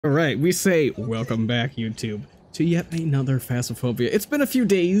Alright, we say welcome back, YouTube, to yet another Phasmophobia. It's been a few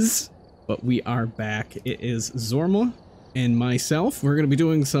days, but we are back. It is Zorma and myself. We're going to be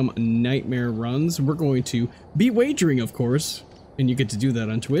doing some nightmare runs. We're going to be wagering, of course, and you get to do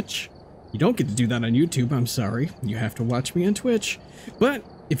that on Twitch. You don't get to do that on YouTube, I'm sorry. You have to watch me on Twitch. But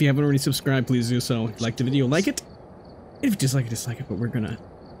if you haven't already subscribed, please do so. If you like the video, like it. If you dislike it, dislike it, but we're going to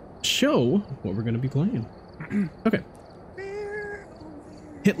show what we're going to be playing. Okay.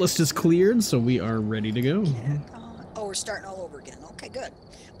 Hit list is cleared, so we are ready to go. Oh, we're starting all over again. Okay, good.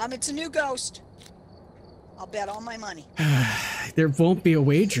 It's a new ghost. I'll bet all my money. There won't be a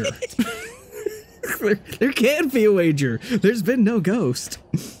wager. there can't be a wager. There's been no ghost.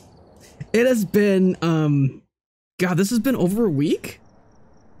 It has been, God, this has been over a week?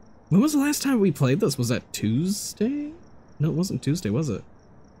 When was the last time we played this? Was that Tuesday? No, it wasn't Tuesday, was it?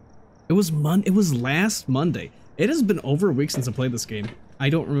 It was It was last Monday. It has been over a week since I played this game. I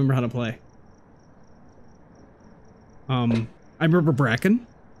don't remember how to play. I remember Bracken.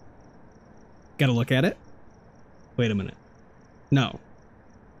 Gotta look at it. Wait a minute. No.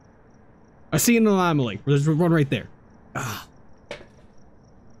 I see an anomaly. There's one right there. Ah.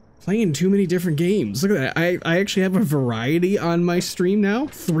 Playing too many different games. Look at that. I actually have a variety on my stream now.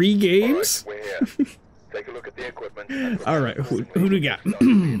 3 games. All right, we're here. Take a look at the equipment. All right, who do we got?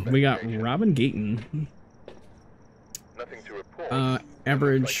 We got Robin Gayton. Nothing to report.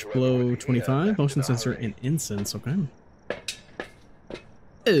 Average blow 25, motion sensor, and incense. Okay.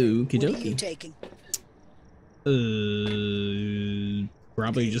 Okie What are you dokie. taking?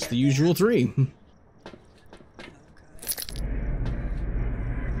 Probably just the usual 3.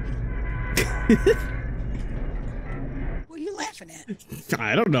 What are you laughing at?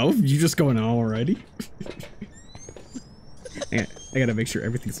 I don't know. You just going already? I gotta make sure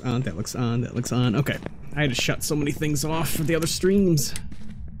everything's on. That looks on. That looks on. Okay. I had to shut so many things off for the other streams.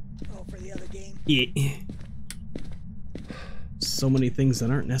 Oh, for the other game? Yeah. So many things that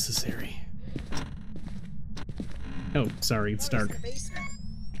aren't necessary. Oh, sorry. It's dark. It's in the basement.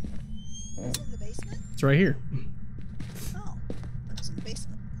 It's in the basement? It's right here. Oh, it's in the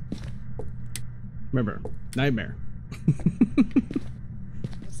basement. Remember, nightmare.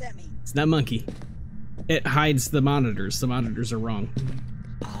 What's that mean? It's not monkey. It hides the monitors. The monitors are wrong.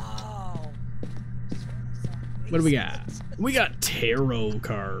 Oh. What do we got? We got tarot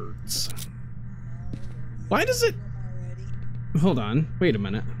cards. Why does it... Hold on. Wait a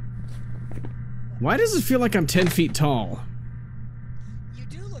minute. Why does it feel like I'm 10 feet tall? You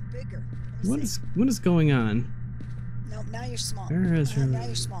do look bigger. What is going on? No, now you're small. Where is your... Now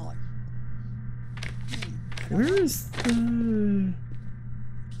you're smaller. Where is the...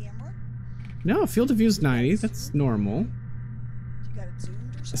 Camera? No, field of view is 90. That's normal. You got it zoomed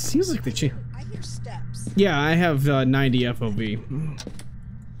or something? It seems like they changed. I hear steps. Yeah, I have 90 FOV.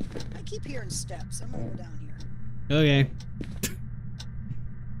 I keep hearing steps. I'm gonna go down here. Okay.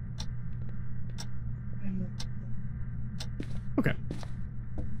 Okay.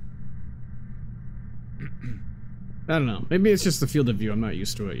 I don't know. Maybe it's just the field of view. I'm not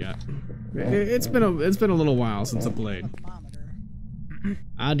used to it yet. It's been a little while since I played.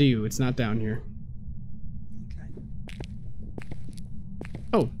 I do. It's not down here. Okay.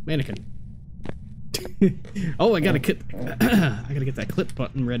 Oh, mannequin. Oh, I gotta get that clip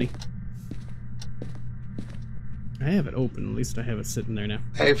button ready. I have it open. At least I have it sitting there now.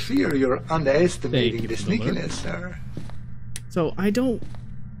 I fear you're underestimating the Thank you, Lord. sneakiness, sir. So I don't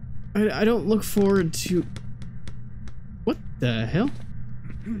look forward to. What the hell?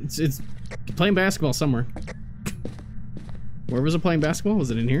 It's playing basketball somewhere. Where was it playing basketball? Was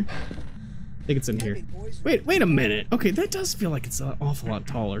it in here? I think it's in here. Wait a minute. Okay, that does feel like it's an awful lot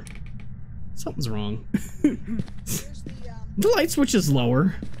taller. Something's wrong. The light switch is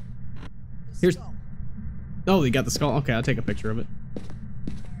lower. Here's. Oh, you got the skull. Okay, I'll take a picture of it.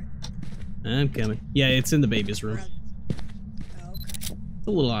 I'm coming. Yeah, it's in the baby's room. Okay. It's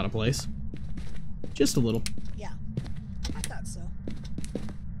a little out of place. Just a little. Yeah. I thought so.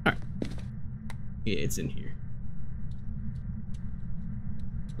 Alright. Yeah, it's in here.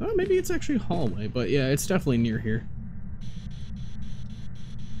 Oh, maybe it's actually a hallway, but yeah, it's definitely near here.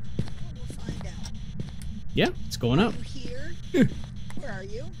 We'll find out. Yeah, it's going up. Are you here? Where are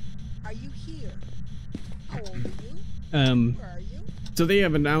you? Are you here? How old are you? Where are you? So they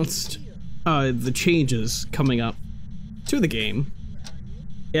have announced the changes coming up to the game.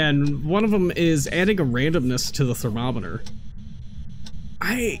 Where are you? And one of them is adding a randomness to the thermometer.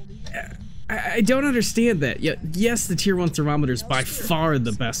 I don't understand that. Yes, the tier 1 thermometer is by far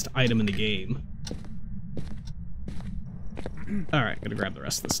the best item in the game. Alright, gonna grab the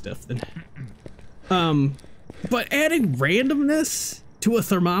rest of the stuff then. But adding randomness To a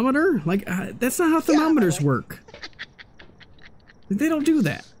thermometer? Like, that's not how thermometers work. They don't do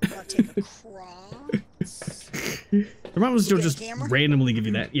that. I'll take a cross. Thermometers don't just camera? randomly give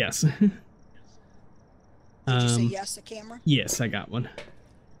you that. Yes. Did you say yes, a camera? Yes, I got one.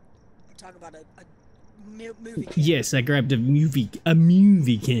 We're talking about a movie camera. Yes, I grabbed a movie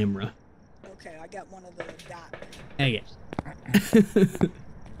camera. Okay, I got one of the dot. Okay.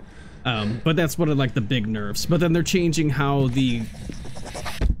 But that's one of like the big nerfs. But then they're changing how the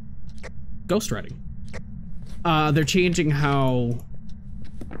ghost writing. They're changing how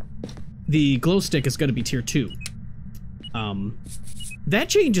the glow stick is going to be tier 2. That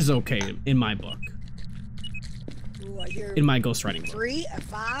change is okay in my book. Ooh, I hear in my ghost writing book. 3, a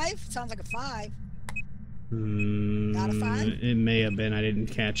 5? Sounds like a 5. Not a 5? It may have been. I didn't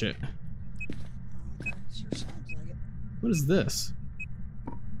catch it. Okay, sure sounds like it. What is this?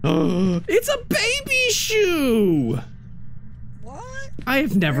 Oh, it's a baby shoe! What? I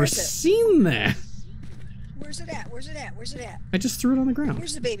have never seen that. Where's it at? Where's it at? Where's it at? I just threw it on the ground.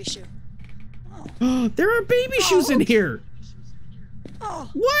 Where's the baby shoe? Oh, there are baby shoes in here.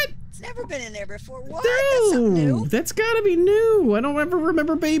 Oh. What? It's never been in there before. What? No, That's something new. That's gotta be new. I don't ever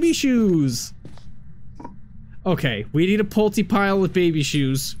remember baby shoes. Okay, we need a Pulte pile with baby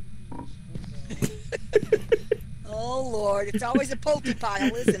shoes. Oh Lord, it's always a Pulte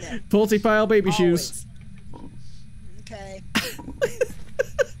pile, isn't it? Pulte pile baby always. Shoes. Okay.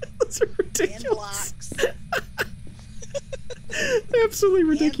 That's ridiculous. And blocks. Absolutely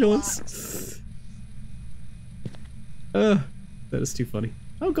ridiculous. That is too funny.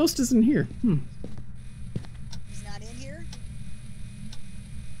 Oh, Ghost isn't here. He's not in here?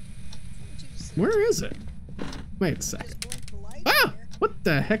 Where is it? Wait a second. Ah! What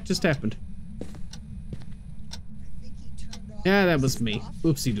the heck just happened? Yeah, that was me.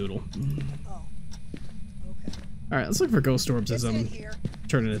 Oopsie doodle. Oh. Okay. Alright, let's look for ghost orbs as I'm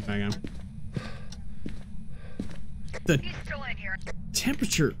turning it back on. The He's still in here.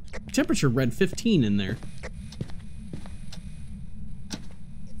 temperature read 15 in there.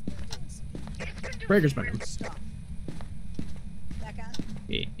 Breaker's back on. Back on?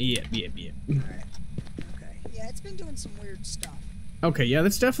 Yeah. Alright. Okay. Yeah, it's been doing some weird stuff. Okay, yeah,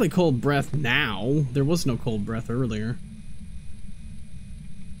 that's definitely cold breath now. There was no cold breath earlier.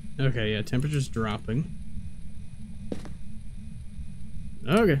 Okay, yeah, temperature's dropping.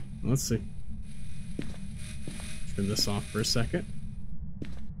 Okay, let's see. Turn this off for a second.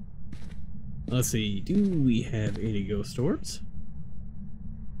 Let's see, do we have 80 ghost orbs?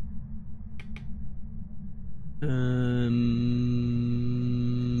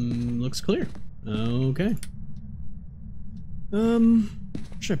 Looks clear. Okay. Where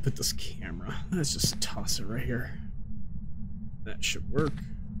should I put this camera? Let's just toss it right here. That should work.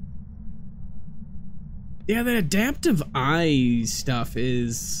 Yeah, that adaptive eye stuff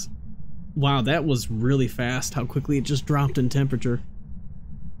is... Wow, that was really fast, how quickly it just dropped in temperature.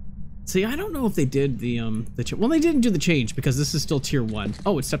 See, I don't know if they did the well, they didn't do the change because this is still tier 1.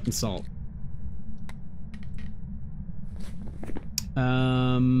 Oh, it's stepped in salt.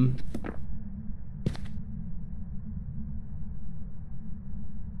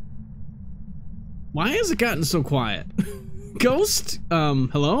 Why has it gotten so quiet? Ghost?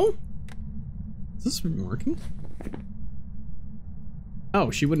 Hello? Is this working? Oh,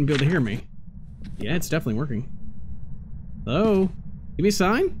 she wouldn't be able to hear me. Yeah, it's definitely working. Hello? Give me a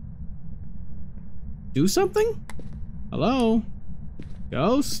sign? Do something? Hello?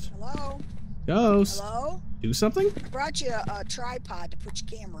 Ghost? Hello? Ghost? Hello? Do something? I brought you a tripod to put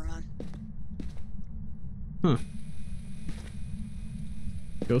your camera on. Huh.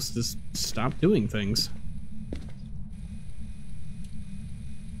 Ghost has stopped doing things.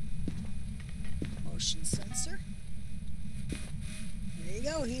 Motion sensor. There you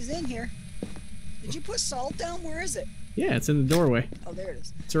go, he's in here. Did you put salt down? Where is it? Yeah, it's in the doorway. Oh, there it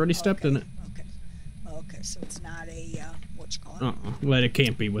is. It's already stepped in it. Okay. Okay, so it's not a, what you call it? Well, it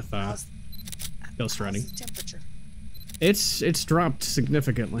can't be with, ghost writing. How's the temperature? It's dropped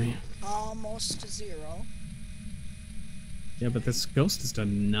significantly. Almost to 0. Yeah, but this ghost has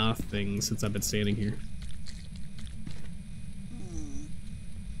done nothing since I've been standing here.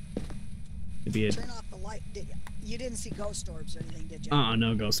 Maybe it... Turn off the light. You didn't see ghost orbs or anything, did you?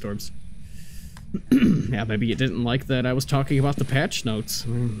 No ghost orbs. Yeah, maybe you didn't like that I was talking about the patch notes.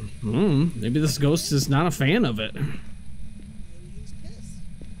 Maybe this ghost is not a fan of it. Maybe he's pissed.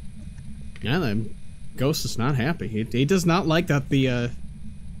 Yeah, the ghost is not happy. He does not like that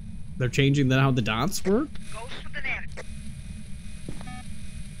they're changing how the dots work. Ghost with an attitude.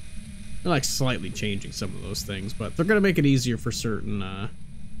 They're like slightly changing some of those things, but they're gonna make it easier for certain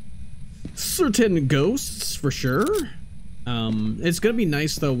ghosts for sure. It's gonna be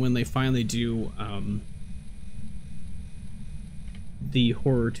nice though when they finally do the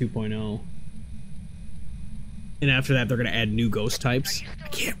horror 2.0. And after that, they're gonna add new ghost types. I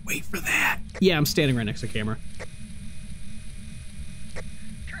can't wait for that. Yeah, I'm standing right next to the camera.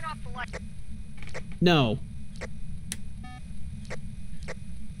 Turn off the light. No.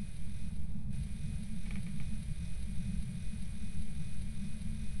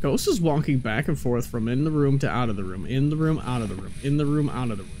 Ghost is walking back and forth from in the room to out of the room, in the room, out of the room, in the room,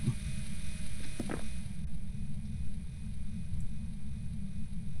 out of the room.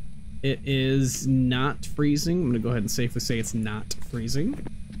 It is not freezing. I'm gonna go ahead and safely say it's not freezing.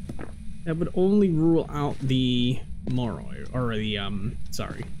 That would only rule out the Moroi, or the,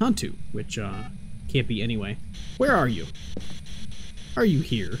 sorry, Hantu, which, can't be anyway. Where are you? Are you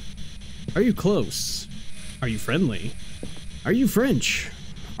here? Are you close? Are you friendly? Are you French?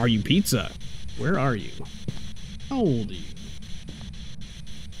 Are you pizza? Where are you? How old are you?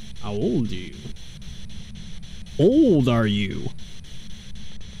 How old are you? Old are you?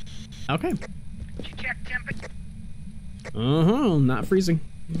 Okay. Did you check temperature? Uh-huh, not freezing.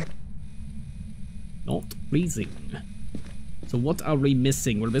 Not freezing. So what are we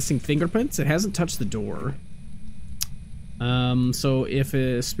missing? We're missing fingerprints. It hasn't touched the door. So if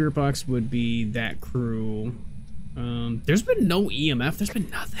a spirit box would be that crew. There's been no EMF. There's been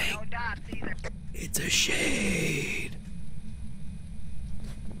nothing. No dots either. It's a shade.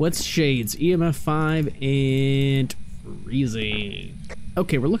 What's shades? EMF 5 and freezing.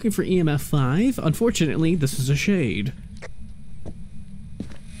 Okay, we're looking for EMF 5. Unfortunately, this is a shade.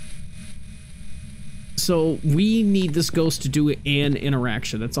 So we need this ghost to do an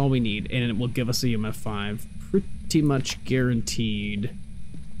interaction. That's all we need, and it will give us EMF 5. Pretty much guaranteed.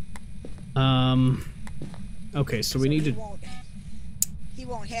 Okay, so we need to... He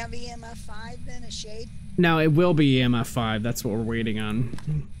won't have EMF 5 then, a shade? No, it will be EMF 5. That's what we're waiting on.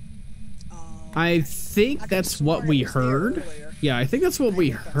 I think that's what we heard. Yeah, I think that's what we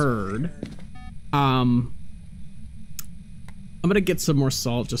heard. I'm gonna get some more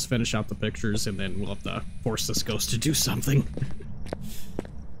salt, just finish out the pictures, and then we'll have to force this ghost to do something.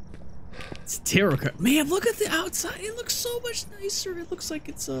 It's terrible. Man, look at the outside. It looks so much nicer. It looks like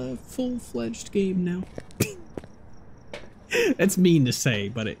it's a full-fledged game now. That's mean to say,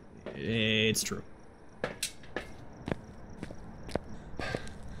 but it's true.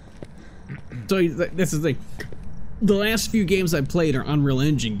 So this is the thing. The last few games I played are Unreal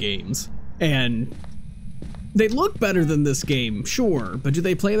Engine games, and they look better than this game, sure, but do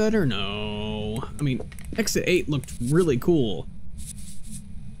they play better? No. I mean, Exit 8 looked really cool,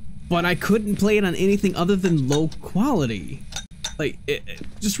 but I couldn't play it on anything other than low quality. Like,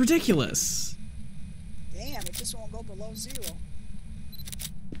 just ridiculous. Damn, it just won't go below 0.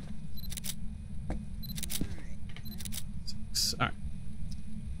 Alright.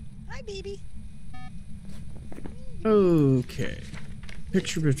 Hi, baby. Okay.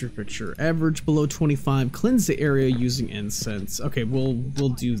 Picture. Average below 25. Cleanse the area using incense. Okay, we'll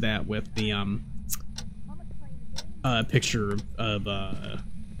do that with the picture of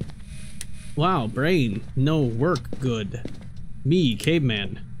wow, brain. No work good. Me,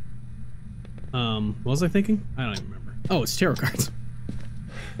 caveman. What was I thinking? I don't even remember. Oh, it's tarot cards.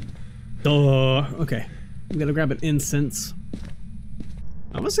 Duh. Okay. I'm gonna grab an incense.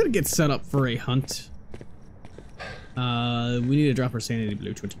 I was gonna get set up for a hunt. We need to drop our sanity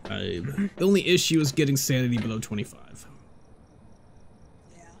below 25. The only issue is getting sanity below 25.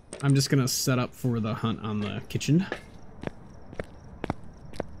 Yeah. I'm just gonna set up for the hunt on the kitchen.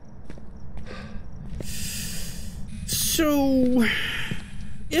 So,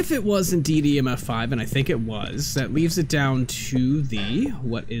 if it was indeed EMF 5, and I think it was, that leaves it down to the,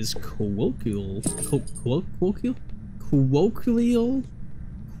 what is colloquial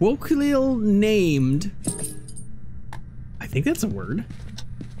named, I think that's a word,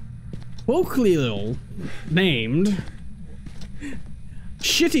 colloquial named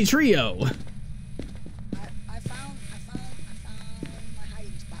Shitty Trio. I found my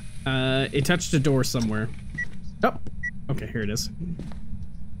hiding spot. It touched a door somewhere. Oh, okay, here it is.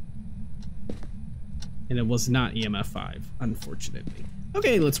 And it was not EMF 5, unfortunately.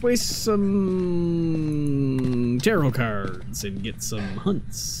 Okay, let's waste some tarot cards and get some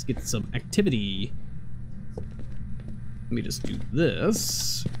hunts, get some activity. Let me just do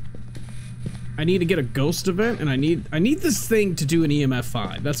this. I need to get a ghost event, and I need this thing to do an EMF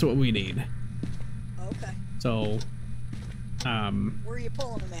 5. That's what we need. Okay. So, where are you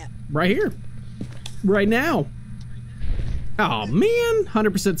pulling them at? right here, right now. Oh man,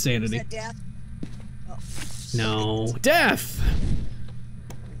 100% sanity. Is that death? Oh. No, death.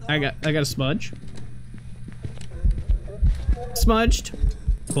 I got a smudge. Smudged.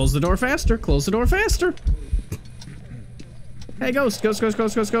 Close the door faster. Close the door faster. Hey, ghost. Ghost, ghost,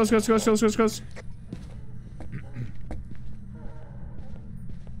 ghost, ghost, ghost, ghost, ghost, ghost, ghost, ghost.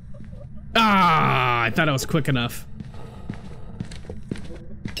 Ah, I thought I was quick enough.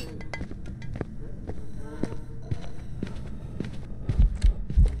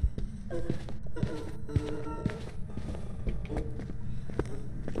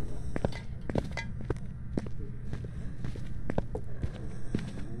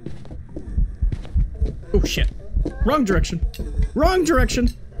 Oh shit. Wrong direction. Wrong direction.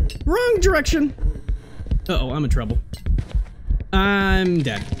 Wrong direction. Uh-oh, I'm in trouble. I'm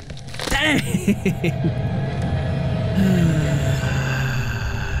dead. Dang.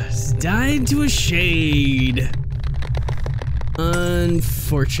 Died to a shade.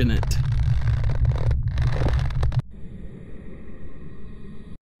 Unfortunate.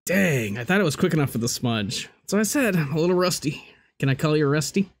 Dang, I thought it was quick enough for the smudge. So I said, I'm a little rusty. Can I call you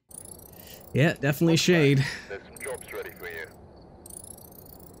rusty? Yeah, definitely shade. There's some jobs ready for you.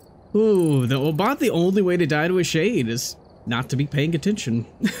 Ooh, about the only way to die to a shade is not to be paying attention.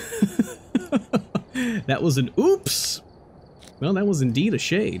 That was an oops. Well, that was indeed a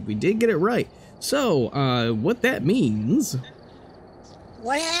shade. We did get it right. So, what that means...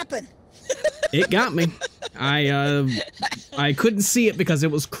 What happened? It got me. I couldn't see it because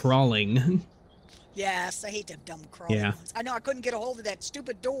it was crawling. Yes, I hate them dumb crawling ones. I know, I couldn't get a hold of that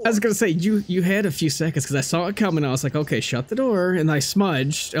stupid door. I was gonna say, you had a few seconds because I saw it coming. I was like, okay, shut the door, and I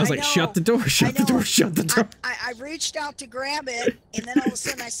smudged. I was like, shut the door, shut the door, shut the door. I reached out to grab it, and then all of a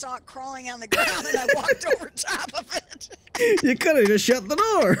sudden I saw it crawling on the ground, and I walked over top of it. You could have just shut the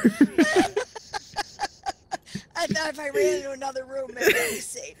door. I thought if I ran into another room, maybe I'd be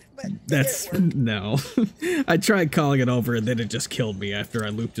safe, but that's no. I tried calling it over, and then it just killed me after I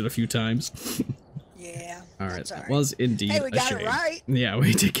looped it a few times. Yeah. All right, that was indeed we got it right. Yeah,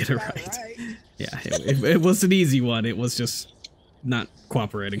 we did get it right. Yeah, it was an easy one. It was just not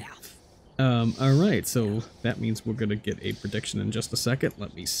cooperating. Yeah. All right, so that means we're gonna get a prediction in just a second.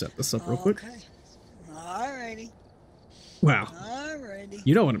 Let me set this up real quick. Okay. Alrighty. Wow. Alrighty.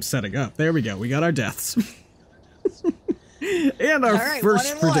 You know what I'm setting up. There we go. We got our deaths. And our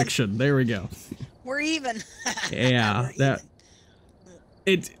first prediction. There we go. We're even. Yeah,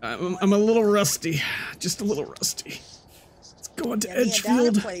 I'm a little rusty. Just a little rusty. Let's go into Edgefield. Me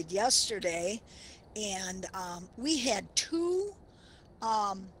and Donna played yesterday, and we had two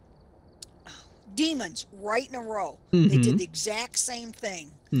demons right in a row. They did the exact same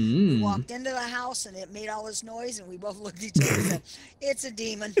thing. We walked into the house, and it made all this noise, and we both looked at each other and said, "It's a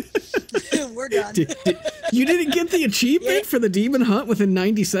demon." We're done. You didn't get the achievement for the demon hunt within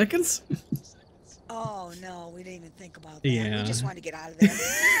 90 seconds? Oh, no, we didn't even think about that. Yeah. We just wanted to get out of there.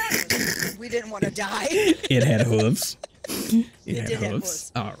 We didn't want to die. It had hooves. It did have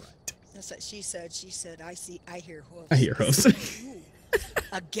hooves. All right. That's what she said. She said, I hear hooves. I hear hooves.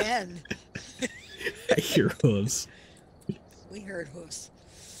 Again. I hear hooves. We heard hooves.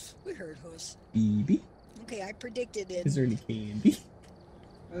 We heard hooves. Evie? Okay, I predicted it. Is there any candy?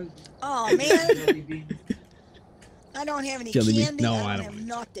 Oh, man. I don't have any Jelly candy. No, I don't have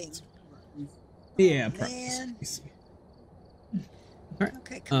nothing. Yeah, man. All right.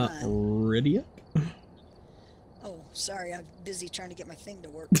 Okay, come on. Ready up? Oh, sorry. I'm busy trying to get my thing to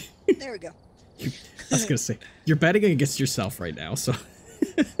work. There we go. I was gonna say you're betting against yourself right now, so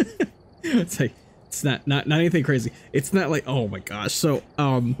it's like it's not anything crazy. It's not like, oh my gosh. So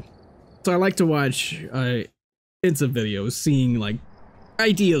so I like to watch Insta videos, seeing like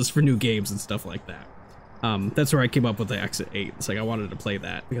ideas for new games and stuff like that. That's where I came up with the Exit 8. It's like I wanted to play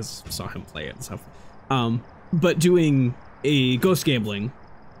that because I saw him play it and stuff. But doing a ghost gambling,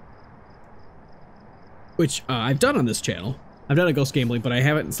 which I've done on this channel. I've done a ghost gambling, but I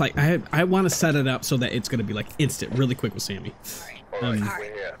haven't. It's like I want to set it up so that it's gonna be like instant, really quick with Sammy. All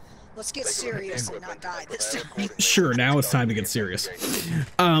right. Let's get serious and not die this time. Sure, now it's time to get serious.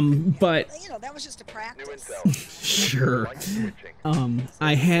 But you know, that was just a practice. Sure. I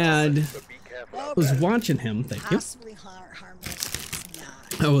was watching him. Thank you. Possibly harmless.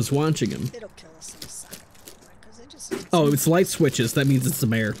 I was watching him. It'll kill us in a second. Oh, it's light switches. That means it's the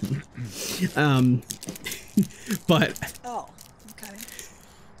mayor. But oh, okay.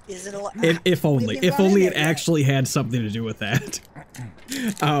 Is it if only it actually had something to do with that.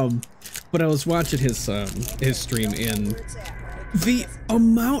 But I was watching his stream, and the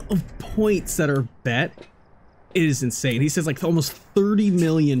amount of points that are bet is insane. He says like almost 30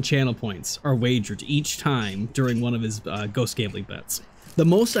 million channel points are wagered each time during one of his ghost gambling bets. The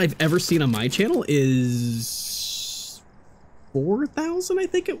most I've ever seen on my channel is 4,000, I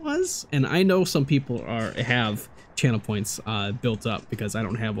think it was. And I know some people have channel points built up because I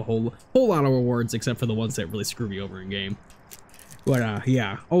don't have a whole lot of rewards except for the ones that really screw me over in game. But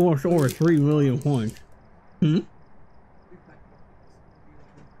yeah, almost over 3 million points. I don't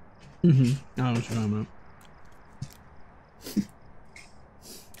know what you're talking about.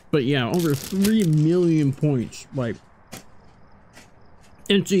 But yeah, over 3 million points, like.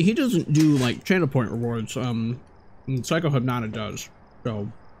 And see, he doesn't do like channel point rewards. Psycho Hypnotic does.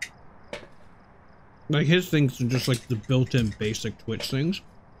 So, like his things are just like the built-in basic Twitch things.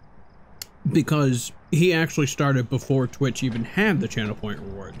 Because he actually started before Twitch even had the channel point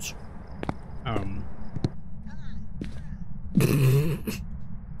rewards.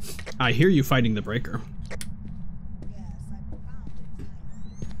 I hear you fighting the breaker.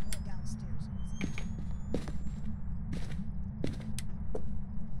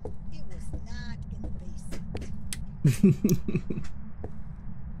 Not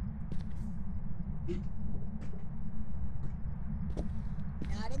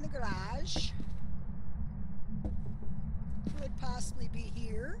in the garage. Could possibly be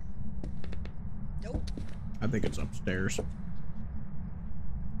here. Nope. I think it's upstairs.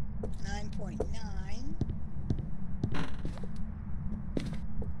 9.9.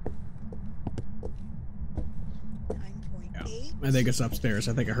 9.8. Yeah, I think it's upstairs.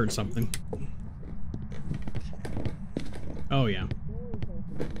 I think I heard something. Oh yeah,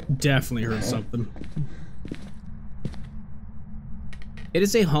 definitely heard something. It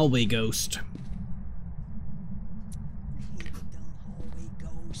is a hallway ghost. I hate the dumb hallway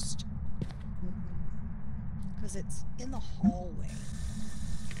ghost. Because it's in the hallway.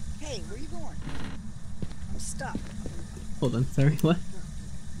 Hey, where you going? I'm stuck. Hold on, sorry, what?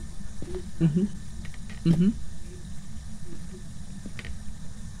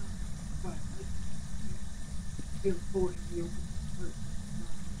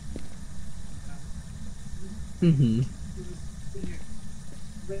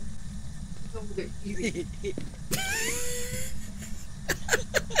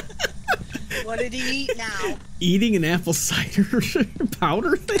 What did he eat now? Eating an apple cider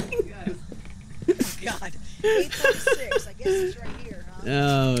powder thing? Oh God. 8.6. I guess it's right here, huh?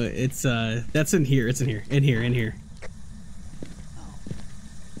 Oh, it's that's in here. It's in here. In here. Oh.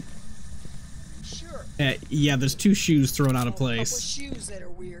 Sure. Yeah, there's 2 shoes thrown out of place. A couple shoes that are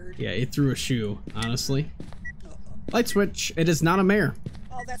weird. Yeah, it threw a shoe, honestly. Light switch. It is not a mare.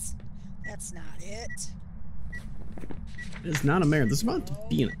 Oh, that's not it. It is not a mare. This is about to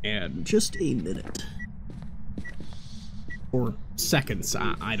be an ad in just a minute. Or seconds.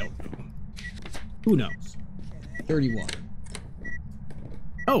 I don't know. Who knows? Okay. 31.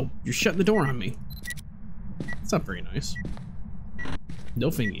 Oh, you're shutting the door on me. That's not very nice. No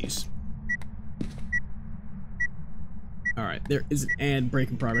fingies. Alright, there is an ad break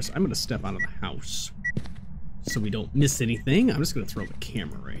in progress. I'm gonna step out of the house so we don't miss anything. I'm just gonna throw the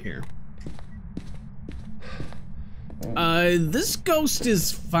camera right here. This ghost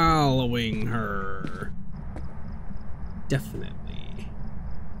is following her. Definitely.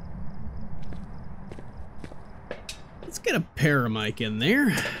 Let's get a paramic in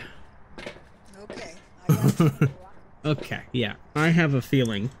there. Okay. I got you. Okay, yeah. I have a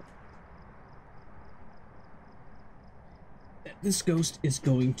feeling that this ghost is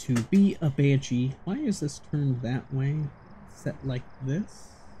going to be a banshee. Why is this turned that way? Set like this?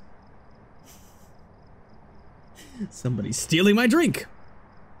 Somebody's stealing my drink!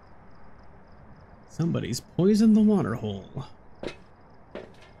 Somebody's poisoned the water hole.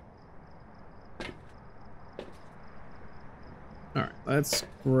 Alright, let's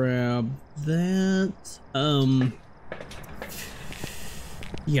grab that.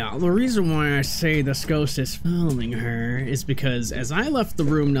 Yeah, the reason why I say this ghost is following her is because as I left the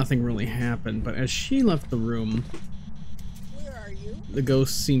room, nothing really happened, but as she left the room, Where are you? the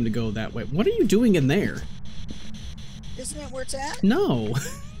ghost seemed to go that way. What are you doing in there? Isn't that where it's at? No.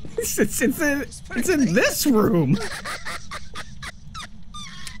 it's in this room.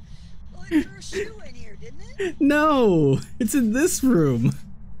 Well, it threw a shoe in here, didn't it? No, it's in this room.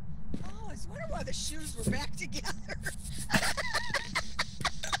 Oh, I was wondering why the shoes were back together.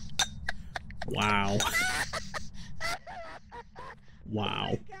 Wow.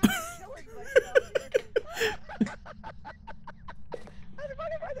 Wow.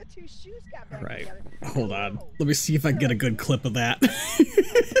 Two shoes got back Right. together. Hold on. Let me see if I can get a good clip of that.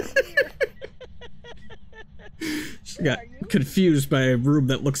 She got confused by a room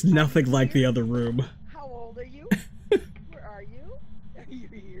that looks nothing like the other room. How old are you? Where are you? Are you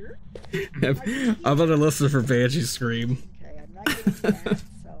here? I'm gonna listen for Banshee scream. Okay, I'm not getting that,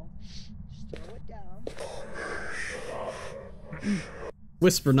 so just throw it down.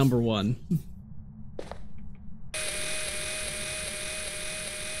 Whisper number 1.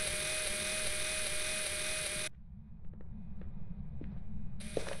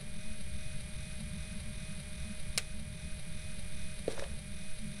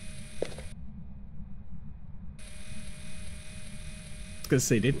 Gonna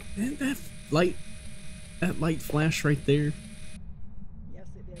say, did that light flash right there? Yes,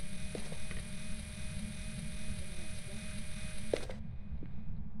 it did.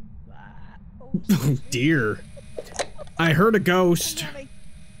 Oh dear. I heard a ghost.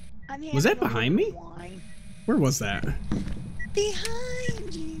 Was that behind me? Where was that?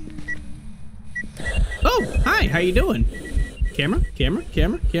 Behind you. Oh, hi, how you doing? Camera.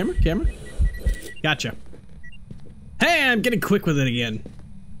 Gotcha. Hey, I'm getting quick with it again.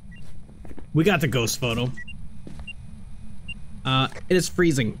 We got the ghost photo. It is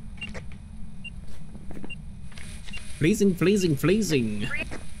freezing. Freezing.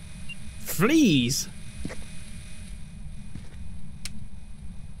 Freeze!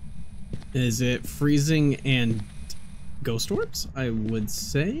 Is it freezing and ghost orbs? I would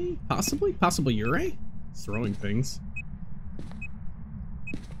say. Possibly Ure? Throwing things.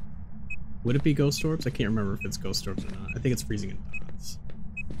 Would it be ghost orbs? I can't remember if it's ghost orbs or not. I think it's freezing and dots.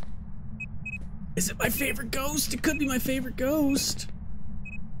 Is it my favorite ghost? It could be my favorite ghost.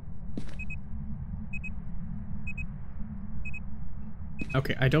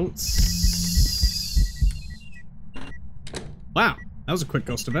 Okay, I don't... Wow, that was a quick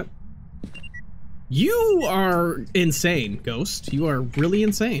ghost event. You are insane, ghost. You are really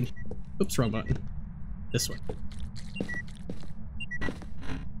insane. Oops, wrong button. This way.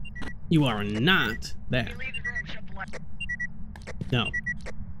 You are not that. No.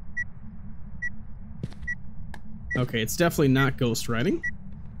 Okay, it's definitely not ghost riding.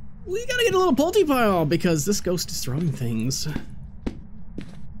 We gotta get a little polty pile because this ghost is throwing things.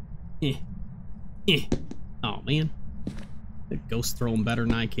 Oh man. The ghost throwing better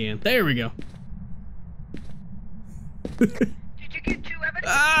than I can. There we go. Did you get 2 evidence?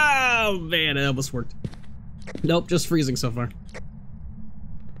 Oh man, it almost worked. Nope, just freezing so far.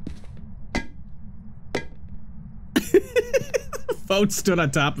 Phones stood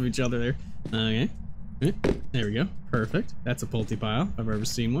on top of each other there. Okay. There we go. Perfect. That's a polty pile if I've ever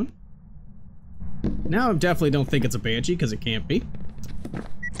seen one. Now I definitely don't think it's a banshee because it can't be.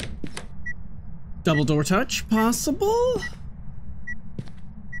 Double door touch, possible?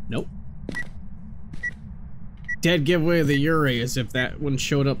 Nope. Dead giveaway of the Ure as if that one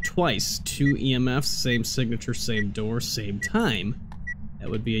showed up twice. 2 EMFs, same signature, same door, same time. That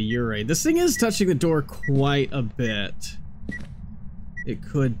would be a Ure. This thing is touching the door quite a bit. It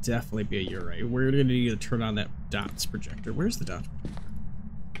could definitely be a Ure. We're gonna need to turn on that dots projector. Where's the dots projector?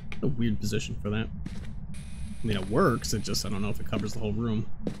 A weird position for that. I mean, it works, it just, I don't know if it covers the whole room.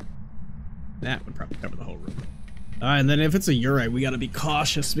 That would probably cover the whole room. And then if it's a Ure, we gotta be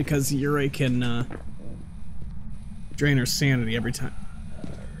cautious because Ure can drain our sanity every time.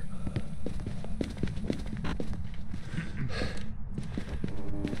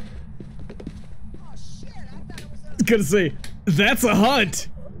 Oh shit, I thought it was I was gonna say, that's a hunt!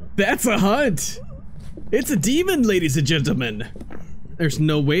 That's a hunt! It's a demon, ladies and gentlemen! There's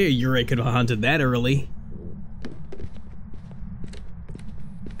no way a Ure could have hunted that early.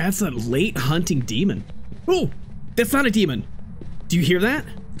 That's a late hunting demon. Oh! That's not a demon! Do you hear that?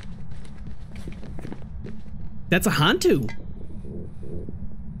 That's a Hantu!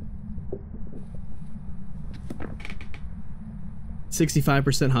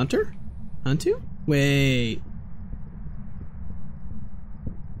 65% hunter? Hantu? Wait.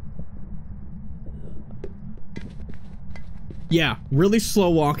 Yeah, really slow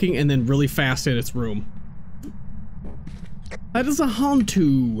walking and then really fast in its room. That is a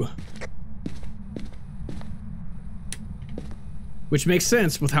Hantu. Which makes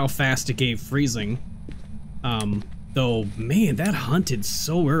sense with how fast it gave freezing. Though, man, that hunted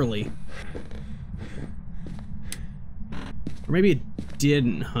so early. Or maybe it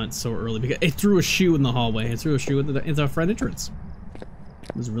didn't hunt so early because it threw a shoe in the hallway. It threw a shoe into the front entrance.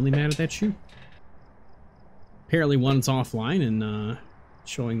 I was really mad at that shoe. Apparently one's offline and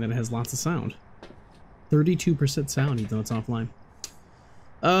showing that it has lots of sound. 32% sound even though it's offline.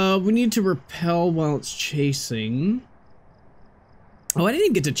 We need to repel while it's chasing. Oh, I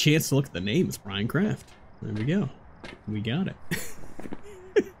didn't get a chance to look at the name. It's Brian Kraft. There we go. We got it.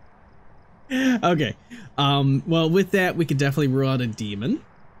 Okay. Well, with that, we could definitely rule out a demon.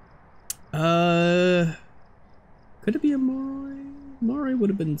 Could it be a Moray? Moray would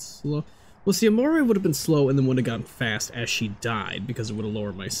have been slow. Well, see, a Moray would have been slow and then would have gotten fast as she died because it would have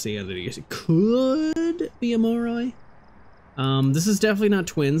lowered my sanity. It could be a Moray. This is definitely not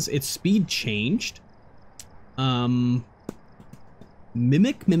twins. Its speed changed. Mimicking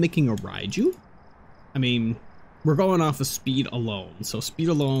a Raiju? I mean, we're going off of speed alone. So speed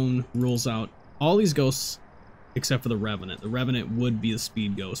alone rules out all these ghosts except for the Revenant. The Revenant would be the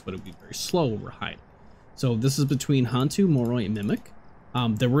speed ghost, but it would be very slow when we're hiding. So this is between Hantu, Moroi, and Mimic.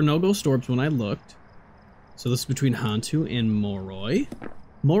 There were no ghost orbs when I looked. So this is between Hantu and Moroi.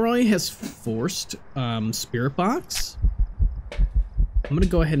 Moroi has forced Spirit Box. I'm gonna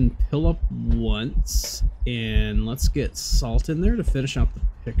go ahead and pill up once, and let's get Salt in there to finish out the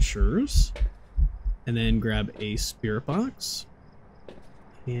pictures. And then grab a Spirit Box.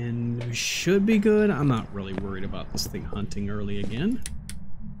 And we should be good. I'm not really worried about this thing hunting early again.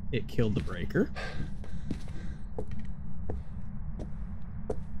 It killed the breaker.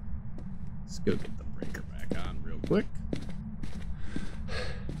 Let's go get the breaker back on real quick.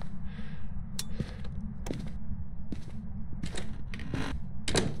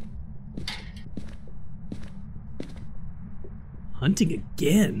 Hunting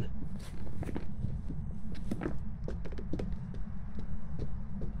again.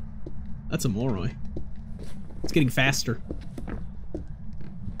 That's a Moroi. It's getting faster.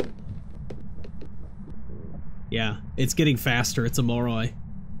 Yeah, it's getting faster. It's a Moroi.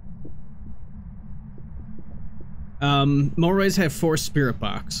 Morois have 4 Spirit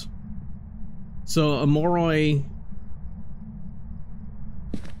Box. So a Moroi...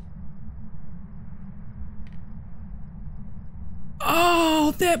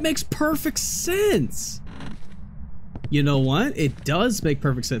 Oh, that makes perfect sense. You know what? It does make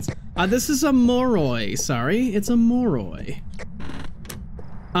perfect sense. This is a Moroi. Sorry, it's a Moroi.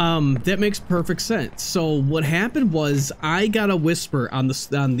 That makes perfect sense. So what happened was I got a whisper on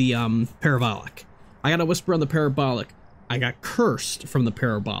the parabolic. I got a whisper on the parabolic. I got cursed from the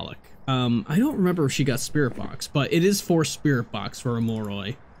parabolic. I don't remember if she got Spirit Box, but it is 4 Spirit Box for a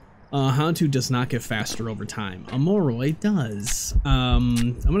Moroi. Hantu does not get faster over time. A Moroi does.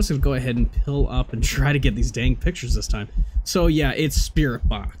 I'm just gonna go ahead and pill up and try to get these dang pictures this time. So yeah, it's Spirit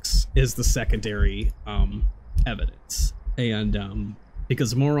Box is the secondary evidence. And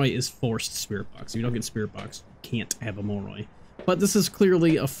because Moroi is forced Spirit Box. If you don't get Spirit Box, you can't have a Moroi. But this is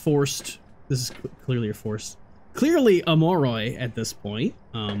clearly a forced... clearly a Moroi at this point.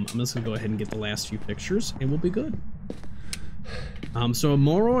 I'm just gonna go ahead and get the last few pictures and we'll be good. So a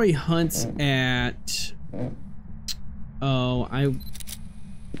Moroi hunts at 60%,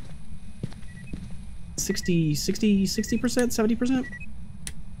 70%?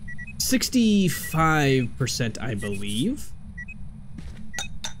 65%, I believe.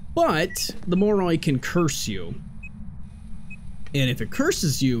 But the Moroi can curse you. And if it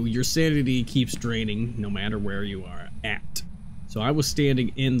curses you, your sanity keeps draining no matter where you are at. So I was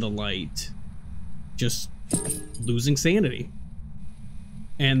standing in the light, just losing sanity.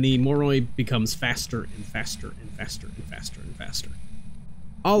 And the Moroi becomes faster and faster and faster and faster and faster.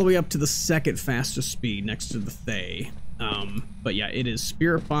 All the way up to the second fastest speed next to the Thay. But yeah, it is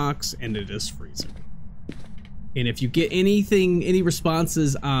Spirit Box and it is freezing. And if you get any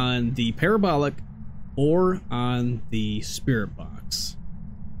responses on the parabolic or on the Spirit Box,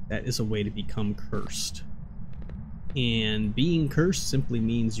 that is a way to become cursed. And being cursed simply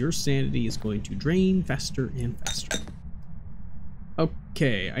means your sanity is going to drain faster and faster.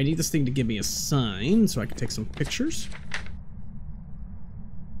 Okay, I need this thing to give me a sign so I can take some pictures.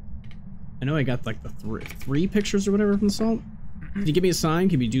 I know I got like the three pictures or whatever from the salt. Can you give me a sign?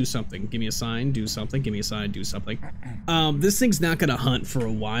 Can you do something? Give me a sign, do something. Give me a sign, do something. This thing's not gonna hunt for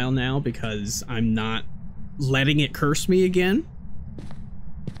a while now because I'm not letting it curse me again.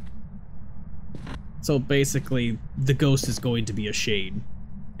 So basically, the ghost is going to be a shade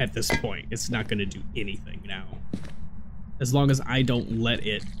at this point. It's not gonna do anything now. As long as I don't let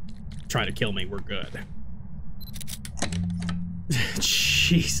it try to kill me, we're good.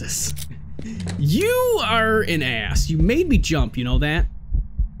 Jesus. You are an ass. You made me jump, you know that?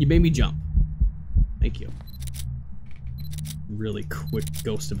 You made me jump. Thank you. Really quick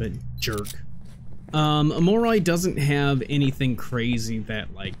ghost event jerk. Moroi doesn't have anything crazy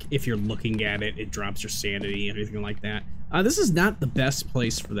that, like, if you're looking at it, it drops your sanity and everything like that. This is not the best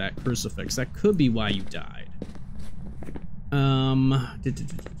place for that crucifix. That could be why you died.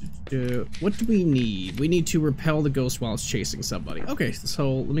 What do we need? We need to repel the ghost while it's chasing somebody. Okay,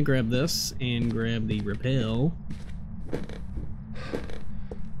 so let me grab this and grab the repel.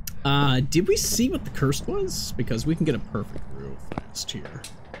 Did we see what the curse was? Because we can get a perfect real fast here.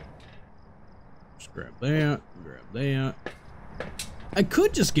 Just grab that, grab that. I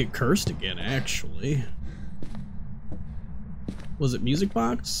could just get cursed again, actually. Was it Music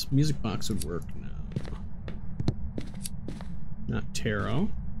Box? Music Box would work now. Not tarot.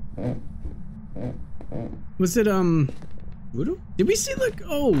 Was it, voodoo? Did we see the,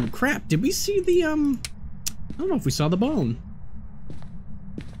 oh crap, did we see the, I don't know if we saw the bone.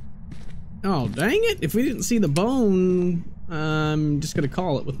 Oh, dang it, if we didn't see the bone, I'm just gonna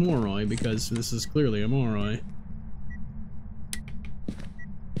call it with Moroi, because this is clearly a Moroi.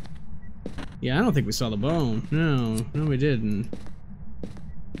 Yeah, I don't think we saw the bone. No, we didn't.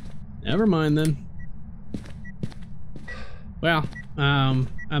 Never mind then. Well, I'm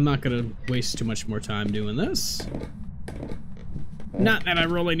not gonna waste too much more time doing this. Not that I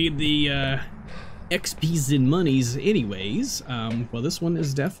really need the XPs and monies anyways. Well, this one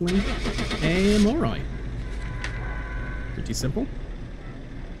is definitely a Moroi. Pretty simple.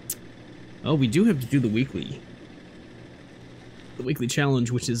 Oh, we do have to do the weekly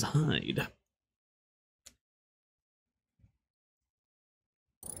challenge, which is hide.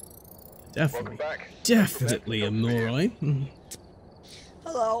 Definitely a Moroi.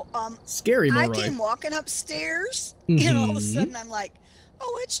 Hello. Scary Moroi. I came walking upstairs, and all of a sudden I'm like,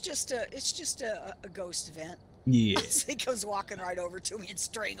 "Oh, it's just a ghost event." Yeah. He goes walking right over to me and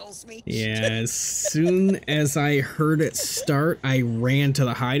strangles me. Yeah. As soon as I heard it start, I ran to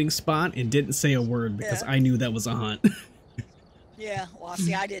the hiding spot and didn't say a word because I knew that was a hunt. Yeah. Well,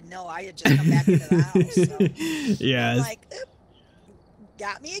 see, I didn't know. I had just come back into the house. So yeah. I'm like,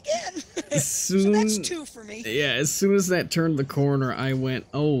 got me again. So that's 2 for me. Yeah, as soon as that turned the corner, I went,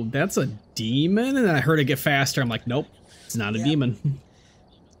 oh, that's a demon? And then I heard it get faster. I'm like, nope, it's not a demon.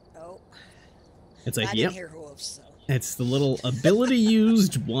 Oh. It's like, I didn't hear hooves, so. It's the little ability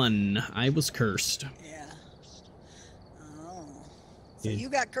used 1. I was cursed. Yeah. Oh. So you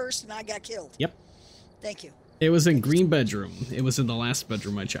got cursed and I got killed. Yep. Thank you. It was in green bedroom. It was in the last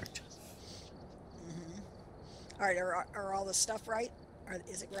bedroom I checked. All right, are all the stuff right? Or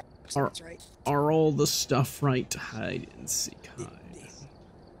is it right? It's right. Are all the stuff right? Hide and seek. Hide.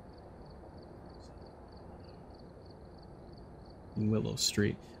 Willow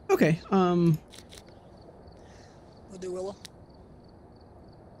Street. Okay. We'll do Willow.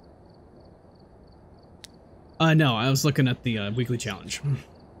 No, I was looking at the weekly challenge.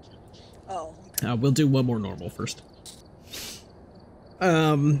 Oh. Okay. We'll do one more normal first.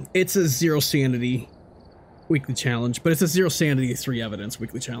 It's a 0 sanity weekly challenge, but it's a 0 sanity 3 evidence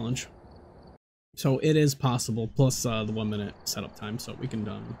weekly challenge. So it is possible, plus the 1 minute setup time, so we can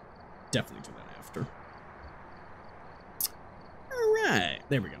definitely do that after. Alright,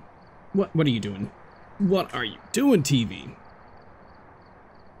 there we go. What are you doing? What are you doing, TV?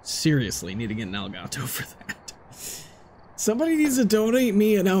 Seriously, need to get an Elgato for that. Somebody needs to donate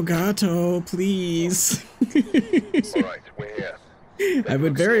me an Elgato, please. Alright, we're here. I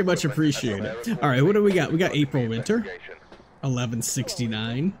would very much appreciate it. Alright, what do we got? We got April Winter.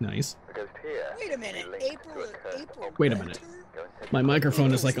 1169. Nice. Wait a minute. April. Wait a minute. My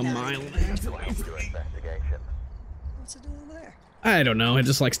microphone is like a mile and a half away from me. What's it doing over there? I don't know. It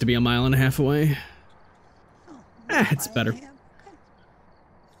just likes to be a mile and a half away. Oh, It's better. Okay.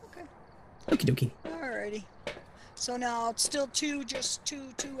 Okie dokie. Alrighty. So now it's still just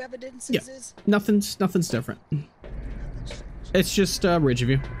two evidences. Yeah. Nothing's different. It's just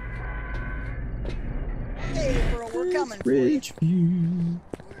Ridgeview. Hey, April, we're coming for you. Ridgeview.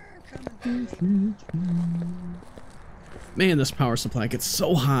 We're coming for you. Man, this power supply gets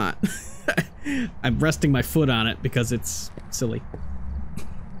so hot. I'm resting my foot on it because it's silly.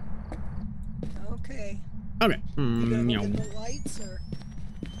 Okay. Okay. You gonna look at the lights, or?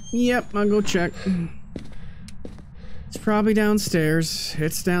 Yep, I'll go check. It's probably downstairs.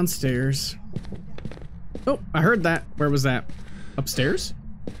 It's downstairs. Oh, I heard that. Where was that? Upstairs?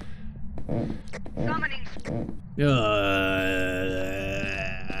 Summoning.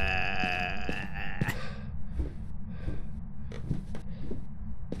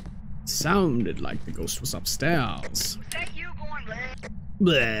 Sounded like the ghost was upstairs. Was that you going left?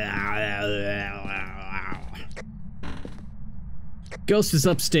 Ghost is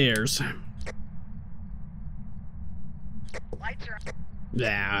upstairs. Lights are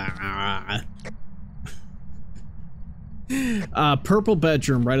Purple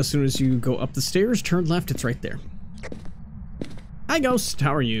bedroom. Right as soon as you go up the stairs, turn left. It's right there. Hi, ghost.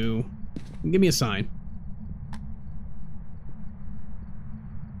 How are you? Give me a sign.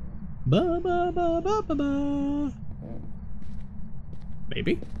 Ba ba ba ba ba ba.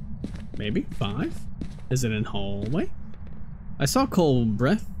 Maybe 5. Is it in hallway? I saw cold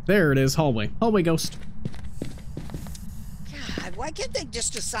breath. There it is. Hallway. Hallway ghost. God, why can't they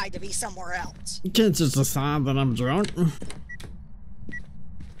just decide to be somewhere else? You can't just decide that I'm drunk.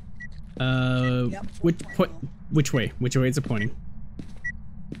 Yep, which way? Which way is it pointing?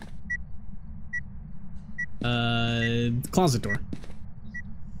 Closet door.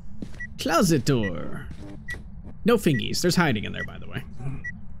 Closet door. No fingies. There's hiding in there, by the way. Oh,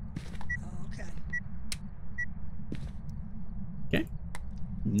 okay. Okay.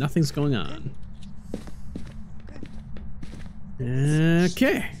 Nothing's going on.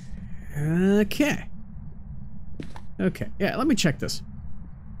 Okay. Okay. Okay. Yeah, let me check this.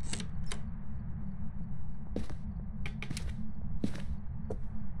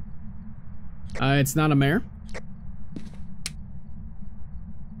 It's not a mare.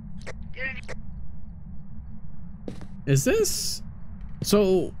 Is this?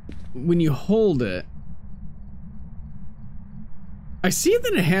 So, when you hold it, I see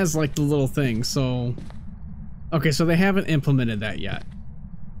that it has like the little thing, so... Okay, so they haven't implemented that yet.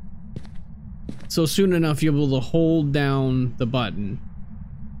 So soon enough you'll be able to hold down the button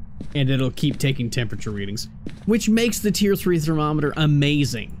and it'll keep taking temperature readings, which makes the tier 3 thermometer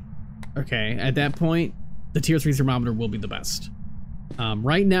amazing. Okay, at that point, the tier 3 thermometer will be the best.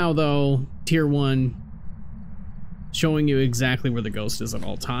 Right now though, tier 1, showing you exactly where the ghost is at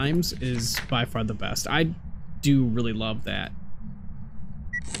all times, is by far the best. I do really love that.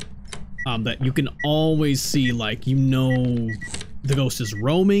 That you can always see, like, you know, the ghost is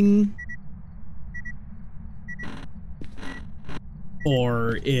roaming,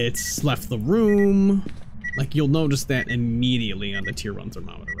 or it's left the room. Like, you'll notice that immediately on the tier 1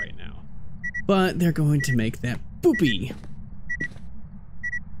 thermometer right now. But they're going to make that boopy.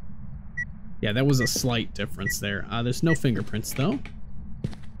 Yeah, that was a slight difference there. There's no fingerprints, though.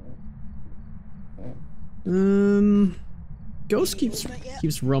 Ghost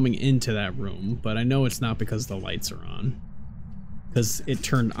keeps roaming into that room, but I know it's not because the lights are on. Because it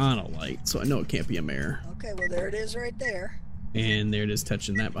turned on a light, so I know it can't be a mare. Okay, well there it is right there. And there it is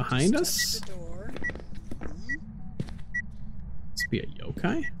touching that behind us. The door. Must be a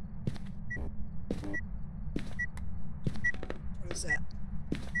yokai? What is that?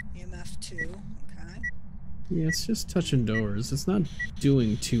 EMF 2, okay. Yeah, it's just touching doors. It's not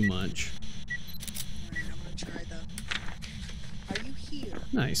doing too much. Alright, I'm gonna try the... Are you here?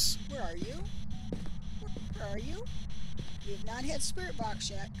 Nice. Where are you? Where are you? You have not had spirit box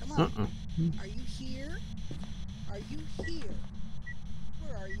yet. Come on. Are you here? Are you here?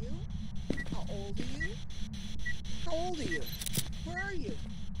 Where are you? How old are you? How old are you? Where are you?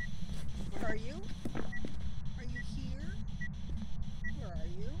 Where are you? Are you here? Where are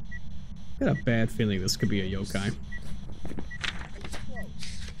you? I got a bad feeling this could be a yokai. Are you close?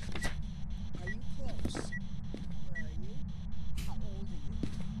 Are you close? Where are you? How old are you?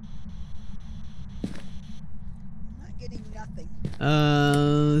 I'm not getting nothing.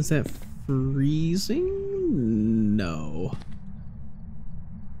 Is that freezing? No.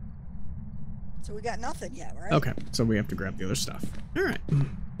 So we got nothing yet, right? Okay, so we have to grab the other stuff. Alright.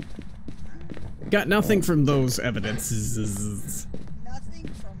 Got nothing from those evidences. Nothing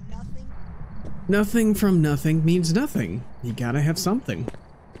from nothing. Nothing from nothing means nothing. You gotta have something.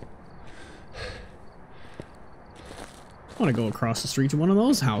 I wanna go across the street to one of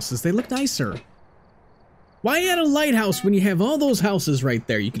those houses. They look nicer. Why add a lighthouse when you have all those houses right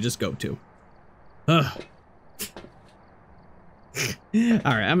there you can just go to? Ugh. Alright,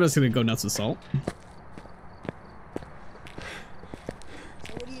 I'm just gonna go nuts with salt.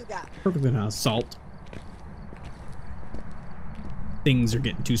 So what do you got? Perfectly nice salt. Things are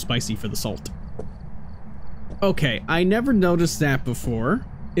getting too spicy for the salt. Okay, I never noticed that before.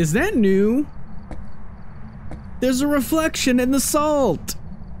 Is that new? There's a reflection in the salt.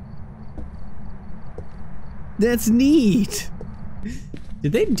 That's neat.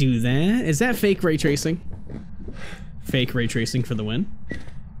 Did they do that? Is that fake ray tracing? Fake ray tracing for the win.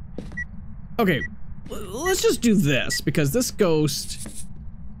 Okay, let's just do this because this ghost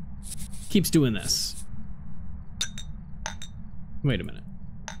keeps doing this. Wait a minute.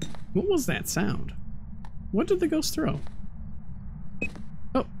 What was that sound? What did the ghost throw?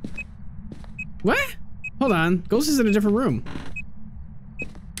 Oh. What? Hold on. Ghost is in a different room.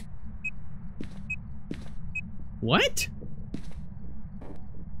 What?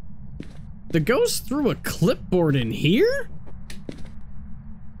 The ghost threw a clipboard in here?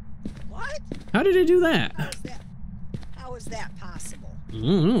 What? How did it do that? How is that possible? I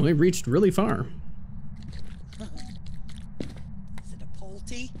don't know. It reached really far. Is it a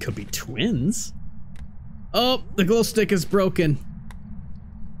Pulte? Could be twins. Oh, the glow stick is broken.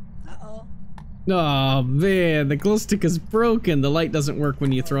 Uh-oh. Oh man, the glow stick is broken. The light doesn't work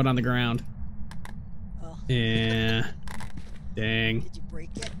when you throw it on the ground. Oh. Yeah. Dang. Did you break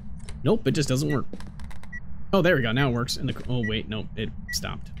it? Nope, it just doesn't work. Oh, there we go. Now it works. Oh wait, nope, it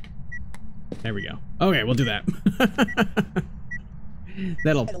stopped. There we go. Okay, we'll do that.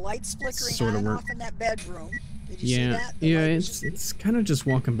 That'll The lights flickering sort on of and work. off in that bedroom. Did you see Yeah, that? The yeah, light was it's kind of just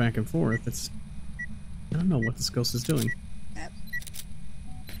walking back and forth. It's, I don't know what this ghost is doing.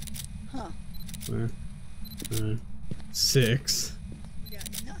 Huh. 6, We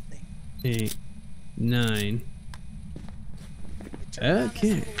got nothing. 8, 9. Turn on Okay.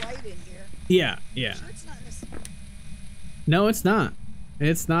 this little light in here. Yeah, yeah. Sure it's not in this. No, it's not.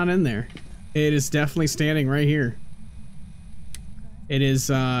 It's not in there. It is definitely standing right here. It is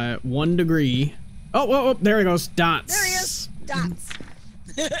 1 degree. Oh, there he goes. Dots. There he is. Dots.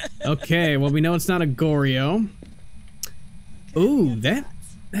 Okay, well, we know it's not a Goryo. Ooh, that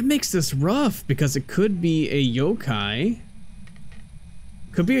makes this rough because it could be a yokai.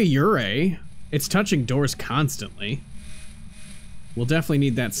 Could be a yurei. It's touching doors constantly. We'll definitely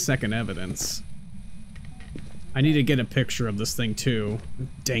need that second evidence. I need to get a picture of this thing too.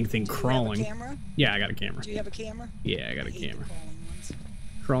 Dang thing crawling. Do you have a camera? Yeah, I got a camera. Do you have a camera? Yeah, I got a hate the camera. crawling ones.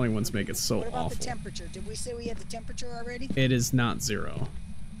 Crawling ones make it so What about awful. the temperature? Did we say we had the temperature already? It is not 0.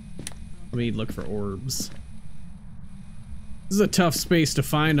 Let me look for orbs. This is a tough space to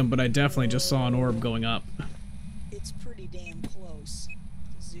find them, but I definitely just saw an orb going up. It's pretty damn close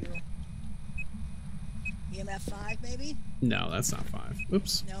to 0. EMF 5 maybe? No, that's not 5.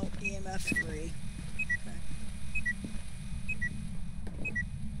 Oops. No, EMF 3. Okay.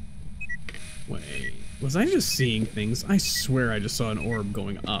 Wait, was I just seeing things? I swear I just saw an orb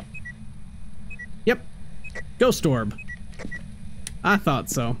going up. Yep. Ghost orb. I thought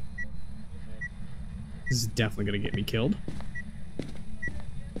so. This is definitely gonna get me killed.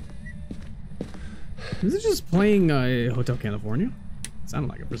 Is it just playing Hotel California? Sounded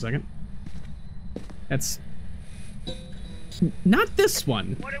like it for a second. That's not this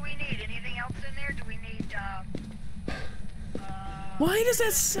one. What do we need? Anything else in there? Do we need, Why does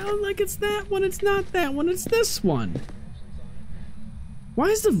that sound like it's that one? It's not that one, it's this one. Why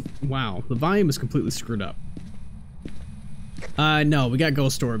is the... Wow, the volume is completely screwed up. No, we got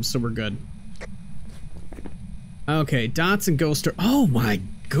ghost orbs, so we're good. Okay, dots and ghost orbs. Oh my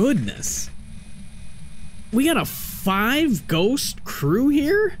goodness. We got a 5 ghost crew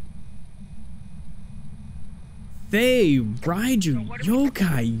here? They, Raiju,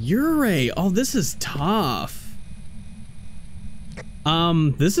 Yokai, Yurei. Oh, this is tough.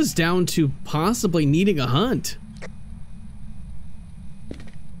 This is down to possibly needing a hunt.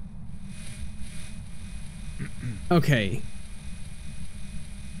 Okay.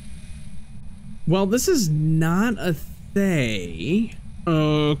 Well, this is not a Thay.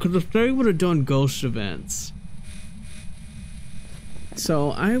 Because the Thay would have done ghost events.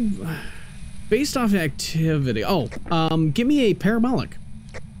 So based off activity. Oh, give me a parabolic.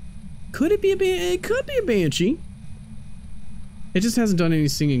 Could it be it could be a banshee. It just hasn't done any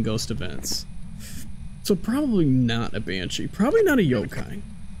singing ghost events. So probably not a banshee. Probably not a yokai.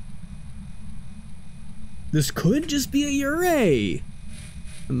 This could just be a yurei.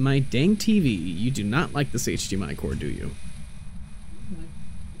 My dang TV. You do not like this HDMI cord, do you?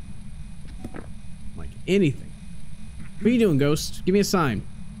 Like anything. What are you doing, ghost? Give me a sign.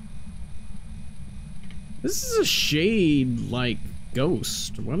 This is a shade-like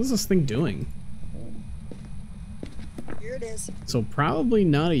ghost. What is this thing doing? Here it is. So probably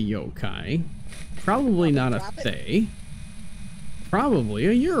not a yokai. Probably not a Thay. Probably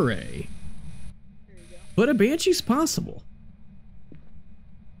a yurei. But a banshee's possible.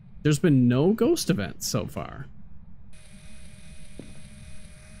 There's been no ghost events so far.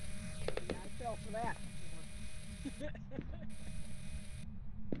 I fell for that.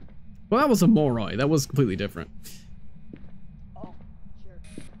 Well, that was a Moroi. That was completely different. Oh, sure.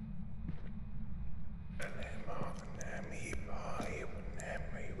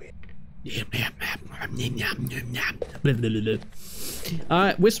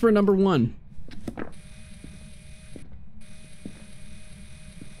 Whisper number 1.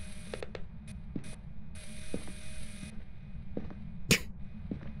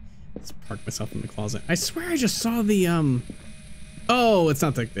 Let's park myself in the closet. I swear I just saw the oh, it's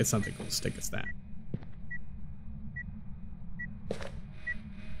not the glow stick, it's that.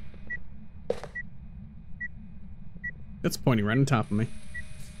 It's pointing right on top of me.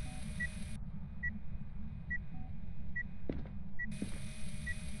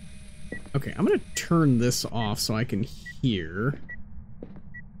 Okay, I'm gonna turn this off so I can hear.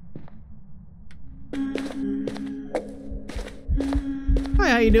 Hi,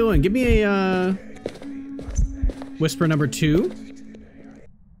 how you doing? Give me a whisper number 2.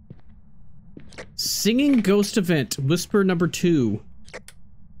 Singing ghost event, whisper number 2.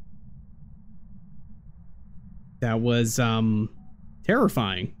 That was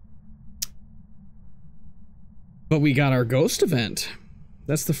terrifying. But we got our ghost event.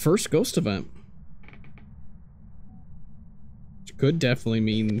 That's the first ghost event. Which could definitely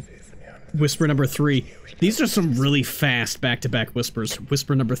mean whisper number 3. These are some really fast back-to-back whispers.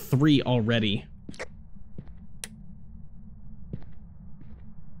 Whisper number 3 already.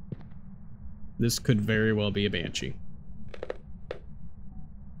 This could very well be a banshee.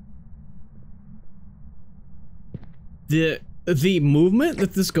 The movement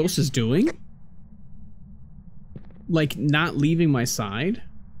that this ghost is doing, like not leaving my side.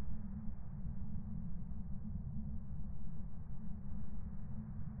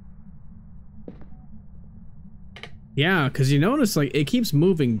 Yeah, because you notice like it keeps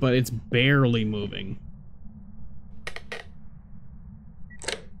moving, but it's barely moving.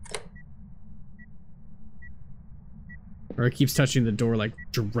 Or it keeps touching the door like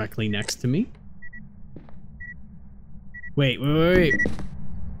directly next to me. Wait.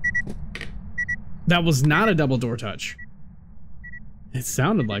 That was not a double door touch. It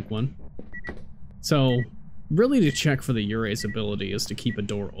sounded like one. So, really to check for the Urae's ability is to keep a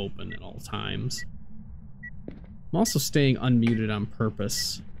door open at all times. I'm also staying unmuted on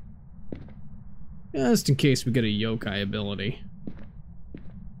purpose. Just in case we get a yokai ability.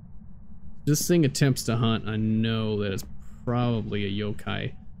 This thing attempts to hunt, I know that it's probably a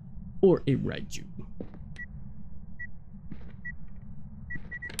yokai or a raiju.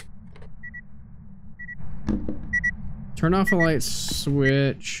 Turn off a light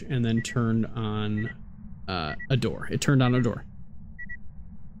switch and then turn on a door. It turned on a door.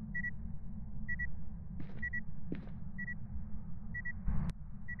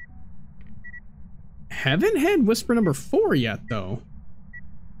 Haven't had whisper number 4 yet, though.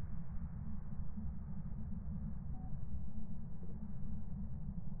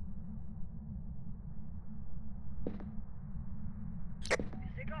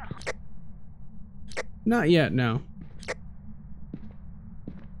 Not yet, no.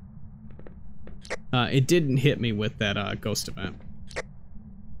 It didn't hit me with that ghost event.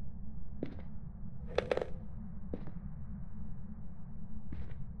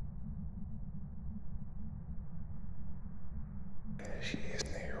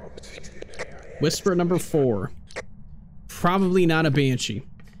 Whisper number 4. Probably not a banshee.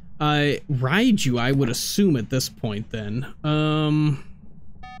 Raiju, I would assume at this point then.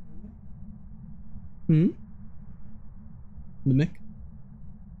 Mimic?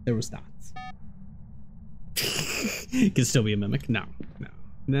 There was dots. Could still be a mimic. No,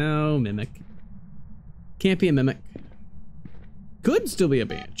 mimic. Can't be a mimic. Could still be a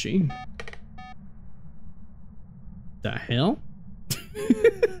banshee. The hell?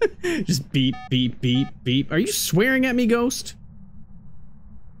 Just beep, beep, beep, beep. Are you swearing at me, ghost?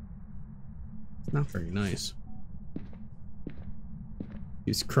 It's not very nice.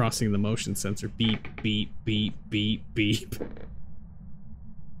 He's crossing the motion sensor. Beep, beep, beep, beep, beep.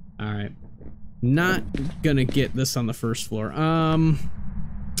 Alright. Not gonna get this on the first floor.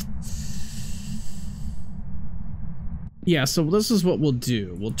 Yeah, so this is what we'll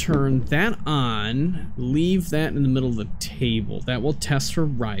do. We'll turn that on, leave that in the middle of the table. That will test for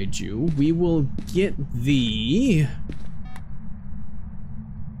Raiju. We will get the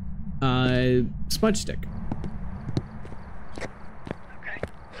smudge stick. Okay,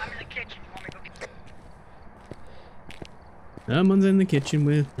 I'm in the kitchen. You want me to go get... Someone's in the kitchen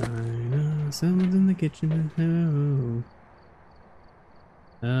with Dinah. Someone's in the kitchen with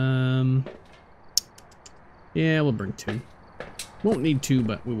no. Yeah, we'll bring 2. Won't need 2,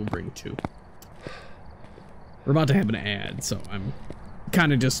 but we will bring 2. We're about to have an ad, so I'm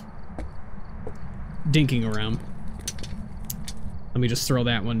kind of just dinking around. Let me just throw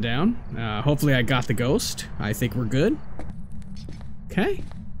that one down. Hopefully I got the ghost. I think we're good. Okay.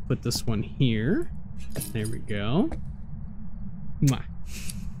 Put this one here. There we go. Mwah.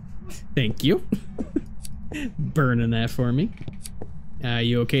 Thank you. Burning that for me.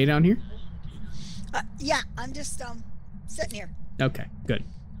 You okay down here? Yeah, I'm just sitting here. Okay, good.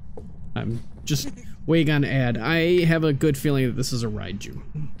 I'm just waiting on an ad. I have a good feeling that this is a Raiju.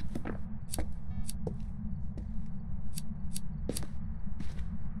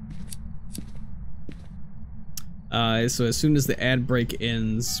 So as soon as the ad break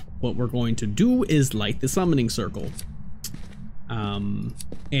ends, what we're going to do is light the summoning circle.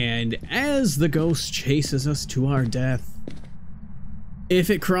 And as the ghost chases us to our death, if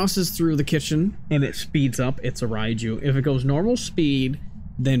it crosses through the kitchen and it speeds up, it's a Raiju. If it goes normal speed,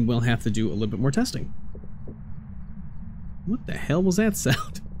 then we'll have to do a little bit more testing. What the hell was that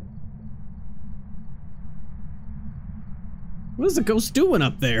sound? What is the ghost doing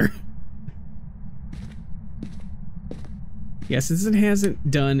up there? Yeah, since it hasn't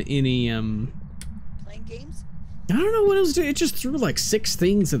done any Playing games? I don't know what it was doing. It just threw like 6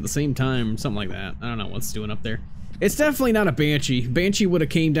 things at the same time, something like that. I don't know what's doing up there. It's definitely not a banshee. Banshee would have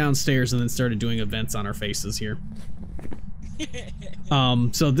came downstairs and then started doing events on our faces here.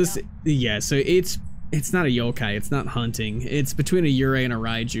 So this, yeah, so it's not a yokai, it's not hunting. It's between a Yurei and a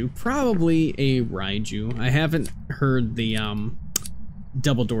Raiju. Probably a Raiju. I haven't heard the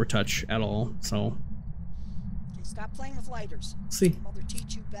double door touch at all, so. Okay, stop playing with lighters. See. Mother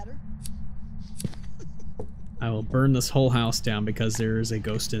teach you better. I will burn this whole house down because there is a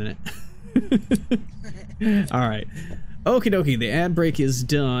ghost in it. Alright. Okie dokie, the ad break is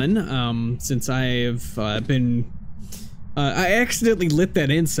done. Since I have been... I accidentally lit that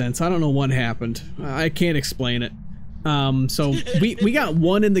incense. I don't know what happened. I can't explain it. So we got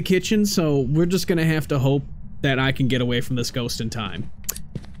 1 in the kitchen, so we're just gonna have to hope that I can get away from this ghost in time.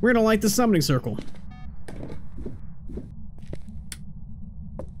 We're gonna light the summoning circle.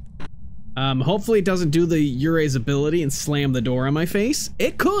 Hopefully it doesn't do the Yurei's ability and slam the door on my face.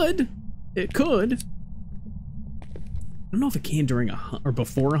 It could. It could. I don't know if it can during a hunt or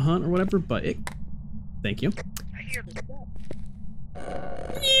before a hunt or whatever, but it... Thank you. I hear the ball.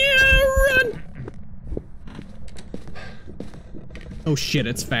 Yeah, run! Oh shit,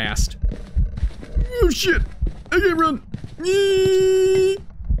 it's fast. Oh shit! I can't run!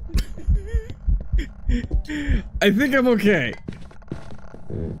 I think I'm okay.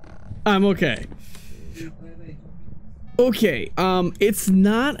 I'm okay. Okay, it's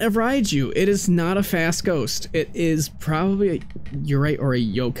not a Raiju. It is not a fast ghost. It is probably a Yurei or a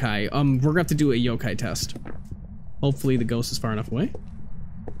yokai. We're gonna have to do a yokai test. Hopefully the ghost is far enough away.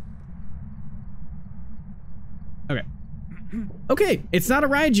 Okay. Okay, it's not a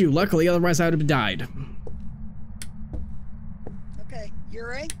Raiju, luckily, otherwise I would have died. Okay,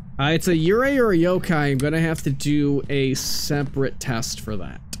 Yurei? It's a Yurei or a yokai. I'm gonna have to do a separate test for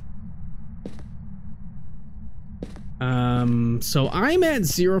that. So I'm at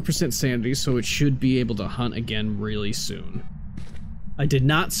 0% sanity, so it should be able to hunt again really soon. I did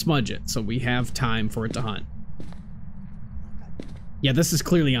not smudge it, so we have time for it to hunt. Okay. Yeah, this is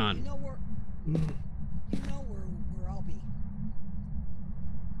clearly on. You know where I'll be.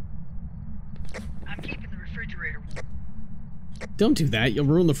 I'm keeping the refrigerator warm. Don't do that, you'll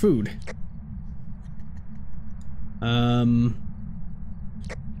ruin the food. I don't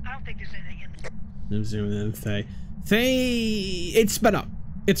think there's anything in there. Thay, it's sped up.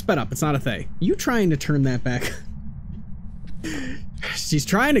 It's sped up. It's not a Thay. You trying to turn that back? She's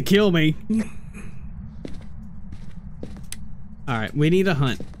trying to kill me. All right, we need a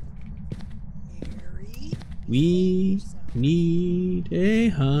hunt. Mary, We need a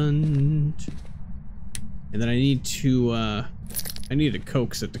hunt. And then I need to, I need to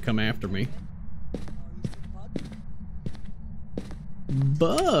coax it to come after me.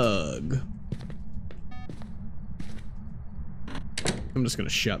 Bug. I'm just gonna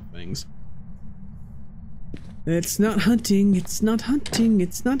shut things. It's not hunting, it's not hunting,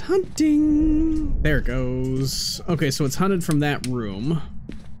 it's not hunting. There it goes. Okay, so it's hunted from that room.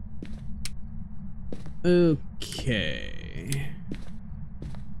 Okay.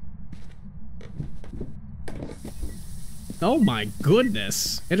 Oh my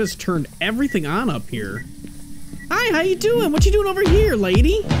goodness. It has turned everything on up here. Hi, how you doing? What you doing over here,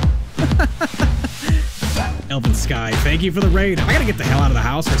 lady? Elven Sky, thank you for the raid. I gotta get the hell out of the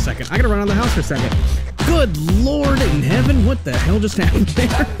house for a second. I gotta run out of the house for a second. Good Lord in heaven, what the hell just happened there?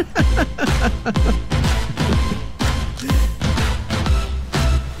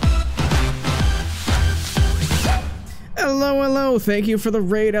 Hello, hello, thank you for the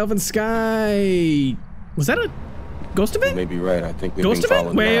raid, Elven Sky. Was that a ghost event? You may be right, I think we've Ghost been event?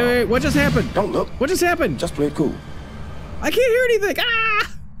 followed Wait, now. wait, what just happened? Don't look. What just happened? Just play it cool. I can't hear anything. Ah!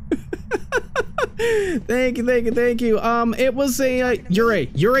 Thank you, thank you, thank you. It was a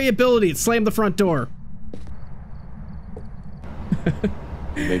Yurei ability. It slammed the front door.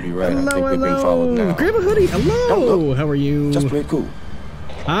 You may be right, Hello, I think we've been followed now. Grab a hoodie. Hello. Don't look. How are you? Just play it cool.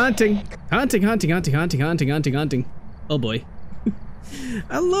 Hunting, hunting, hunting, hunting, hunting, hunting, hunting, hunting. Oh boy.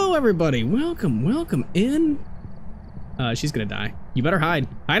 Hello, everybody. Welcome, welcome in. She's gonna die. You better hide.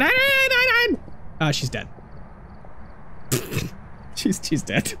 Hide, hide, hide, hide, hide. She's dead. She's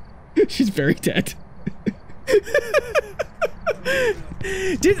dead. She's very dead.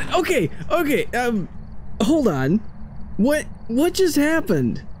 Okay, hold on. What just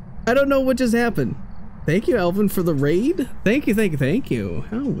happened? I don't know what just happened. Thank you, Elvin, for the raid. Thank you, thank you, thank you.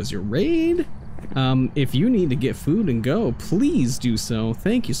 How was your raid? If you need to get food and go, please do so.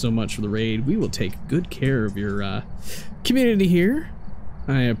 Thank you so much for the raid. We will take good care of your community here.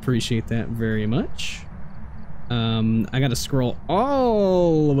 I appreciate that very much. I gotta scroll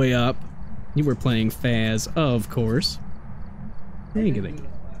all the way up You were playing Phas, of course. Dang it.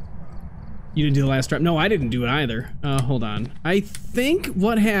 You didn't do the last trap? No, I didn't do it either. Hold on. I think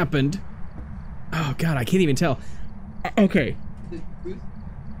what happened... Oh, God, I can't even tell. Okay.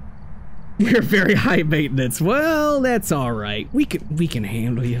 We're very high maintenance. Well, that's all right. We can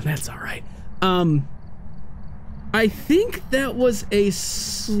handle you. That's all right. I think that was a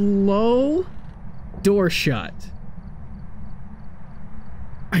slow door shut.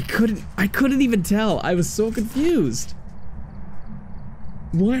 I couldn't even tell. I was so confused.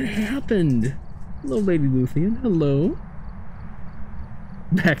 What happened? Hello, Lady Luthien. Hello.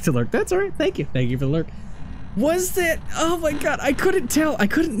 Back to lurk. That's all right. Thank you. Thank you for the lurk. Was that? Oh my God! I couldn't tell. I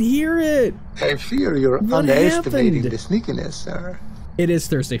couldn't hear it. I fear you're underestimating the sneakiness, sir. It is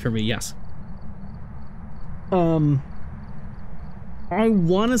Thursday for me. Yes. I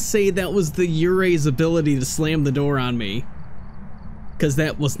want to say that was the Uray's ability to slam the door on me. Because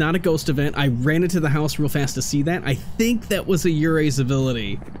that was not a ghost event. I ran into the house real fast to see that. I think that was a Uray's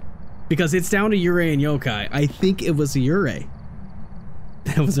ability. Because it's down to Uray and Yokai. I think it was a Uray.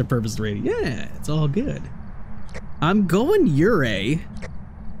 That was their purpose rating. Yeah, it's all good. I'm going Uray.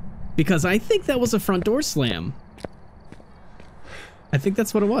 Because I think that was a front door slam. I think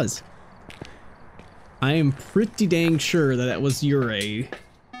that's what it was. I am pretty dang sure that that was Uray.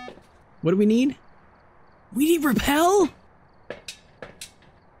 What do we need? We need repel?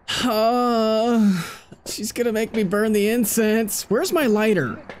 She's gonna make me burn the incense. Where's my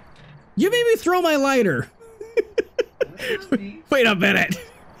lighter? You made me throw my lighter. Wait a minute.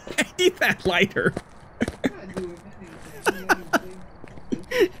 I need that lighter.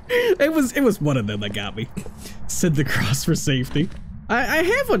 It was one of them that got me. Send the cross for safety. I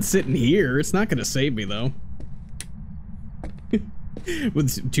have one sitting here. It's not gonna save me though.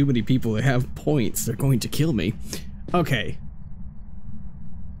 With too many people that have points, they're going to kill me. Okay.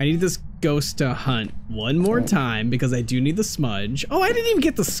 I need this ghost to hunt one more time because I do need the smudge. Oh, I didn't even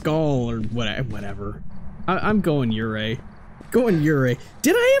get the skull or whatever. I'm going Uray. Going Uray.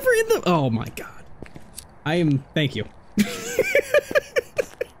 Did I ever in the... Oh my God. I am... Thank you. I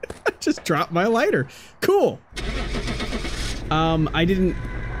just dropped my lighter. Cool. I didn't...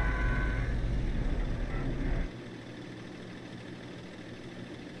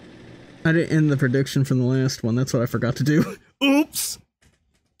 I didn't end the prediction from the last one. That's what I forgot to do. Oops.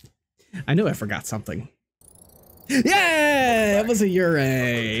 I knew I forgot something. Yeah, it was a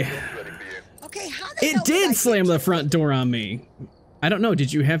Uray. Okay, how the hell It did slam the front door on me. I don't know.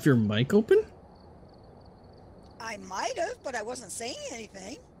 Did you have your mic open? I might have, but I wasn't saying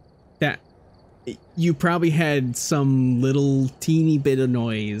anything. That you probably had some little teeny bit of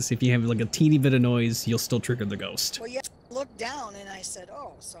noise. If you have like a teeny bit of noise, you'll still trigger the ghost. Well, yeah, I looked down and I said,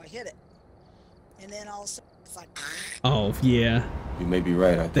 "Oh," so I hit it, and then all of a sudden it's like. Oh yeah. You may be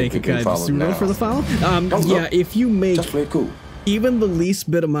right. I think Thank you, guys, for the follow. Yeah, if you make just play cool. even the least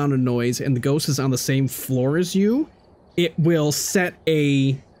bit amount of noise and the ghost is on the same floor as you, it will set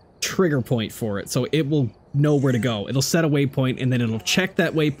a trigger point for it. So it will know where to go. It'll set a waypoint and then it'll check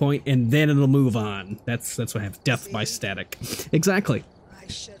that waypoint and then it'll move on. That's what happens. Death by static. Exactly. I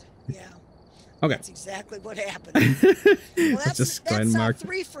should. Yeah. Okay. That's exactly what happened. Well, that's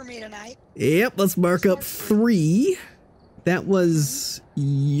 3 for me tonight. Yep, let's mark up 3. That was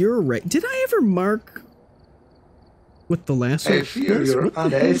your right. Did I ever mark with the last one? I fear you're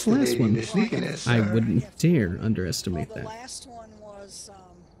underestimating the sneakiness, I sir. wouldn't dare underestimate Well, the that. last one was,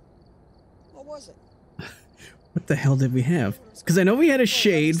 what was it? What the hell did we have? Because I know we had a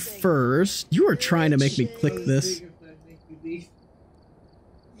shade first. You are trying to make me click this. Yokai.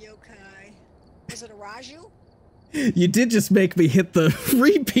 Was it a Raju? You did just make me hit the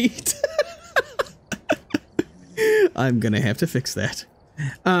repeat. I'm gonna have to fix that.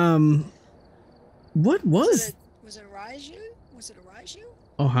 What was... Was it a Raju? Was it a Raju?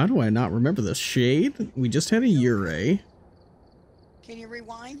 Oh, how do I not remember this? Shade? We just had a Uray. Can you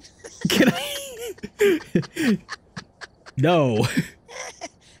rewind? Can I? No.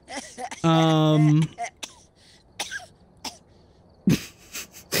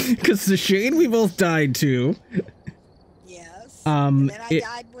 Because the shade we both died to. Yes. And then I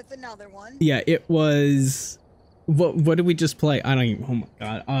died with another one. Yeah, it was... What did we just play? I don't even... Oh my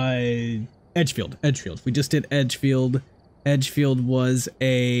god. Edgefield. Edgefield. We just did Edgefield. Edgefield was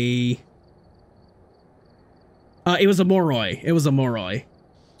a... it was a Moroi. It was a Moroi.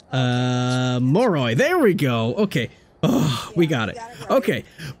 Moroi. There we go. Okay. Oh, yeah, we got it. Right. Okay.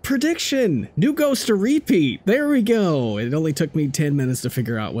 Prediction. New ghost to repeat. There we go. It only took me 10 minutes to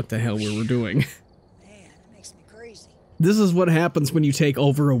figure out what the hell we were doing. Man, that makes me crazy. This is what happens when you take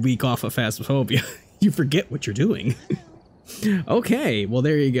over a week off of Phasmophobia. You forget what you're doing. Okay. Well,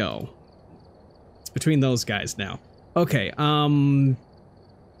 there you go. between those guys now. Okay,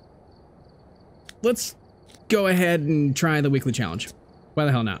 let's go ahead and try the weekly challenge. Why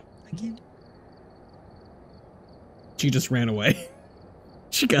the hell not? I can't. She just ran away.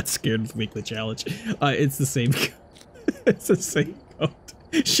 She got scared of the weekly challenge. It's the same. It's the same code.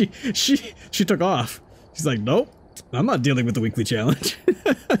 She took off. She's like, nope, I'm not dealing with the weekly challenge.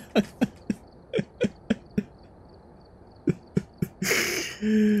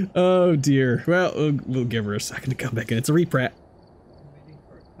 Oh dear. Well, we'll give her a second to come back in. It's a reprep.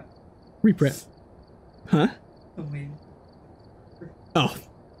 Reprep. Huh? Oh.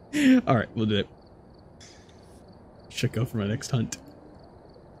 Alright, we'll do it. Should go for my next hunt.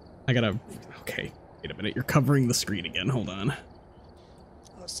 I gotta... Okay. Wait a minute. You're covering the screen again. Hold on.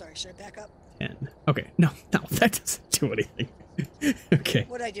 Oh, sorry. Should I back up? 10. Okay. No, that doesn't do anything. Okay.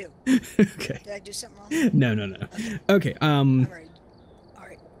 What'd I do? Okay. Did I do something wrong? No. Okay. All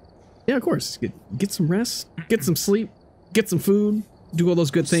right. Yeah, of course. Get some rest, get some sleep, get some food, do all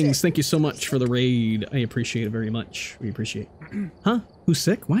those good things. Sick. Thank you so much for the raid. I appreciate it very much. We appreciate it. Huh? Who's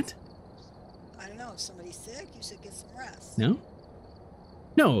sick? What? I don't know. If somebody's sick, you should get some rest. No?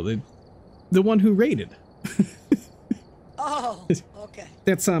 No, the one who raided. Oh, okay.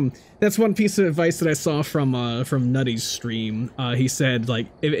 That's one piece of advice that I saw from Nutty's stream. He said, like,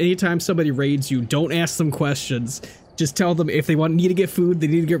 if anytime somebody raids you, don't ask them questions. Just tell them if they need to get food, they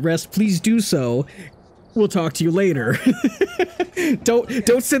need to get rest, please do so. We'll talk to you later. Don't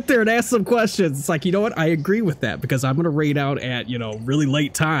sit there and ask them questions. It's like, you know what? I agree with that because I'm gonna raid out at, you know, really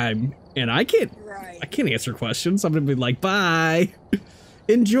late time and I can't answer questions. I'm gonna be like, bye.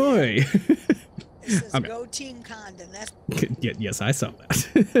 Enjoy. It says go Team Condon. That's yes, I saw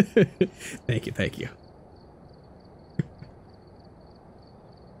that. Thank you.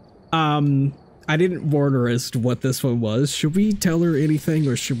 I didn't warn her as to what this one was. Should we tell her anything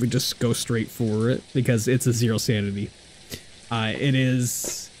or should we just go straight for it? Because it's a 0 sanity. It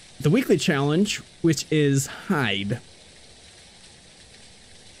is the weekly challenge, which is hide.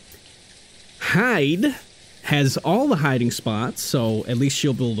 Hide has all the hiding spots, so at least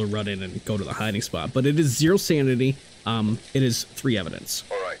she'll be able to run in and go to the hiding spot. But it is 0 sanity. It is 3 evidence.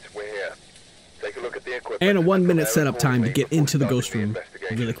 All right, we're here. Take a look at the equipment. And a 1-minute setup time to get into the ghost room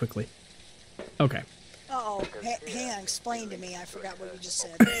really quickly. Okay. Uh-oh. Hang on, explain to me. I forgot what you just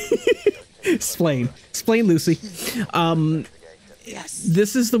said. Explain, Lucy. Yes.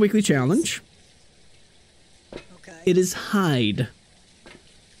 This is the weekly challenge. Okay. It is hide.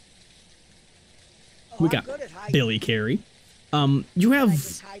 We got Billy Carey. You have... Can I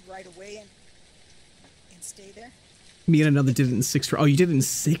just hide right away and stay there? Me and another did it in 6 tries. Oh, you did it in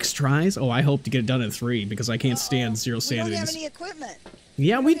 6 tries? Oh, I hope to get it done in 3 because I can't stand 0 sanities. We don't have any equipment.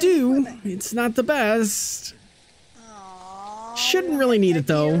 Yeah, we do. It's not the best. Aww, Shouldn't really need it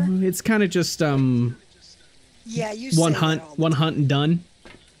though. It's kind of just yeah, you one hunt and done.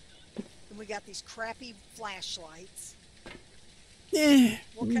 And we got these crappy flashlights.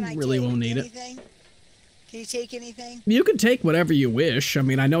 What can I really won't need it. Can you take anything? You can take whatever you wish. I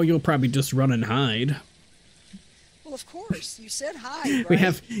mean, I know you'll probably just run and hide. Well, of course. You said hide,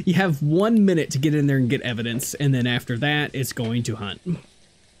 right? You have 1 minute to get in there and get evidence, and then after that, it's going to hunt. Oh.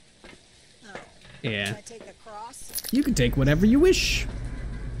 Yeah. Can I take a cross? You can take whatever you wish.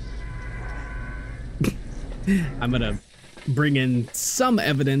 I'm gonna bring in some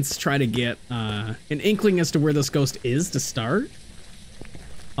evidence, try to get an inkling as to where this ghost is to start.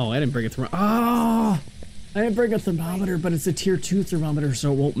 Oh, I didn't bring a thermometer. Oh! I didn't bring a thermometer, but it's a tier 2 thermometer,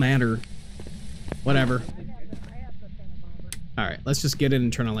 so it won't matter. Whatever. Alright, let's just get in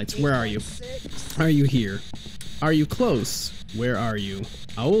and turn on lights. Where are you? Are you here? Are you close? Where are you?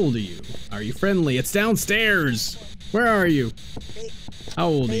 How old are you? Are you friendly? It's downstairs! Where are you? How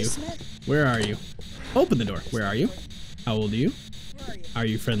old are you? Where are you? Open the door. Where are you? How old are you? Are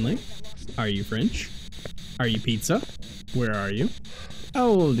you friendly? Are you French? Are you pizza? Where are you? How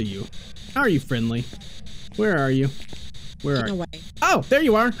old are you? Are you friendly? Where are you? Where are you? Oh, there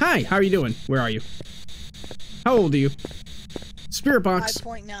you are. Hi, how are you doing? Where are you? How old are you? Spirit box.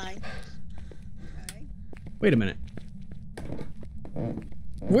 5.9. Okay. Wait a minute.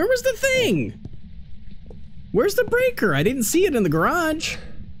 Where was the thing? Where's the breaker? I didn't see it in the garage.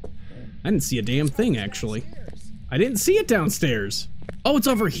 I didn't see a damn thing, actually. I didn't see it downstairs. Oh, it's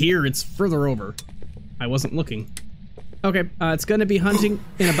over here. It's further over. I wasn't looking. Okay, it's gonna be hunting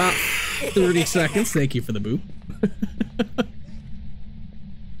in about 30 seconds. Thank you for the boo. Do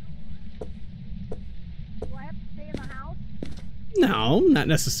I have to stay in the house? No, not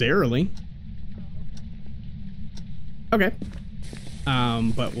necessarily. Okay.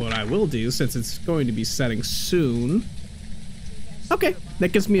 But what I will do, since it's going to be setting soon, Okay,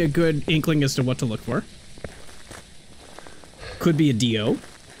 that gives me a good inkling as to what to look for. Could be a Dio.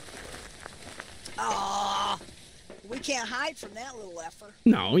 Ah, we can't hide from that little effer.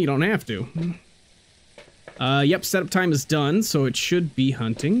 No, you don't have to. Yep, setup time is done, so it should be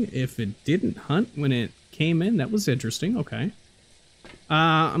hunting. If it didn't hunt when it came in, that was interesting. Okay.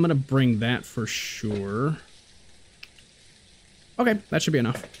 I'm gonna bring that for sure. Okay, that should be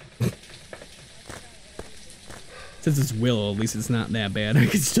enough. Since it's Willow, at least it's not that bad. I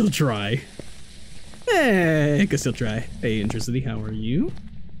can still try. I can still try. Hey, Intricity, how are you?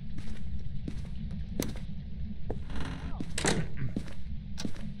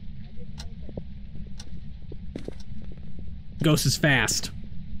 Ghost is fast.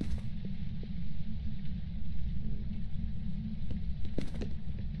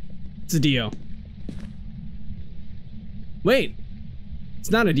 It's a Dio. Wait. It's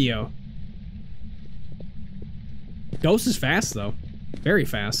not a Dio. Ghost is fast, though. Very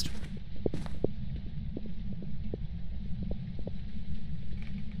fast.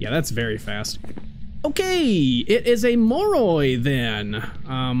 Yeah, that's very fast. Okay, it is a Moroi, then.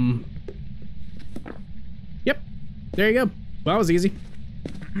 Yep. There you go. Well, that was easy.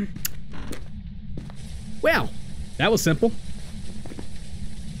 Well, that was simple.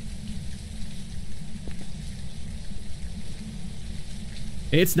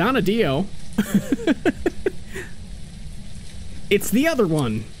 It's not a Dio. It's the other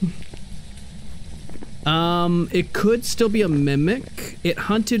one. It could still be a mimic. It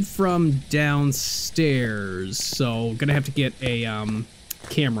hunted from downstairs, so gonna have to get a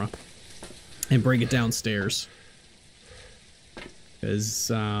camera and bring it downstairs. Because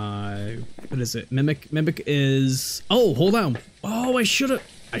what is it? Mimic is, oh, hold on. Oh, I should have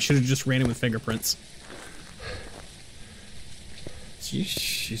just ran in with fingerprints. Is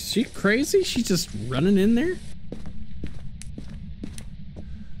she crazy? She's just running in there?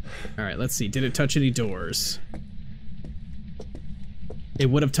 All right, let's see. Did it touch any doors? It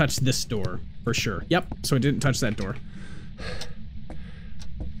would have touched this door for sure. Yep, so it didn't touch that door.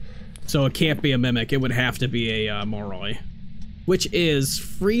 So it can't be a mimic. It would have to be a Moroi, which is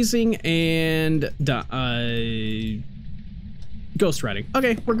freezing and ghost riding.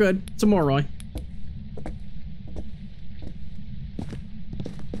 Okay, we're good. It's a Moroi.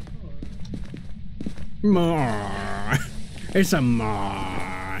 More. It's a more.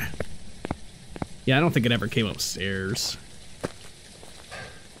 Yeah, I don't think it ever came upstairs.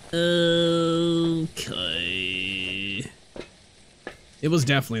 Okay. It was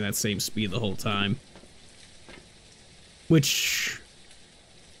definitely that same speed the whole time. Which,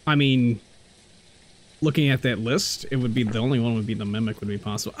 I mean, looking at that list, it would be the only one would be the mimic would be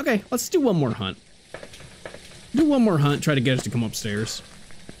possible. Okay, let's do one more hunt. Do one more hunt, try to get us to come upstairs.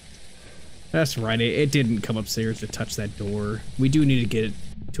 That's right, it didn't come upstairs to touch that door. We do need to get it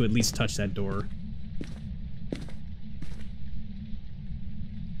to at least touch that door.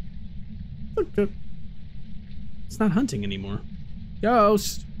 It's not hunting anymore.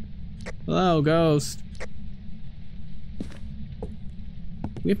 Ghost! Hello, ghost.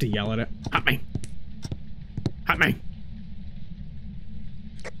 We have to yell at it. Hunt me! Hunt me!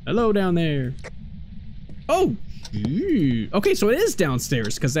 Hello down there. Oh! Okay, so it is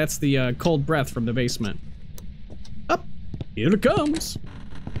downstairs, because that's the cold breath from the basement. Up! Here it comes!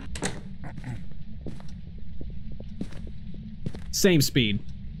 Same speed.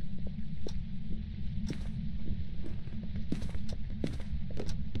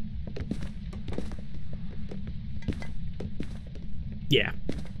 Yeah.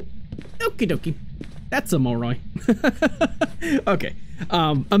 Okie dokie. That's a Moroi. Okay.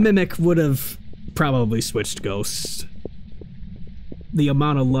 A mimic would have probably switched ghosts. The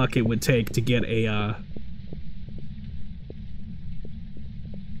amount of luck it would take to get a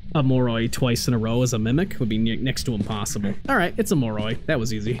Moroi twice in a row as a mimic would be next to impossible. Alright, it's a Moroi. That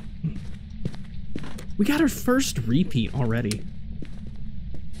was easy. We got our first repeat already.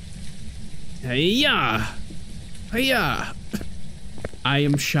 Hey-ya! Hey-ya! I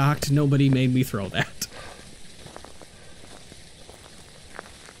am shocked nobody made me throw that.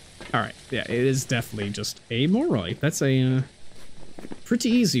 Alright, yeah, it is definitely just a Moroi. That's a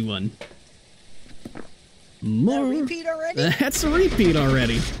pretty easy one. More. That repeat already? That's a repeat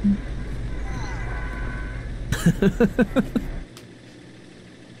already.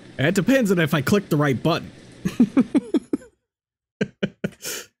 It depends on if I click the right button.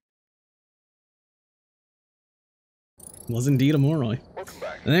 Was indeed a Moroi.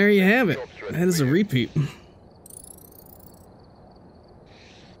 There you have it. That is a repeat.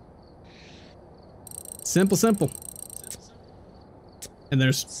 Simple, simple. And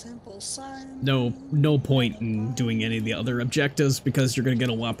there's Simple. no point in doing any of the other objectives because you're gonna get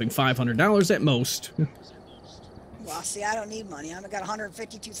a whopping $500 at most. Well, see, I don't need money. I've got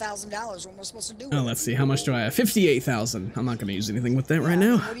 $152,000. What am I supposed to do with Oh, let's see. How much do I have? 58,000. I'm not gonna use anything with that right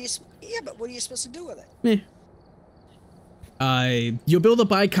now. But what are you supposed to do with it? You'll be able to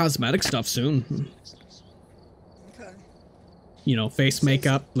buy cosmetic stuff soon. Okay. You know, face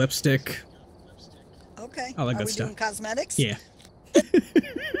makeup, lipstick. Okay. All that Are good we stuff. doing cosmetics? Yeah.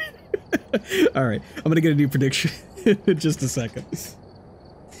 All right. I'm gonna get a new prediction in just a second.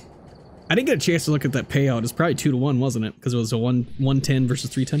 I didn't get a chance to look at that payout. It's probably 2-to-1, wasn't it? Because it was a 110 versus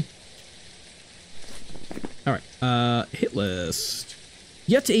 310. All right. Hit list.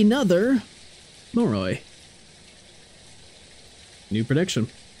 Yet another Moroi. New prediction.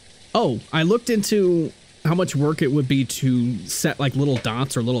 Oh, I looked into how much work it would be to set like little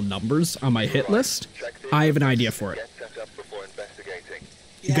dots or little numbers on my hit list. I have an idea for it.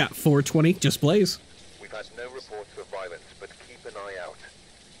 You got 420, just blaze. We've had no reports of violence, but keep an eye out.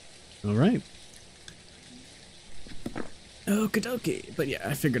 All right. Okie dokie. But yeah,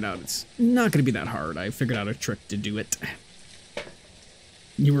 I figured out it's not going to be that hard. I figured out a trick to do it.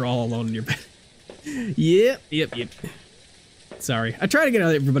 You were all alone in your bed. Yep. Sorry. I try to get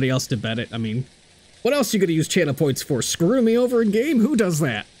everybody else to bet it. I mean, what else are you going to use channel points for? Screwing me over in game? Who does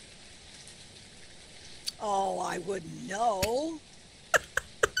that? Oh, I wouldn't know.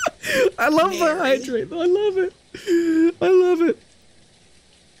 I love the hydrate. I love it. I love it.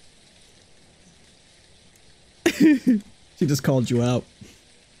 She just called you out.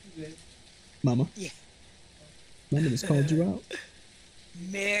 Mama. Yeah. Mama just called you out.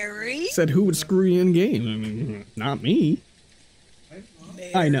 Mary? Said who would screw you in game? I mean, not me.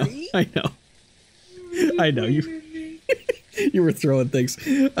 Mary? I know. You you were throwing things.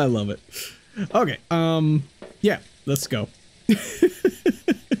 I love it. Okay. Yeah, let's go. Alright.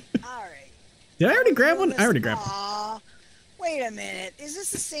 Did I already grab one? I already grabbed one. Wait a minute. Is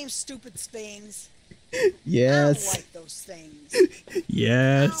this the same stupid things? Yes. I don't like those things.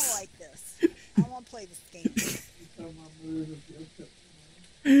 Yes. I don't like this. I want to play this game.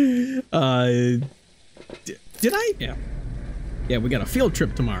 Did I? Yeah. Yeah, we got a field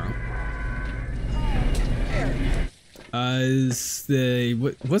trip tomorrow. Is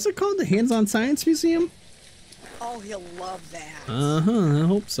what's it called? The Hands-on Science Museum? Oh, he'll love that. I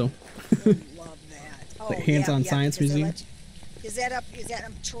hope so. He'll love that. Oh, The Hands-on Science Museum? Is that up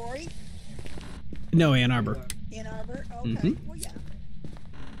Troy? No, Ann Arbor. Ann Arbor? Okay. Mm-hmm. Well, yeah.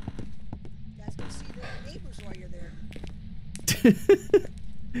 You guys go see the neighbors while you're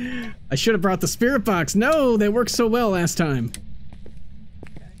there. I should have brought the spirit box. No, they worked so well last time.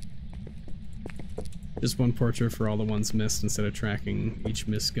 Okay. Just one portrait for all the ones missed instead of tracking each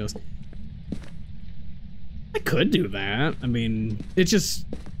missed ghost. I could do that. I mean, it just...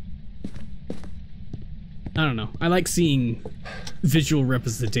 I don't know. I like seeing visual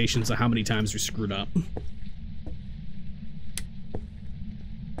representations of how many times we screwed up. In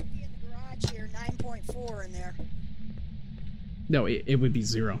the garage here, 9.4 in there. No, it would be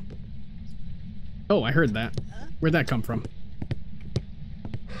 0. Oh, I heard that. Huh? Where'd that come from?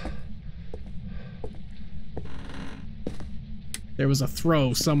 There was a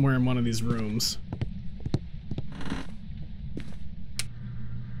throw somewhere in one of these rooms.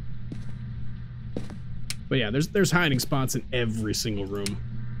 But yeah, there's hiding spots in every single room.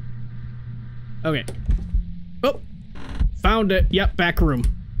 Okay. Oh, found it. Yep, back room.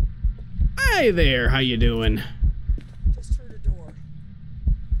 Hi there, how you doing? Just heard a door.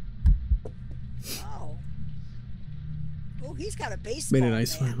 Oh. Oh, he's got a baseball Made a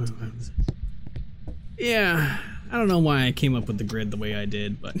nice bat. Yeah, I don't know why I came up with the grid the way I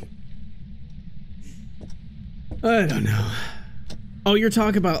did, but I don't know. Oh, you're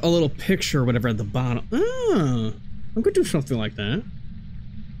talking about a little picture or whatever at the bottom. Oh, I could do something like that.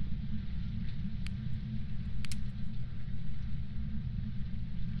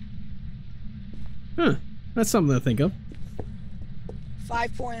 Huh, that's something to think of.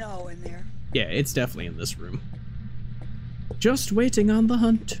 5.0 in there. Yeah, it's definitely in this room. Just waiting on the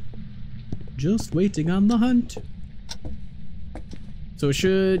hunt. Just waiting on the hunt. So it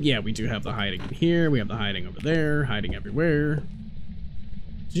should, yeah, we do have the hiding in here. We have the hiding over there, hiding everywhere.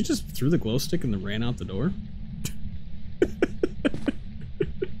 Did you just threw the glow stick and then ran out the door?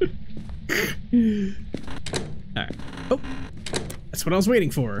 Alright. Oh, that's what I was waiting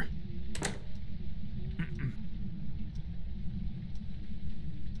for.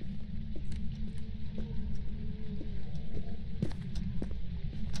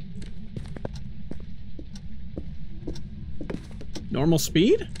 Normal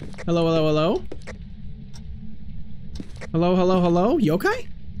speed? Hello, hello, hello? Hello, hello, hello? You okay?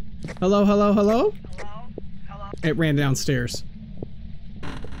 Hello, hello, hello? Hello? Hello? It ran downstairs.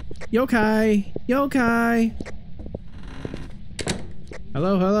 Yokai! Yokai!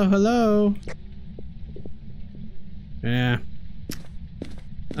 Hello, hello, hello? Yeah.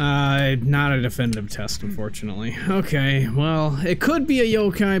 Not a definitive test, unfortunately. Okay, well, it could be a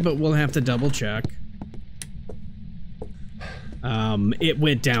yokai, but we'll have to double check. It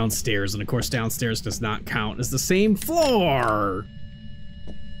went downstairs, and of course downstairs does not count as the same floor!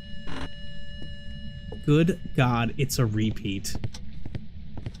 Good God, it's a repeat.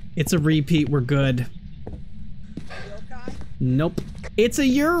 It's a repeat, we're good. Yokai? Nope. It's a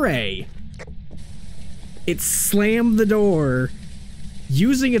Yurei! It slammed the door,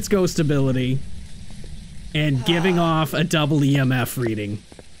 using its ghost ability, and giving off a double EMF reading.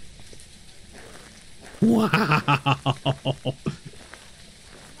 Wow!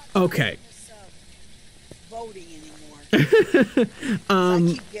 Okay. Voting anymore. I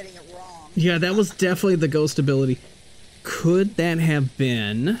keep getting it wrong. Yeah, that was definitely the ghost ability. Could that have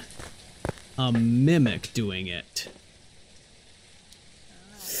been a mimic doing it?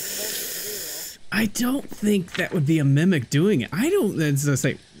 I don't think that would be a mimic doing it. I don't, as I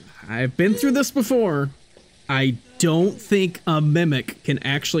say, I've been through this before. I don't think a mimic can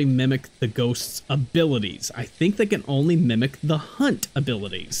actually mimic the ghost's abilities. I think they can only mimic the hunt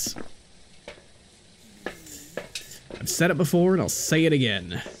abilities. I've said it before and I'll say it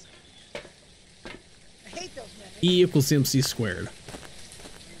again. I hate those mimics. E equals MC squared.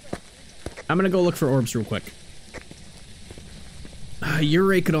 I'm gonna go look for orbs real quick.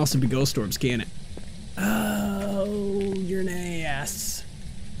 Yurei could also be ghost orbs, can it? Oh, you're an ass.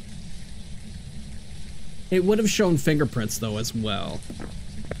 It would have shown fingerprints though as well.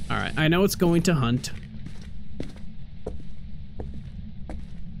 Alright, I know it's going to hunt.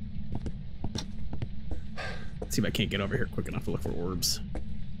 Let's see if I can't get over here quick enough to look for orbs.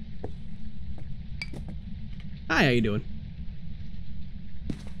 Hi, how you doing?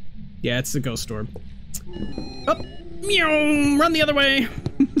 Yeah, it's the ghost orb. Oh! Meow! Run the other way!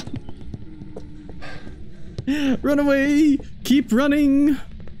 Run away! Keep running!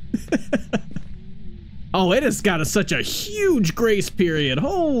 Oh, it has got such a huge grace period.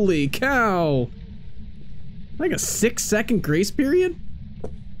 Holy cow! Like a 6-second grace period?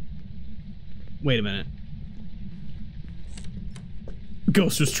 Wait a minute.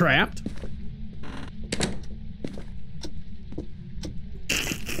 Ghost was trapped?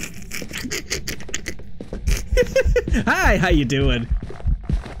 Hi, how you doing?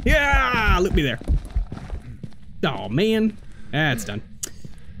 Yeah, look me there. Oh man, it's done.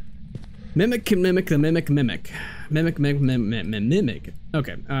 Mimic can mimic the mimic. Mimic.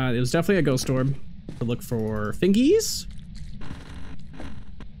 Okay, it was definitely a ghost orb. To look for fingies.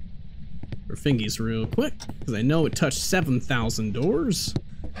 For fingies real quick, because I know it touched 7,000 doors.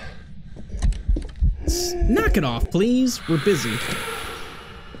 Knock it off, please. We're busy.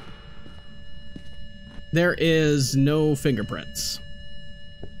 There is no fingerprints.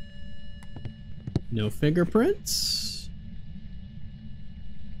 No fingerprints.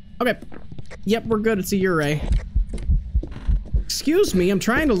 Okay. Yep, we're good. It's a Yurei. Excuse me, I'm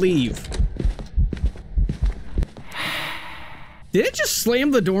trying to leave. Did it just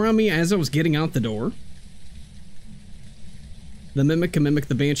slam the door on me as I was getting out the door? The mimic can mimic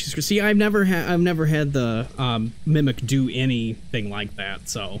the banshees. See, I've never had the mimic do anything like that,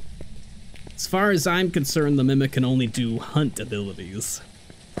 so as far as I'm concerned, the mimic can only do hunt abilities.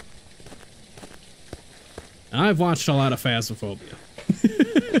 I've watched a lot of Phasmophobia.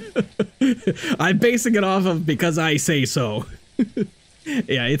 I'm basing it off of because I say so.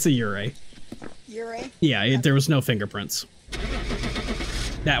 Yeah, it's a Yurei. Yurei? Yeah, there was no fingerprints.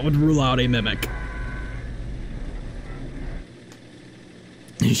 That would rule out a mimic.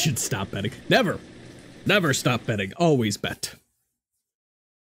 You should stop betting. Never. Never stop betting. Always bet.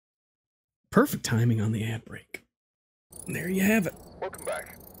 Perfect timing on the ad break. There you have it. Welcome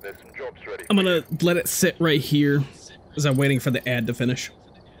back. There's some jobs ready. I'm gonna let it sit right here as I'm waiting for the ad to finish.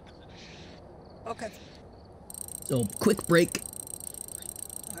 Okay. So, quick break.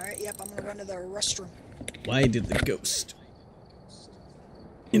 Alright, yep, I'm gonna run to the restroom. Why did the ghost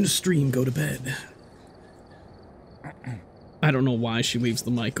in the stream go to bed? I don't know why she leaves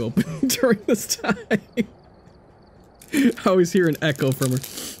the mic open during this time. I always hear an echo from her.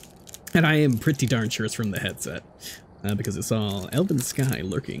 And I am pretty darn sure it's from the headset. Because it saw Elven Sky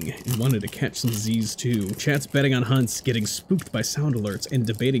lurking and wanted to catch some Z's too. Chat's betting on hunts, getting spooked by sound alerts, and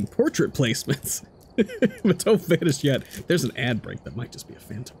debating portrait placements. But don't finish yet. There's an ad break that might just be a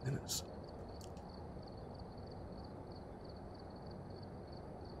Phantom Menace.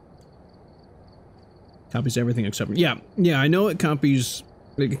 Copies everything except... Yeah, I know it copies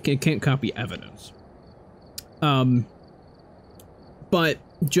It can't copy evidence. But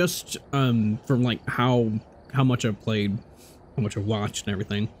just from like how much I've played, how much I've watched and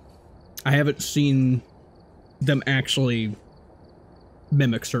everything, I haven't seen them actually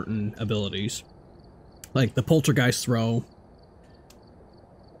mimic certain abilities. Like the poltergeist throw.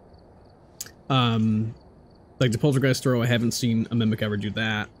 Like the poltergeist throw, I haven't seen a mimic ever do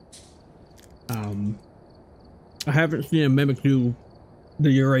that. I haven't seen a mimic do the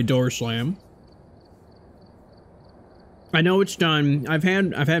Uri door slam. I know it's done. I've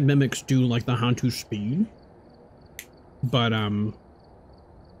had mimics do like the Hantu speed, but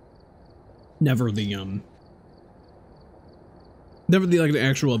never the like the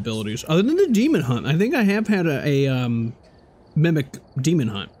actual abilities. Other than the demon hunt, I think I have had a mimic demon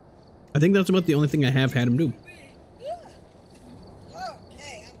hunt. I think that's about the only thing I have had him do.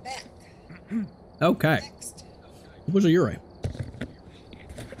 Okay, I'm back. Okay. Next. What was a Uri?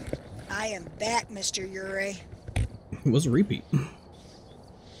 I am back, Mr. Uri. It was a repeat.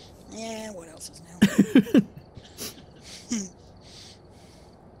 Yeah, what else is new?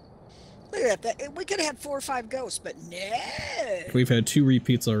 Look at that. We could have had 4 or 5 ghosts, but no. We've had 2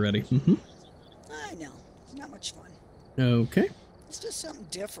 repeats already. I know. It's not much fun. Okay. Let's do something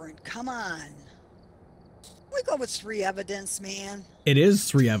different. Come on. We go with 3 evidence, man. It is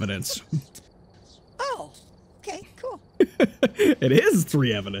 3 evidence. Oh, okay, cool. It is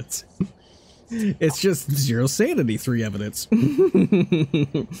 3 evidence. It's just 0 sanity 3 evidence.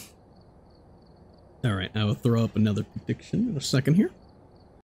 All right, I will throw up another prediction in a second here.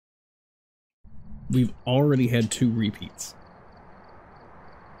 We've already had 2 repeats.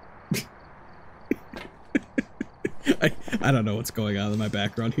 I don't know what's going on in my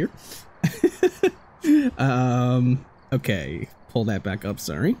background here. Okay, pull that back up,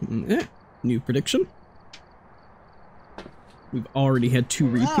 sorry. New prediction. We've already had 2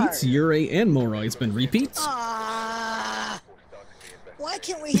 repeats. Uri and Moroi been repeats. Why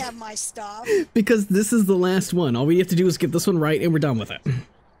can't we have my stuff? Because this is the last one. All we have to do is get this one right and we're done with it.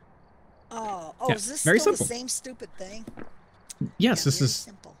 Oh, Yeah, is this very still simple. the same stupid thing? Yes, Yeah, this very is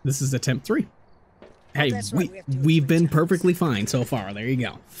simple. this is attempt 3. Hey, that's right, we have to do it we've 3 been times. perfectly fine so far. There you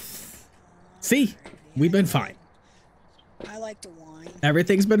go. See? We've been fine. I like to whine.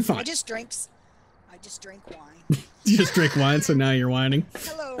 Everything's been I fine. just drink wine. You just drink wine, so now you're whining.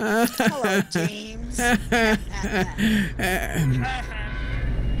 Hello, hello, James.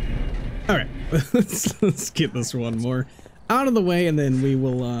 All right, let's get this one more out of the way, and then we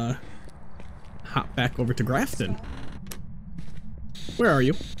will hop back over to Grafton. Where are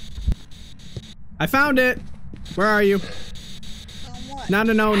you? I found it. Where are you? What?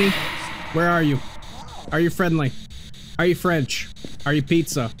 Nananoni. Where are you? Oh, Are you friendly? Are you French? Are you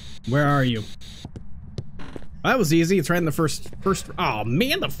pizza? Where are you? That was easy. It's right in the first. Oh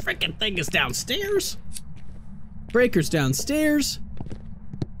man, the freaking thing is downstairs. Breaker's downstairs.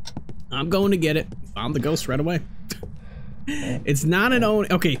 I'm going to get it. Found the ghost right away. It's not an own.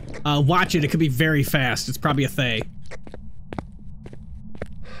 Okay, watch it. It could be very fast. It's probably a Thay.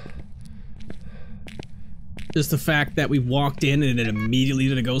 Just the fact that we walked in and it immediately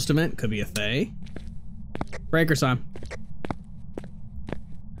did a ghost event could be a Thay. Breaker's on.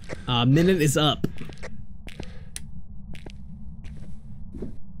 Minute is up.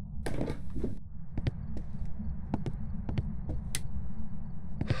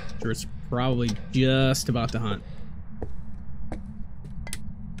 Sure, it's probably just about to hunt.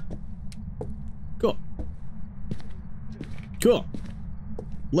 Cool. Cool.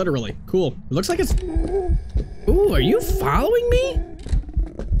 Literally. Cool. It looks like it's... Ooh, are you following me?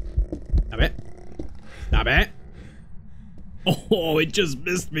 Stop it. Stop it. Oh, it just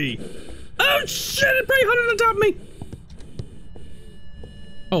missed me. Oh, shit, it probably hunted on top of me.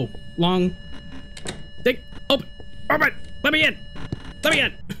 Oh, long... Dig. Open. Open. Let me in. Let me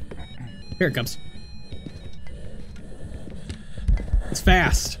in. Here it comes. It's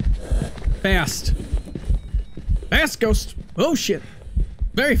fast. Fast. Fast ghost. Oh shit.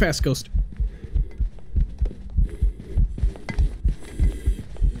 Very fast ghost.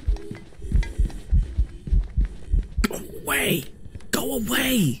 Go away. Go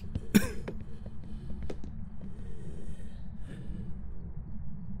away.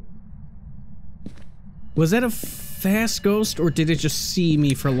 Was that a fast ghost, or did it just see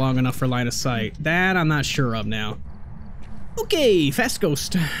me for long enough for line of sight? That I'm not sure of now. Okay, fast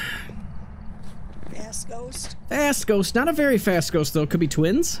ghost. fast ghost. Fast ghost. Not a very fast ghost, though. Could be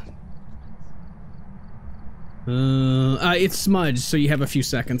twins. It's smudged, so you have a few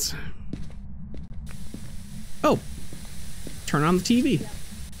seconds. Oh. Turn on the TV.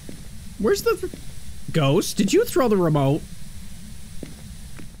 Where's the... Ghost? Did you throw the remote?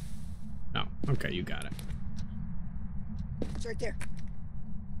 Okay, you got it. It's right there.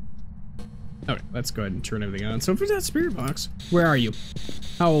 Okay, let's go ahead and turn everything on. So for that spirit box, where are you?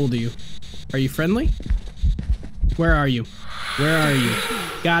 How old are you? Are you friendly? Where are you? Where are you?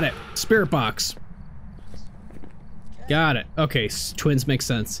 Got it. Spirit box. Got it. Okay, twins make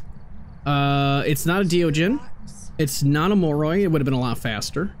sense. It's not a Deogen. It's not a Moroi. It would have been a lot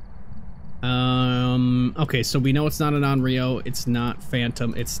faster. Okay, so we know it's not an Onryo. It's not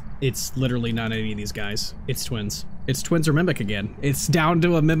Phantom. It's literally not any of these guys. It's twins. It's twins or Mimic again. It's down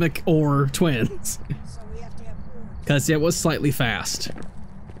to a Mimic or twins. So we have to have orbs. Because it was slightly fast.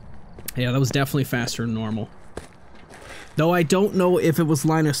 Yeah, that was definitely faster than normal. Though I don't know if it was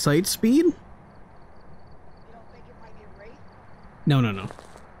line of sight speed. You don't think it might be a rate? No, no, no.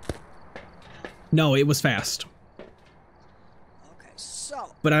 No, it was fast. Okay,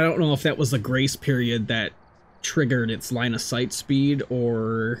 so. But I don't know if that was the grace period that triggered its line of sight speed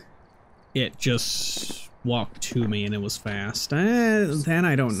or it just walked to me and it was fast. That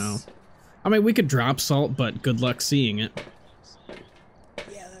I don't know. I mean, we could drop salt, but good luck seeing it.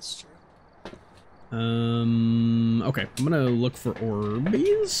 Yeah, that's true. Okay, I'm gonna look for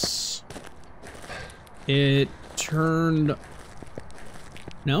Orbeez. It turned...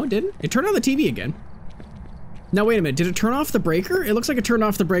 No, it didn't. It turned on the TV again. Now, wait a minute. Did it turn off the breaker? It looks like it turned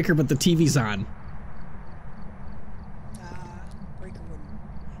off the breaker, but the TV's on. Breaker wouldn't.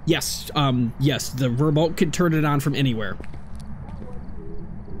 Yes, yes, the remote could turn it on from anywhere.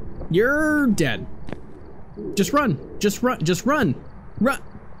 You're dead. Just run. Just run. Just run. Run.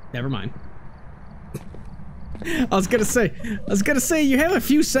 Never mind. I was gonna say, you have a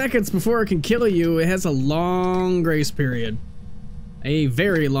few seconds before it can kill you. It has a long grace period. A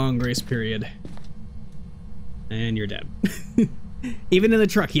very long grace period. And you're dead. Even in the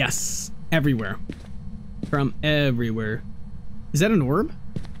truck, yes. Everywhere. From everywhere. Is that an orb?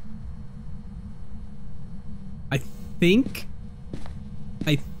 I think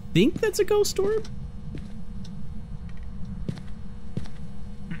that's a ghost orb.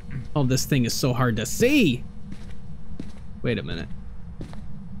 Oh, this thing is so hard to see. Wait a minute.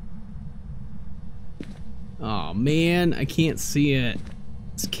 Oh man, I can't see it.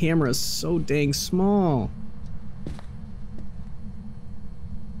 This camera is so dang small.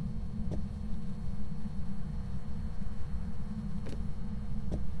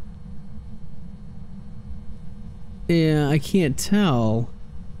 Yeah, I can't tell.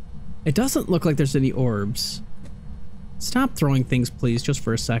 It doesn't look like there's any orbs. Stop throwing things, please, just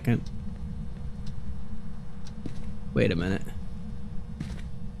for a second. Wait a minute.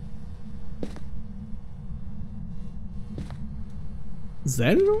 Is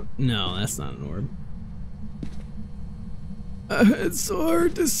that an orb? No, that's not an orb. It's so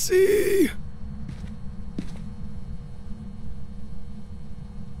hard to see.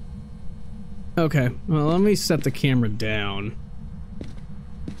 Okay, well, let me set the camera down.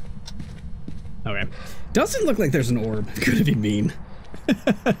 Okay. Doesn't look like there's an orb. Could be mean.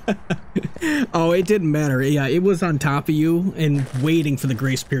 Oh, it didn't matter. Yeah, it was on top of you and waiting for the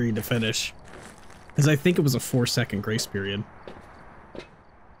grace period to finish. Because I think it was a 4-second grace period.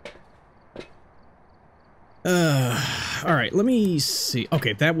 Alright, let me see.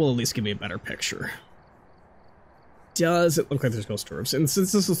 Okay, that will at least give me a better picture. Does it look like there's ghost orbs? And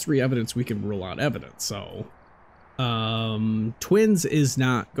since this is 3 evidence, we can rule out evidence, so... twins is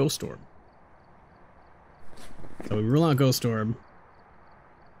not ghost orb. So we rule out ghost orb.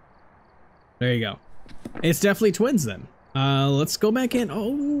 There you go. It's definitely twins then. Let's go back in.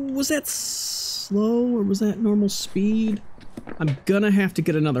 Oh, was that slow or was that normal speed? I'm gonna have to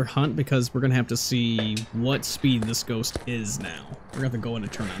get another hunt because we're gonna have to see what speed this ghost is now. We're gonna have to go in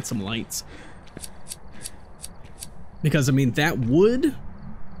and turn on some lights. Because, I mean, that would...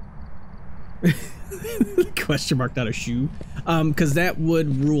 Question mark, not a shoe. Because that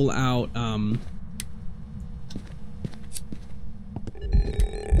would rule out,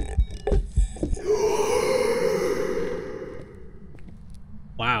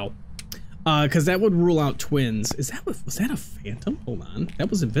 Wow. Because that would rule out twins. Was that a phantom? Hold on. That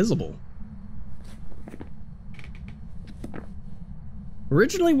was invisible.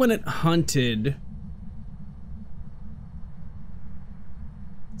 Originally, when it hunted...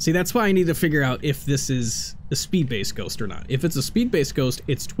 See, that's why I need to figure out if this is a speed-based ghost or not. If it's a speed-based ghost,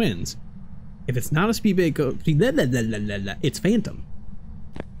 it's twins. If it's not a speed-based ghost, it's phantom.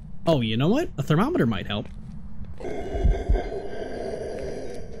 Oh, you know what? A thermometer might help.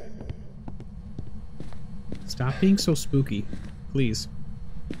 Stop being so spooky, please.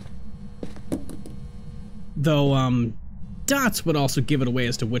 Though, dots would also give it away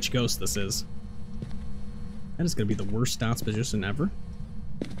as to which ghost this is. That is going to be the worst dots position ever.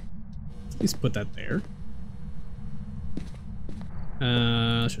 Let's put that there.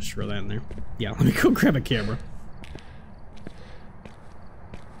 Let's just throw that in there. Yeah, let me go grab a camera.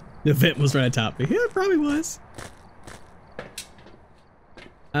 The vent was right atop me. Yeah, it probably was.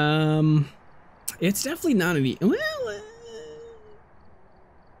 It's definitely not an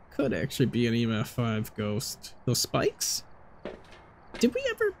could actually be an EMF 5 ghost. Those spikes? Did we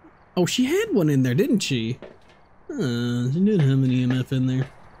ever? Oh, she had one in there, didn't she? She didn't have an EMF in there.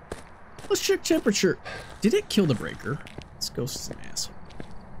 Let's check temperature. Did it kill the breaker? This ghost is an asshole.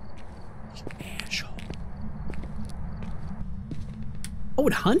 Asshole. Oh,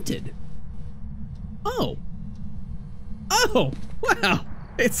 it hunted. Oh. Oh, wow.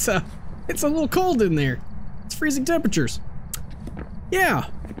 It's a little cold in there. It's freezing temperatures. Yeah.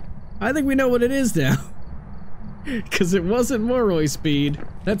 I think we know what it is now. Cause it wasn't Moroi speed.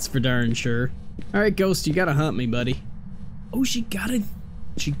 That's for darn sure. Alright, Ghost, you gotta hunt me, buddy. Oh, she got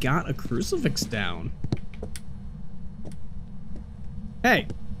a crucifix down. Hey.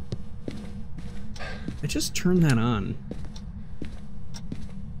 I just turned that on.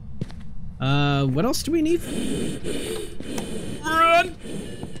 What else do we need? Run!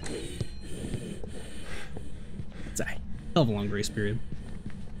 It's a hell of a long grace period.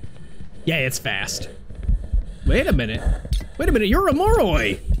 Yeah, it's fast. Wait a minute. Wait a minute, you're a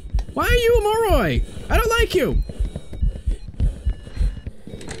Moroi! Why are you a Moroi? I don't like you!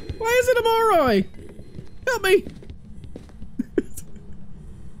 Why is it a Moroi? Help me!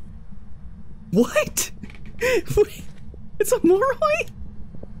 What? Wait, it's a Moroi?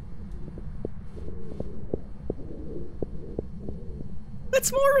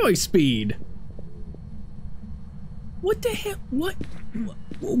 That's Moroi speed! What the hell?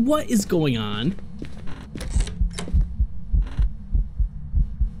 What is going on?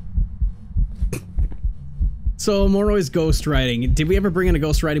 So, Moroi's ghost writing. Did we ever bring in a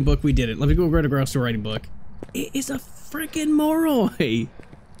ghost writing book? We didn't. Let me go grab a ghost writing book. It is a freaking Moroi!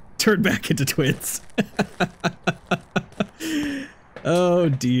 Turned back into twins. Oh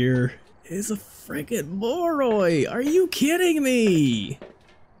dear. It is a freaking Moroi! Are you kidding me?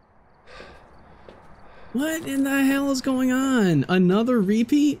 What in the hell is going on? Another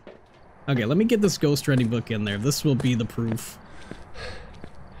repeat? Okay, let me get this ghost writing book in there. This will be the proof.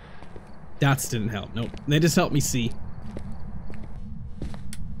 Dots didn't help. Nope. They just helped me see.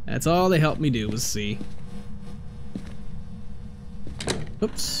 That's all they helped me do was see.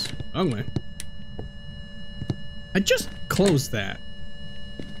 Oops. Wrong way. I just closed that.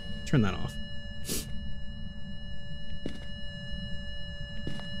 Turn that off.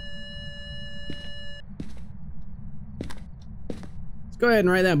 Let's go ahead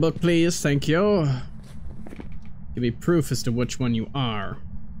and write that book, please. Thank you. Give me proof as to which one you are.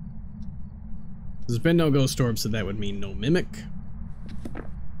 There's been no ghost orb, so that would mean no mimic.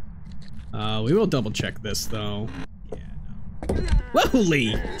 We will double check this though. Yeah, no.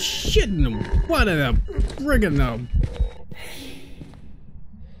 Holy shit! What in the friggin' no?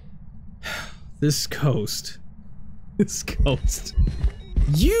 This ghost. This ghost.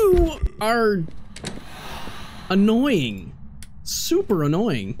 You are annoying. Super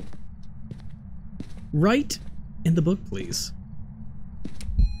annoying. Write in the book, please.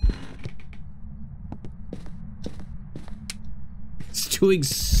 Doing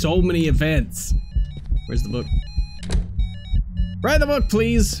so many events. Where's the book? Write the book,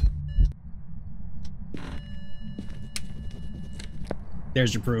 please.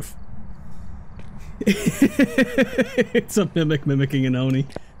 There's your proof. It's a mimic mimicking an Oni.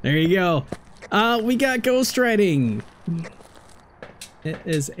 There you go. We got ghostwriting. It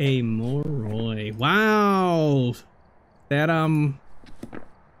is a Moroi. Wow. That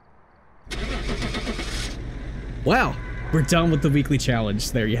Wow. We're done with the weekly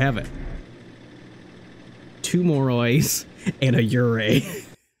challenge. There you have it. 2 Morois and a Yurei.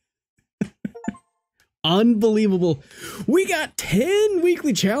 Unbelievable. We got 10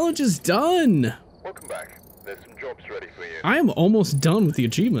 weekly challenges done. Welcome back. There's some jobs ready for you. I am almost done with the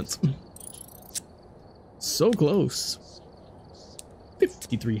achievements. So close.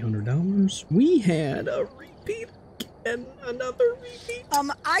 $5,300. We had a repeat and another repeat.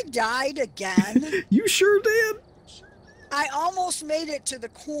 I died again. You sure did. I almost made it to the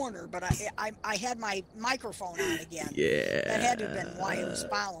corner, but I had my microphone on again. Yeah. That had to have been why it was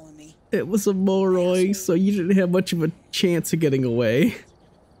following me. It was a Moroi, so you didn't have much of a chance of getting away.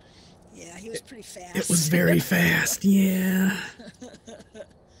 Yeah, he was pretty fast. It was very fast, yeah.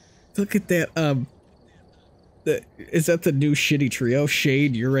 Look at that, is that the new shitty trio?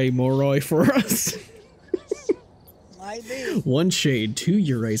 Shade, Yurei, Moroi for us? Might be. 1 Shade, 2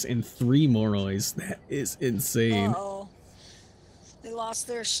 Yureis, and 3 Morois. That is insane. Uh-oh.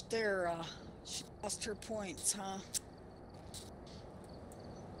 lost she lost her points, huh?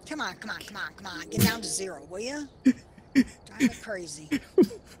 Come on. Get down to 0, will you? Drive me crazy.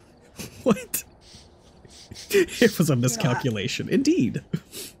 What? It was a miscalculation, indeed.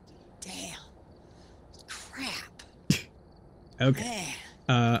 Damn. Crap. Okay.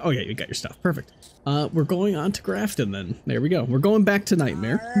 Oh yeah, you got your stuff. Perfect. We're going on to Grafton then. There we go. We're going back to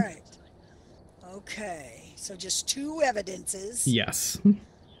Nightmare. All right. Okay. So just 2 evidences. Yes.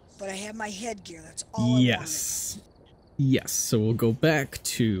 But I have my headgear. That's all I Yes. Yes. So we'll go back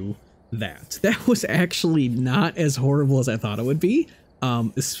to that. That was actually not as horrible as I thought it would be.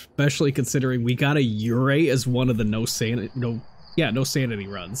 Especially considering we got a Ure as one of the no sanity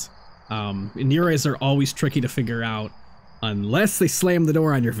runs. And Ures are always tricky to figure out unless they slam the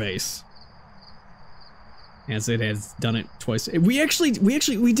door on your face. As it has done it twice. We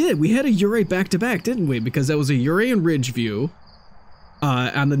did. We had a Ure back to back, didn't we? Because that was a Ure in Ridgeview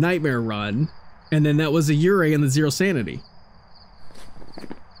on the Nightmare run, and then that was a Ure in the Zero Sanity.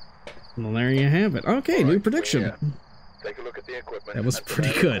 Well, there you have it. Okay, All new right, prediction. Take a look at the equipment. That was and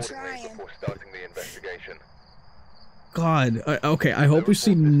pretty prepare good. accordingly before starting the investigation. God, okay, I hope we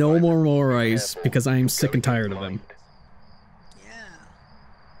see no more Morais because I am sick and tired of them. Yeah.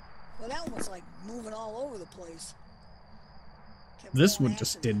 Well, that one was like moving all over the place. Kept This going one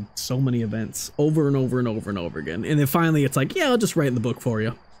just after me. did so many events over and over and over and over again. And then finally it's like, yeah, I'll just write in the book for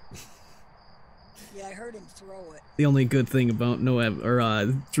you. Yeah, I heard him throw it. The only good thing about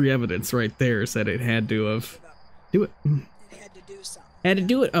 3 evidence right there is that it had to have do it. It had to do something. Had to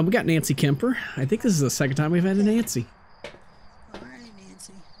do it. We got Nancy Kemper. I think this is the second time we've had a Nancy. All right,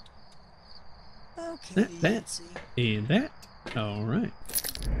 Nancy. Okay, That. Nancy. And that. All right.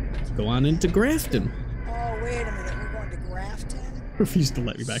 Let's go on into Grafton. Oh, wait a minute. We're going to Grafton? Refused to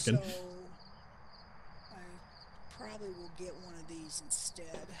let me back in. So, I probably will get one of these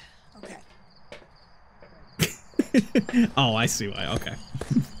instead. Okay. Oh, I see why. Okay.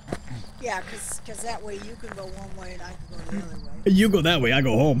 Yeah, because that way you can go one way and I can go the other way. You go that way, I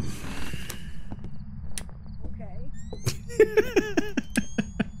go home. Okay.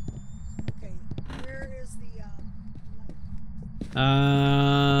 Okay, where is the,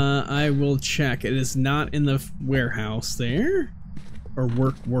 I will check. It is not in the warehouse there. Or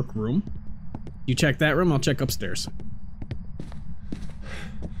workroom. You check that room, I'll check upstairs.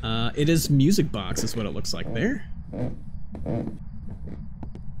 It is music box is what it looks like there.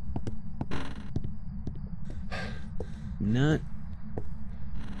 Not.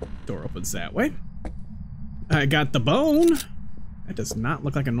 Door opens that way. I got the bone. That does not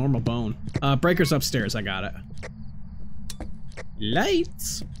look like a normal bone. Breaker's upstairs, I got it.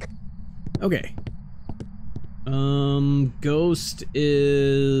 Lights. Okay. Ghost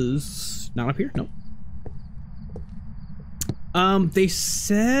is not up here? Nope. They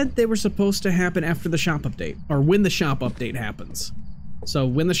said they were supposed to happen after the shop update, or when the shop update happens. So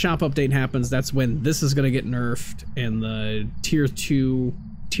when the shop update happens, that's when this is gonna get nerfed and the tier 2,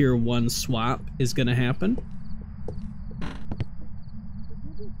 tier 1 swap is gonna happen.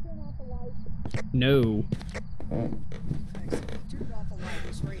 No. turned off a light.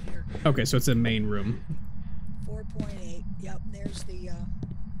 It's right here. Okay, so it's in main room. 4.8. Yep, there's the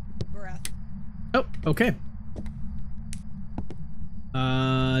breath. Oh, okay.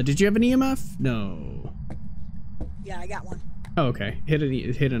 Did you have an EMF? No. Yeah, I got one. Oh, okay. Hit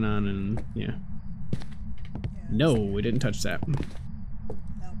it on and yeah. No, we didn't touch that. Nope,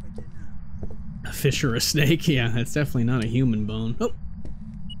 I did not. A fish or a snake? Yeah, that's definitely not a human bone. Oh.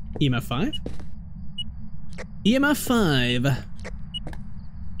 EMF 5? EMF 5.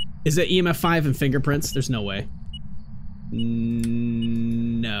 Is it EMF 5 and fingerprints? There's no way.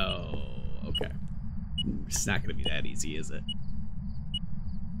 No. Okay. It's not gonna be that easy, is it?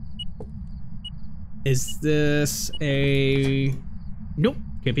 Is this a... Nope.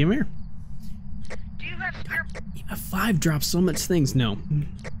 Can't be a mirror. Do you have spare... EMF 5 drops so much things. No.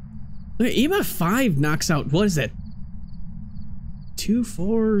 Look, EMF 5 knocks out... What is that? 2,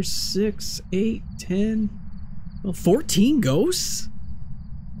 4, 6, 8, 10... Well, 14 ghosts?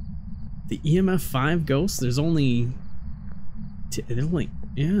 The EMF 5 ghosts? There's only...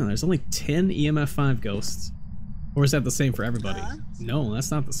 there's only 10 EMF 5 ghosts. Or is that the same for everybody? No, that's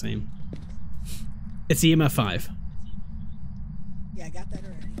not the same. It's EMF 5. Yeah, I got that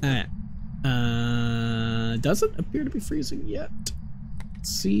already. Doesn't appear to be freezing yet. Let's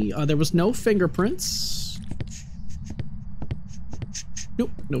see. There was no fingerprints.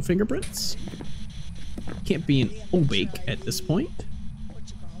 Nope, no fingerprints. Can't be an awake at this point. What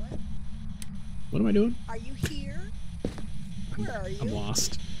you call it? What am I doing? Are you here? Where are you? I'm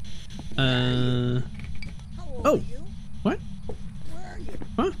lost. How old Oh. are you? What? Where are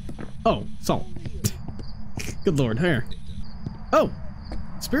Huh? Oh, salt. Good lord, here. Oh,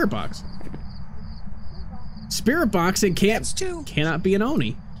 spirit box. Spirit box, it cannot be an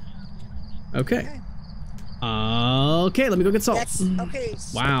Oni. Okay. Okay, let me go get salt. Okay.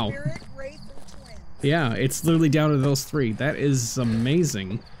 Wow. Spirit, wraith, or twin. Yeah, it's literally down to those 3. That is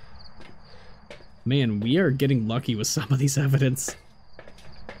amazing. Man, we are getting lucky with some of these evidence.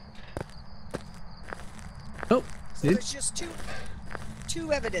 Oh, so there's just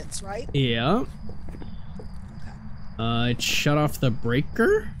two evidence, right? Yeah. Okay. It shut off the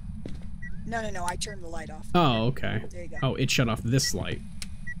breaker? No, I turned the light off. Oh, okay. There you go. Oh, it shut off this light.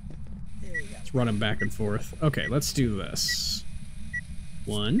 There you go. It's running back and forth. Okay, let's do this.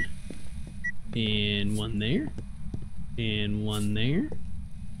 1. And 1 there. And 1 there.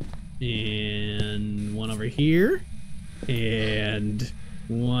 And 1 over here. And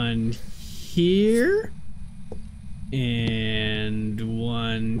 1 here. And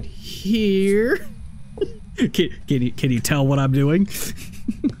 1 here. Can you tell what I'm doing?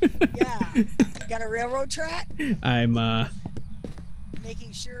 Yeah. Got a railroad track? I'm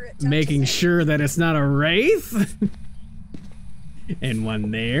making sure that it's not a wraith. And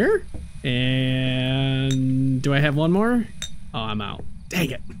 1 there. And do I have 1 more? Oh, I'm out.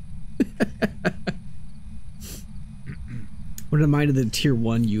 Dang it. What am I to the tier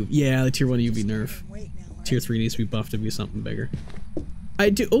 1 UV? Yeah, the tier 1 UV nerf. Tier 3 needs to be buffed to be something bigger. I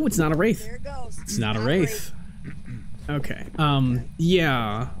do. Oh, it's not a wraith. There it goes. It's not a wraith. Okay.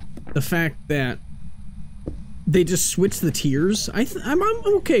 Yeah. The fact that they just switched the tiers, I'm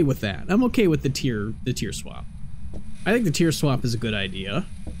okay with that. I'm okay with the tier swap. I think the tier swap is a good idea.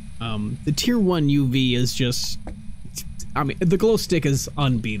 The tier 1 UV is just, I mean, the glow stick is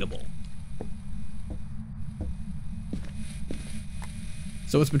unbeatable.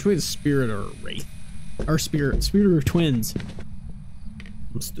 So it's between a spirit or a wraith. Or spirit or twins.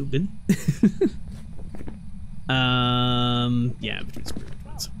 I'm stupid. Yeah, between spirit and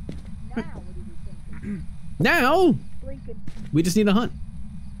twins. Now, we just need a hunt.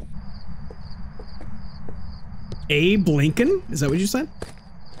 Abe Lincoln? Is that what you said?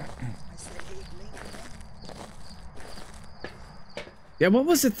 Yeah, what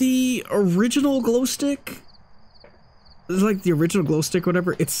was it? The original glow stick? It was like the original glow stick,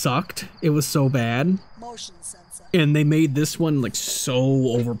 whatever. It sucked. It was so bad. Motion sensor. And they made this one like so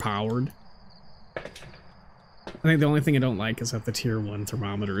overpowered. I think the only thing I don't like is that the tier 1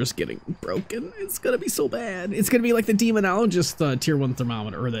 thermometer is getting broken. It's gonna be so bad. It's gonna be like the demonologist tier 1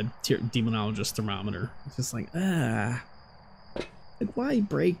 thermometer, or the demonologist thermometer. It's just like, like why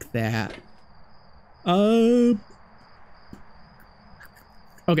break that?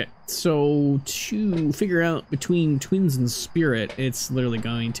 Okay, so to figure out between twins and spirit, it's literally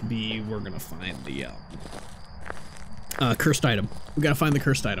going to be, we're gonna find the cursed item. We gotta find the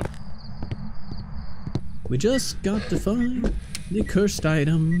cursed item. We just got to find the cursed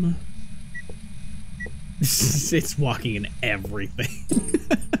item. It's walking in everything.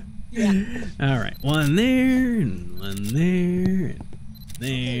 Yeah. All right, 1 there, and 1 there, and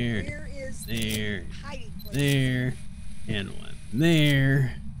there, Okay, where is there, the hiding place? there, and 1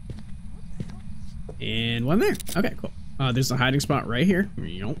 there, and 1 there. Okay, cool. There's a hiding spot right here.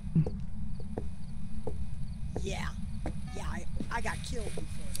 Yeah. I got killed before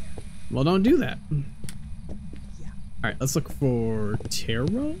there. Well, don't do that. Yeah. All right, let's look for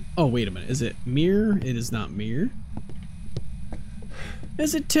tarot. Oh, wait a minute. Is it mirror? It is not mirror.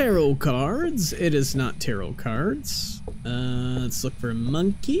 Is it tarot cards? It is not tarot cards. Let's look for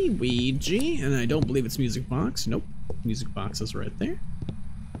monkey, Ouija, and I don't believe it's music box. Nope. Music box is right there.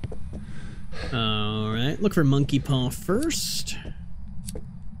 All right, look for monkey paw first.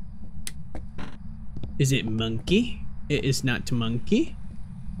 Is it monkey? It is not monkey.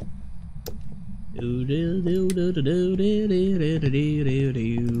 Is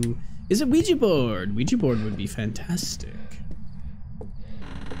it Ouija board? Ouija board would be fantastic.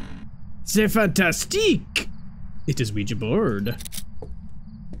 C'est fantastique! It is Ouija board.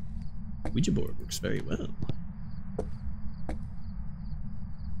 Ouija board works very well.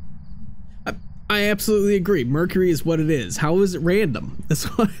 I absolutely agree. Mercury is what it is. How is it random? That's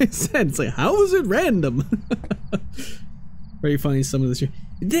what I said. It's like, how is it random? Very funny, some of this.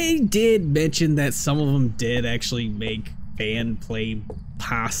 They did mention that some of them did actually make fan play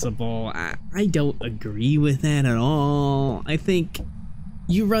possible. I don't agree with that at all. I think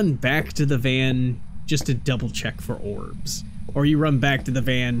you run back to the van just to double check for orbs, or you run back to the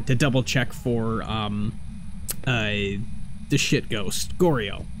van to double check for the shit ghost,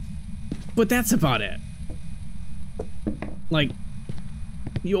 Goryo. But that's about it. Like,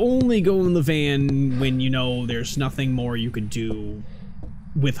 you only go in the van when you know there's nothing more you could do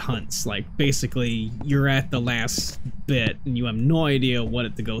with hunts. Like, basically, you're at the last bit, and you have no idea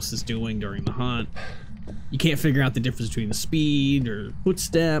what the ghost is doing during the hunt. You can't figure out the difference between the speed or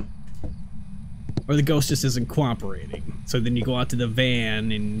footstep, or the ghost just isn't cooperating. So then you go out to the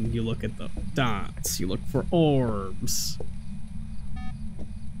van, and you look at the dots. You look for orbs.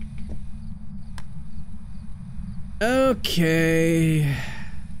 Okay.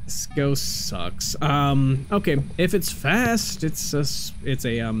 This ghost sucks. Okay, if it's fast, it's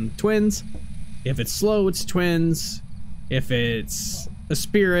a twins. If it's slow, it's twins. If it's a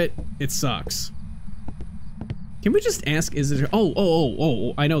spirit, it sucks. Can we just ask, is it,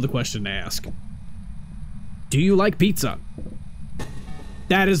 oh, I know the question to ask. Do you like pizza?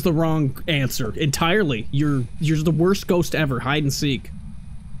 That is the wrong answer entirely. You're the worst ghost ever. Hide and seek.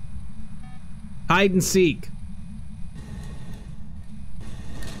 Hide and seek.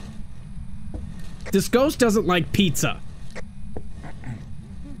 This ghost doesn't like pizza.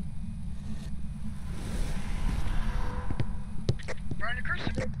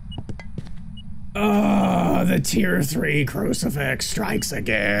 Oh, the tier 3 crucifix strikes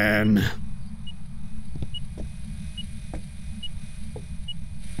again.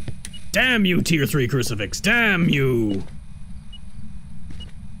 Damn you, tier 3 crucifix. Damn you.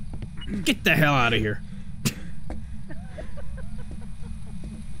 Get the hell out of here.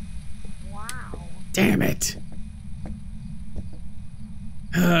 Damn it.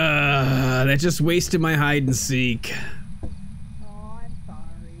 That just wasted my hide and seek. Oh, I'm sorry.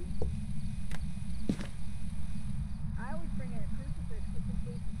 I always bring in a crucifix just in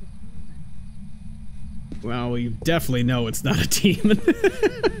case it's a demon. Well, you definitely know it's not a demon.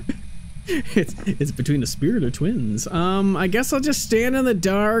 It's between a spirit or twins. I guess I'll just stand in the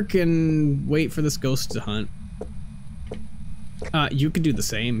dark and wait for this ghost to hunt. You could do the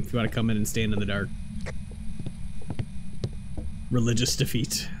same if you want to come in and stand in the dark. Religious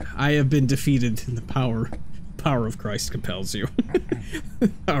defeat. I have been defeated, and the power of Christ compels you. The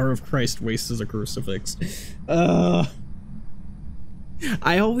power of Christ wastes a crucifix. I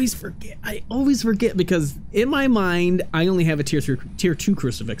always forget because in my mind I only have a tier 2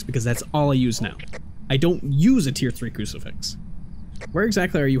 crucifix because that's all I use now. I don't use a tier 3 crucifix. Where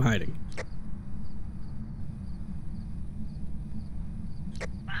exactly are you hiding?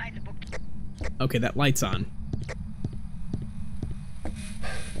 Behind the book. Okay, that light's on.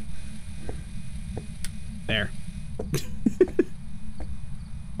 There.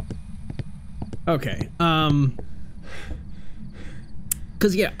 Okay,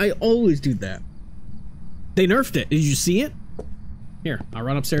 cause yeah, I always do that. They nerfed it. Did you see it? Here, I'll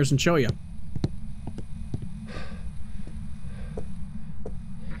run upstairs and show you.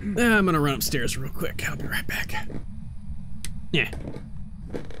 I'm gonna run upstairs real quick. I'll be right back. Yeah,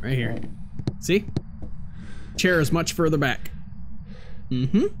 right here. See? Chair is much further back.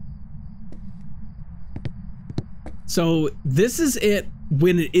 Mm-hmm. So this is it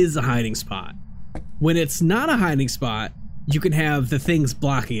when it is a hiding spot. When it's not a hiding spot, you can have the things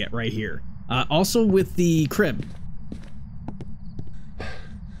blocking it right here. Also with the crib.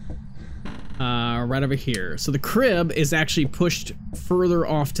 Right over here. So the crib is actually pushed further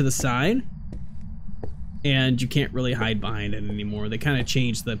off to the side. And you can't really hide behind it anymore. They kind of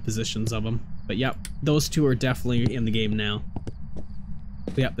changed the positions of them. But yep, those two are definitely in the game now.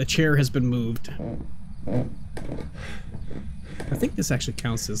 But yep, the chair has been moved. I think this actually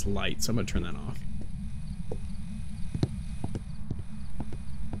counts as light, so I'm gonna turn that off.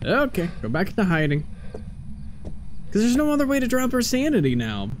 Okay, go back into hiding. Because there's no other way to drop our sanity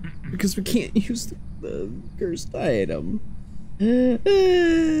now. Because we can't use the cursed item.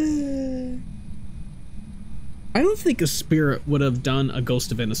 I don't think a spirit would have done a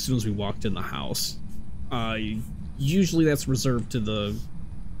ghost event as soon as we walked in the house. Usually that's reserved to the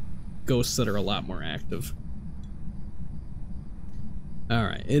ghosts that are a lot more active.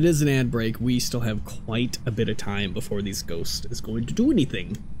 Alright, it is an ad break. We still have quite a bit of time before these ghosts is going to do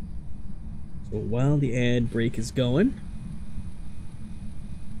anything. So while the ad break is going...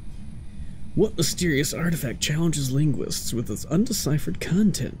 What mysterious artifact challenges linguists with its undeciphered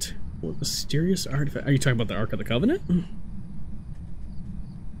content? What mysterious artifact? Are you talking about the Ark of the Covenant?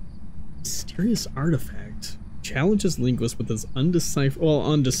 Mysterious artifact challenges linguists with its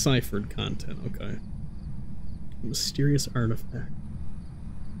undeciphered content. Okay. Mysterious artifact.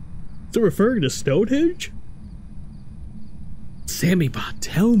 Is it referring to Stonehenge? SammyBot,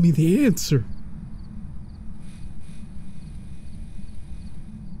 tell me the answer.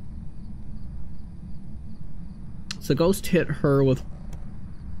 So Ghost hit her with...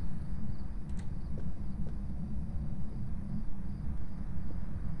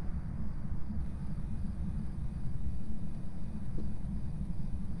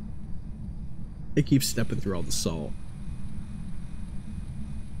 It keeps stepping through all the salt.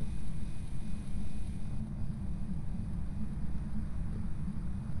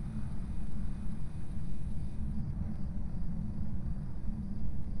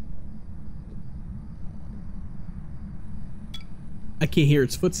 I can't hear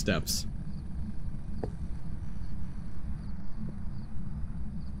its footsteps.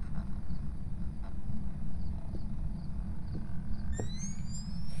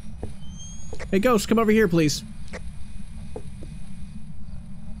 Hey, Ghost, come over here, please.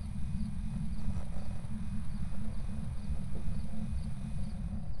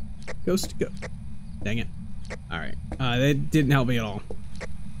 Ghost, go. Dang it. Alright. That didn't help me at all.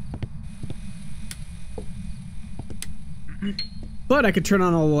 But I could turn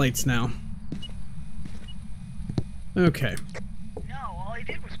on all the lights now. Okay. No, all he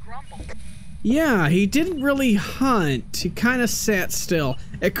did was grumble. Yeah, he didn't really hunt. He kind of sat still.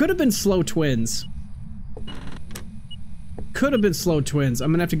 It could have been slow twins. Could have been slow twins.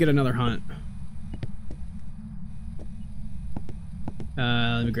 I'm gonna have to get another hunt.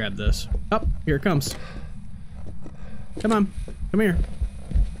 Let me grab this. Oh, here it comes. Come on. Come here.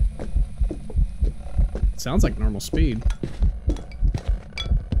 Sounds like normal speed.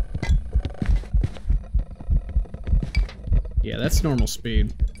 Yeah, that's normal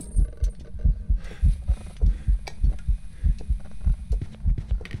speed.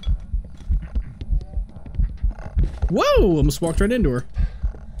 Whoa! Almost walked right into her.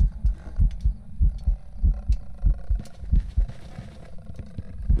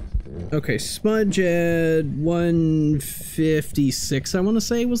 Okay, Smudge at 156, I want to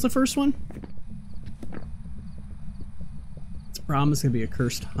say, was the first one. It's a problem, it's going to be a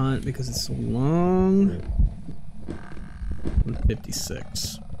cursed hunt because it's so long.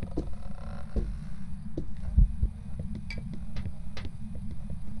 156.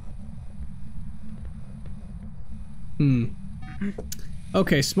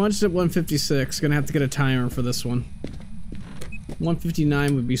 Okay, Smudged at 156. Gonna have to get a timer for this one.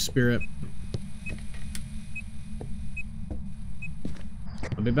 159 would be Spirit.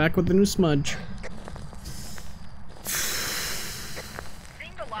 I'll be back with the new Smudge.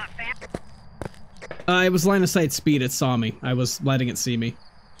 Seemed a lot fast. It was line of sight speed. It saw me. I was letting it see me.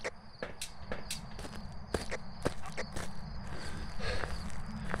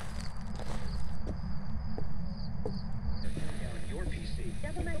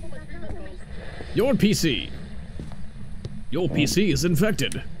 Your PC. Your PC is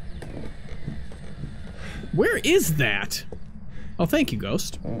infected. Where is that? Oh, thank you,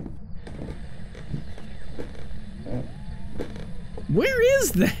 Ghost. Where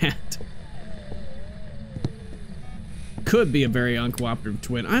is that? Could be a very uncooperative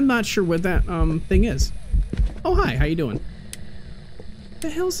twin. I'm not sure what that thing is. Oh, hi. How you doing? What the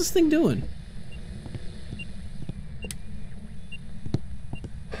hell is this thing doing?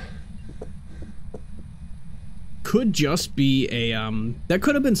 Could just be a that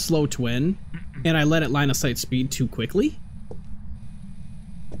could have been slow twin, and I let it line of sight speed too quickly.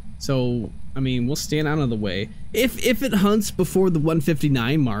 So I mean, we'll stand out of the way. If it hunts before the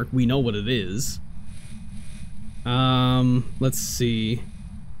 159 mark, we know what it is. Let's see.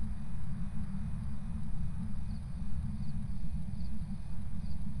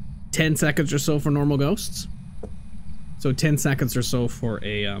 $10 seconds or so for normal ghosts. So 10 seconds or so for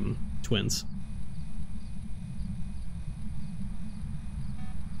a twins.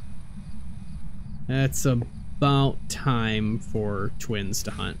 That's about time for twins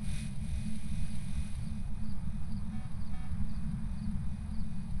to hunt.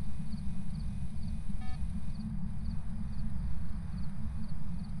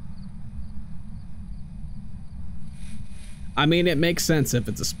 I mean, it makes sense if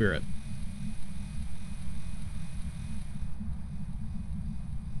it's a spirit.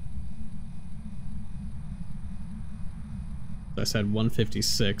 I said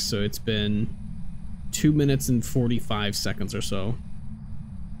 156, so it's been 2 minutes and 45 seconds or so.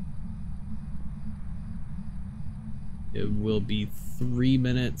 It will be 3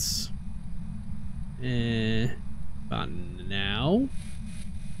 minutes. About now.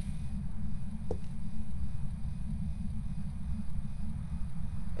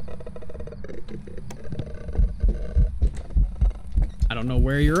 I don't know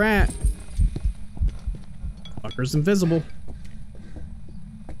where you're at. Fucker's invisible.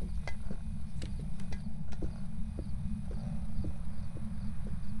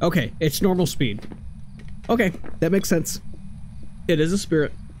 Okay, it's normal speed. Okay, that makes sense. It is a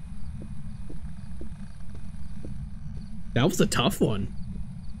spirit. That was a tough one.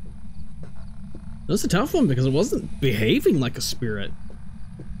 That was a tough one because it wasn't behaving like a spirit.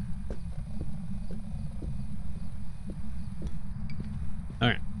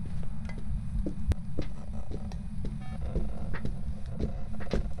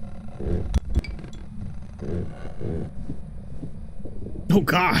 Oh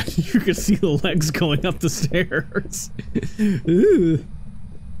God, you can see the legs going up the stairs. Ooh.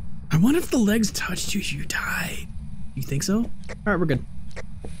 I wonder if the legs touched you, you died. You think so? All right, we're good.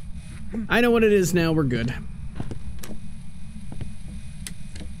 I know what it is now, we're good.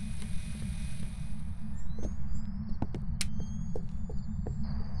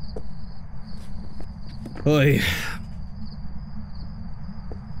 Oy.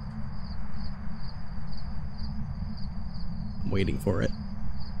 I'm waiting for it.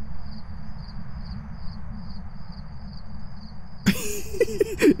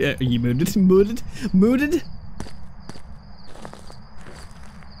 Yeah, are you mooted? Mooted? Mooted?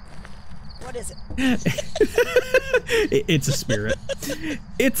 What is it? It's a spirit.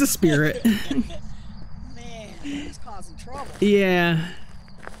 It's a spirit. Man, he's causing trouble. Yeah.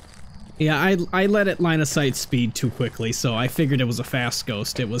 Yeah, I let it line of sight speed too quickly, so I figured it was a fast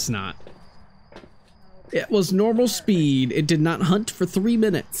ghost. It was not. Okay. It was normal speed. It did not hunt for 3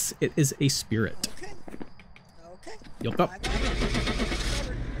 minutes. It is a spirit. Okay. Okay. Yup. I got it.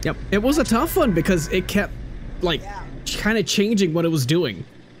 Yep. It was a tough one because it kept, like, Yeah. kind of changing what it was doing.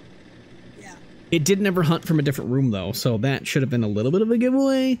 Yeah. It didn't ever hunt from a different room, though, so that should have been a little bit of a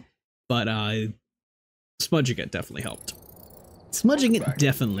giveaway, but smudging it definitely helped. Smudging it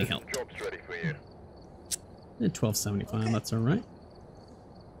definitely helped. Job's ready for you. 1275, Okay. that's alright.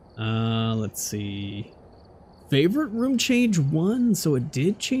 Let's see. Favorite room change 1, so it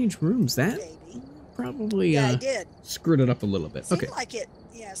did change rooms. That Baby. probably Yeah, I did. screwed it up a little bit. Seemed Okay. like it.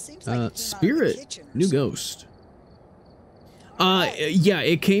 Yeah, seems like it came out of the Spirit, kitchen or new something. ghost. Alright. Yeah,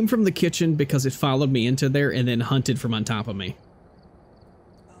 it came from the kitchen because it followed me into there and then hunted from on top of me.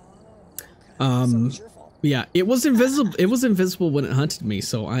 Oh, okay. So it was your fault. Yeah, it was invisible. It was invisible when it hunted me,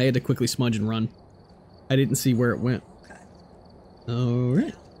 so I had to quickly smudge and run. I didn't see where it went. Okay. All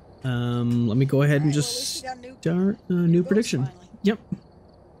right. Let me go ahead and Alright, well, at just least you got start a new ghost prediction. finally. Yep.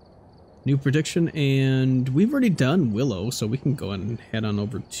 New prediction, and we've already done Willow, so we can go and head on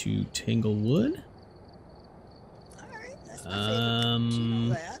over to Tanglewood. Alright, that's my favorite. You know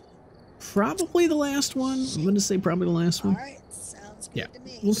that. Probably the last one. I'm going to say probably the last one. Alright, sounds good Yeah. to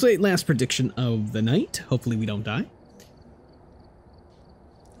me. We'll say last prediction of the night. Hopefully we don't die.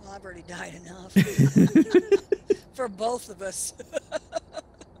 Well, I've already died enough. For both of us.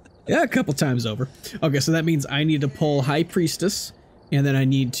 Yeah, a couple times over. Okay, so that means I need to pull High Priestess, and then I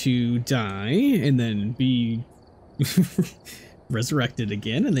need to die, and then be resurrected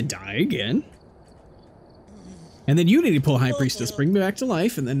again, and then die again. And then you need to pull High Priestess, bring me back to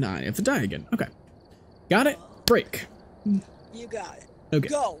life, and then I have to die again. Okay. Got it? Break. You got it. Okay.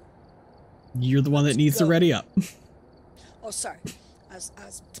 Go. You're the one that needs to go. ready up. Oh, sorry. I was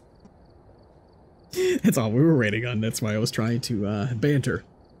That's all we were waiting on. That's why I was trying to banter.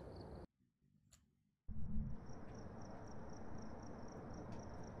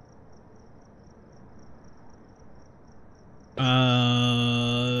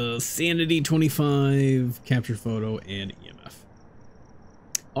 Sanity 25, capture photo, and EMF.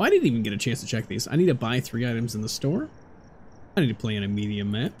 Oh, I didn't even get a chance to check these. I need to buy 3 items in the store. I need to play on a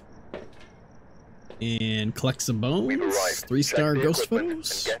medium map. And collect some bones. We've arrived. 3-star Check the ghost equipment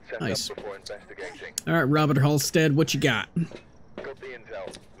photos. and get set up Nice. before investigating. Alright, Robert Halstead, what you got? Got the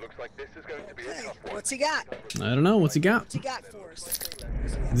intel. Looks like this is going to be a okay. tough one. What's he got? I don't know. What's he got? What's he got for us?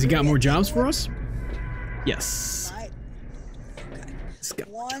 Has he got more jobs for us? Yes. Right. Okay. He's got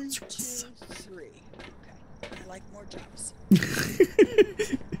 1, jobs 2, for us. 3. Okay. I like more jobs.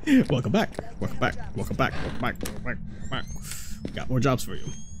 Welcome back. Welcome back. Welcome back. Welcome back. Welcome back. Welcome back. Got more jobs for you.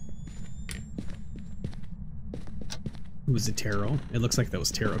 It was a tarot. It looks like that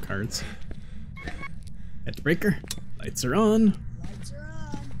was tarot cards. At the breaker. Lights are on. Lights are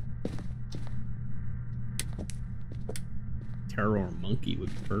on. Tarot or monkey would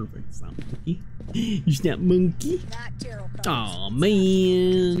be perfect. It's not monkey. It's not monkey. Not tarot cards. Aw,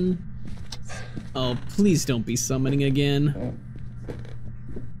 man. Oh, please don't be summoning again.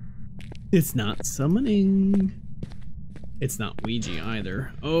 It's not summoning. It's not Ouija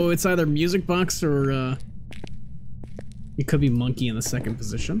either. Oh, it's either music box or, it could be monkey in the second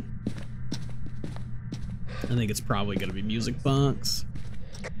position. I think it's probably gonna be music box.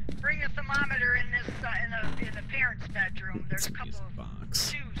 Bring a thermometer in this in the parents' bedroom. There's a couple Music of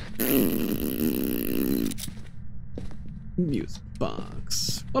box. shoes. Music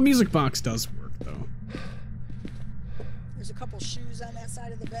box. Well, music box does work though. There's a couple shoes on that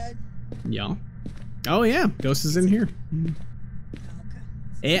side of the bed. Yeah. Oh yeah, Ghost is in here.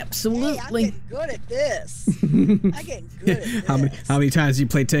 Okay. Absolutely. Hey, I'm getting good at this. I'm getting good at this. How many times you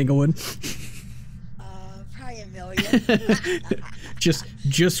played Tanglewood? Probably a million.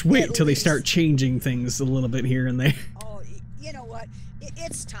 Just wait At till they least. start changing things a little bit here and there. Oh, you know what?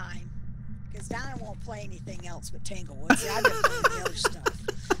 It's time. Because Donna won't play anything else but Tanglewood. See, I've been playing the other stuff.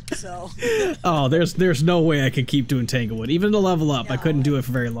 So. Oh, there's no way I could keep doing Tanglewood. Even to level up, No, I couldn't do it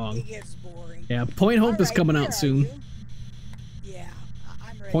for very long. It gets boring. Yeah, Point Hope is coming out soon. Yeah,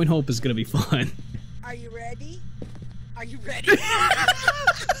 I'm ready. Point Hope is gonna be fun. Are you ready? Are you ready?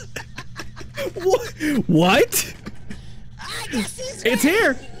 What? I guess he's It's ready.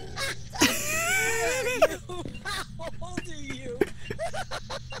 here. How old are you?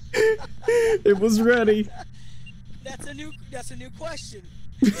 It was ready. That's a new question.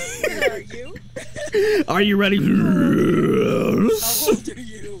 Where are you? Are you ready? How old are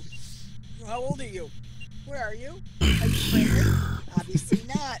you? How old are you? Where are you? Are you pregnant? Obviously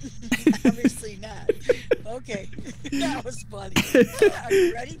not. Obviously not. Okay. That was funny. Are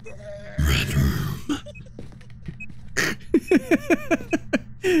you ready?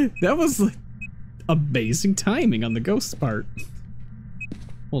 That was like amazing timing on the ghost part.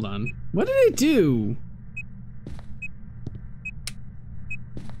 Hold on. What did it do?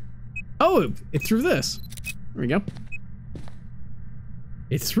 Oh, it threw this. There we go.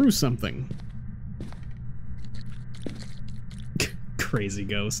 It threw something. Crazy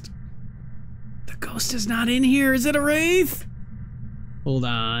ghost. The ghost is not in here. Is it a wraith? Hold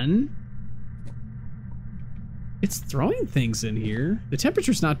on. It's throwing things in here. The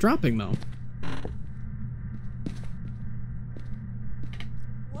temperature's not dropping though.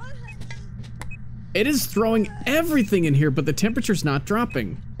 What? It is throwing everything in here, but the temperature's not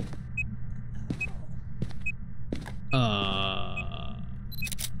dropping.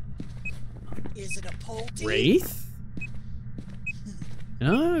 Is it a Pulte? Wraith?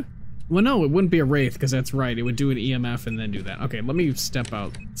 Well, no, it wouldn't be a wraith because that's right. It would do an EMF and then do that. Okay, let me step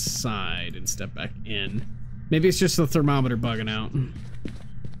outside and step back in. Maybe it's just the thermometer bugging out.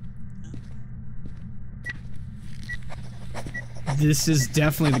 This is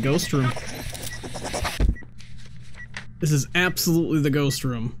definitely the ghost room. This is absolutely the ghost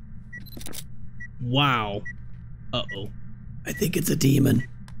room. Wow. Uh-oh. I think it's a demon.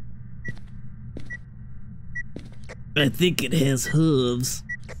 I think it has hooves.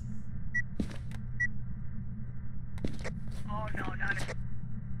 Oh no, not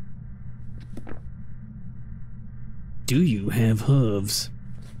a... Do you have hooves?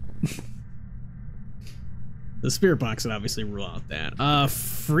 The spirit box would obviously rule out that.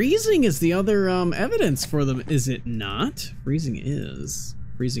 Freezing is the other evidence for them, is it not? Freezing is.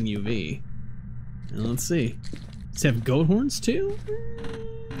 Freezing UV. Now, let's see. Does it have goat horns too?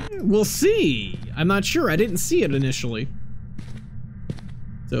 We'll see. I'm not sure. I didn't see it initially.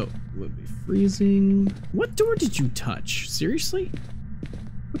 So, would be freezing. What door did you touch? Seriously?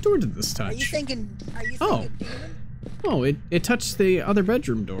 What door did this touch? Are you thinking Oh. demon? Oh, it touched the other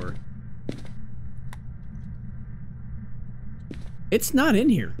bedroom door. It's not in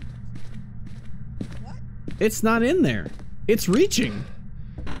here. What? It's not in there. It's reaching.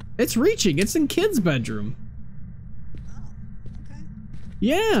 It's reaching. It's in kid's bedroom. Oh, okay.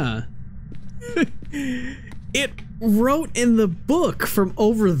 Yeah. It wrote in the book from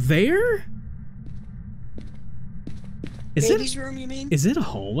over there? Baby's room, you mean? Is it a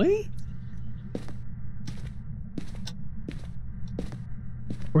hallway?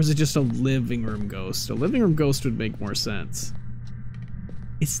 Or is it just a living room ghost? A living room ghost would make more sense.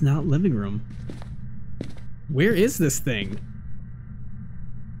 It's not living room. Where is this thing?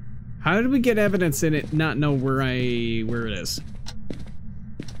 How did we get evidence in it not know where it is?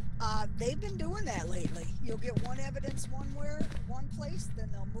 They've been doing that lately. You'll get one evidence one place, then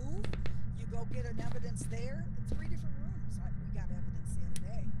they'll move. You go get an evidence there. 3 different rooms. We got evidence the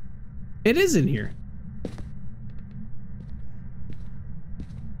other day. It is in here.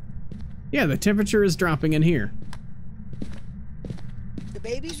 Yeah, the temperature is dropping in here. The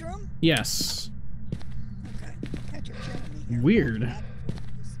baby's room? Yes. Okay. God, you're killing me here. Weird.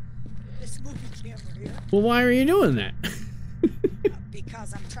 This movie camera here. Well, why are you doing that?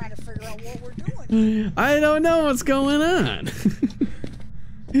 Because I'm trying to figure out what we're doing. I don't know what's going on.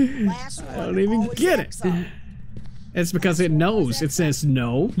 Last one. I don't even always get X it. up. It's because it knows. It says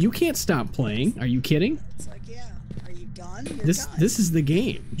no. You can't stop playing. Are you kidding? It's like, yeah. Are you done? You're This done. this is the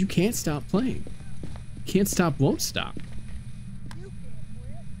game. You can't stop playing. Can't stop, won't stop. You can't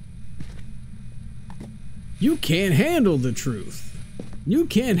quit. You can't handle the truth. You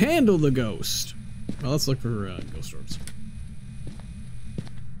can't handle the ghost. Well, let's look for ghost orbs.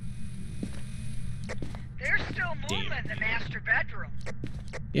 They're still moving Damn. in the master bedroom.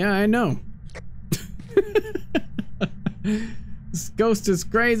 Yeah, I know. This ghost is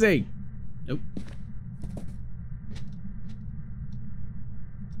crazy. Nope.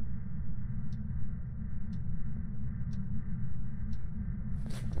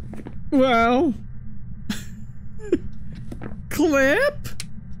 Well. Clip?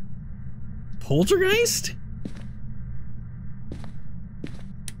 Poltergeist?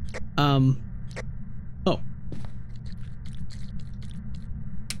 Oh.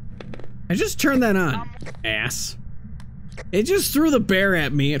 I just turned that on, ass. It just threw the bear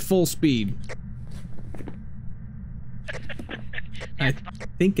at me at full speed. I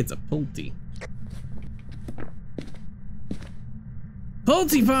think it's a Pulte.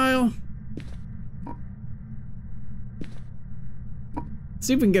 Pulte pile! Let's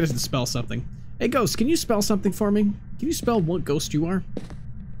see if we can get it to spell something. Hey, Ghost, can you spell something for me? Can you spell what ghost you are?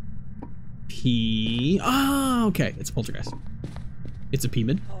 P. Ah, okay. It's a poltergeist. It's a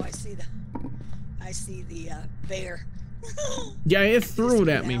P-mid. Oh, I see the bear. Yeah, it threw it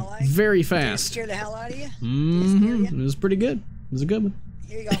at me very fast. Did it scare the hell out of you? Mm-hmm. It was pretty good. It was a good one.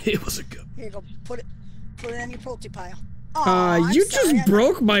 Here you go. It was a good one. Here you go. Put it on your Pulte pile. You just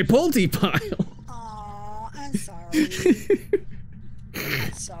broke my Pulte pile. Aw, I'm sorry.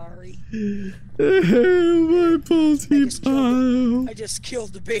 I'm sorry. My Pulte pile. I just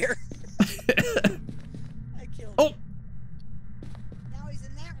killed the bear. I killed him. Oh! Now he's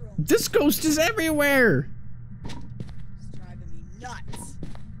in that room. This ghost is everywhere! It's driving me nuts.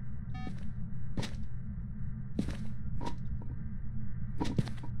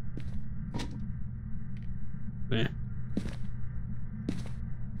 Eh.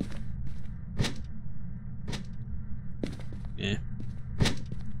 Yeah.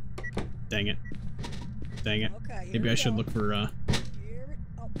 Dang it. Dang it. Okay, Maybe I should look for, okay.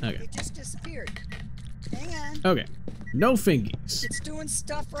 It just disappeared. Hang on. Okay. No fingies. It's doing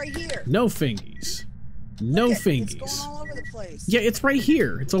stuff right here. No fingies. No Look fingies. It's going all over the place. Yeah, it's right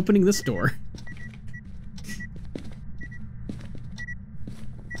here. It's opening this door.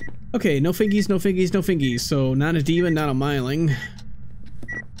 Okay, no fingies, no fingies, no fingies. So, not a demon, not a miling.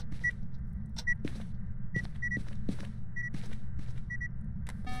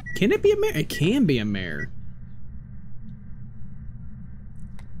 Can it be a mare? It can be a mare.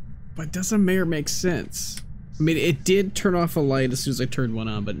 But does a mare make sense? I mean, it did turn off a light as soon as I turned one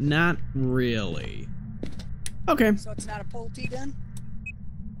on, but not really. Okay. So it's not a Pulte then?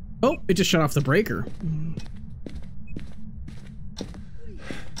 Oh, it just shut off the breaker.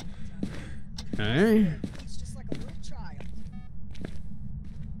 Okay. He's just like a little child.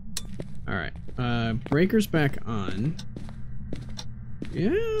 Alright. Breaker's back on. Yeah,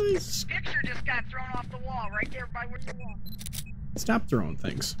 Picture just got thrown off the wall right there by where you walk. stop throwing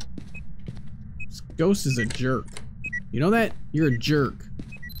things. This ghost is a jerk. You know that? You're a jerk.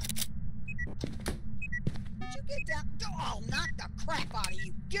 Did you get down? Oh, knock the crap out of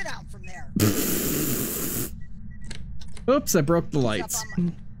you. Get out from there. Oops, I broke the lights.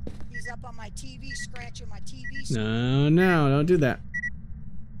 He's up on my TV, scratching my TV No, screen. no, don't do that.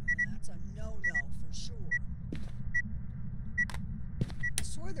 That's a no-no for sure. I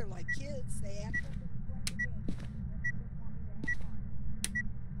swear they're like kids. They act like they're playing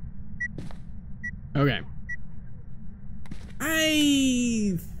a game. Okay.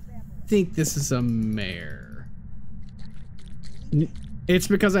 I think this is a mare. It's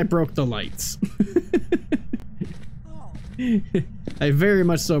because I broke the lights. Oh. I very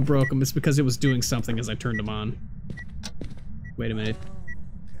much so broke them. It's because it was doing something as I turned them on. Wait a minute.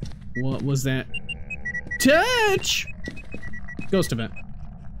 What was that? Touch! Ghost event.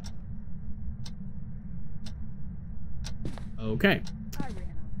 Okay.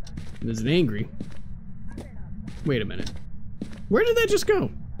 There's an angry. Wait a minute. Where did that just go?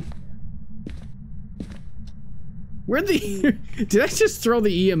 Where'd the... Did I just throw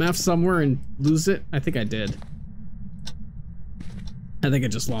the EMF somewhere and lose it? I think I did. I think I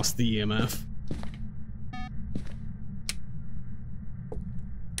just lost the EMF.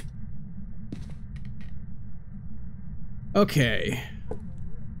 Okay.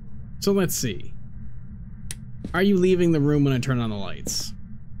 So let's see. Are you leaving the room when I turn on the lights?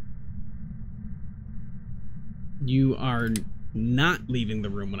 You are not leaving the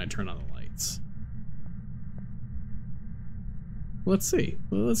room when I turn on the lights. Let's see.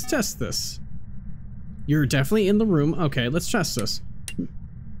 Well, let's test this. You're definitely in the room. Okay, let's test this.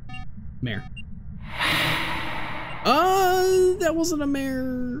 Mare. Oh, that wasn't a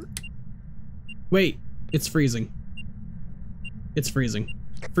mare. Wait, it's freezing. It's freezing.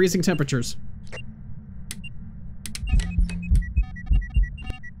 Freezing temperatures.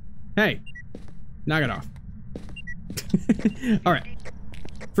 Hey, knock it off. All right,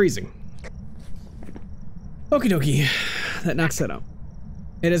 freezing. Okie dokie, that knocks that out.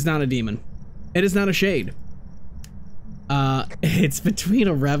 It is not a demon. It is not a shade. It's between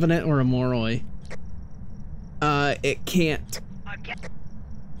a revenant or a moroi. It can't.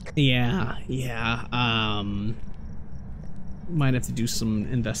 Yeah, yeah. Might have to do some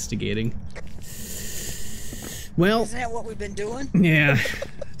investigating. Well, isn't that what we've been doing? yeah,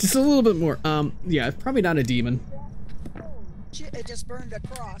 just a little bit more. Yeah, probably not a demon. Shit, it just burned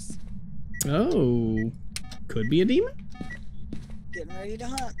across. Oh, could be a demon? Getting ready to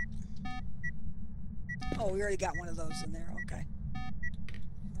hunt. Oh, we already got one of those in there. Okay.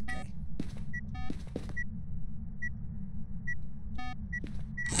 Okay.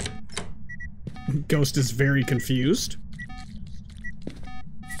 Ghost is very confused.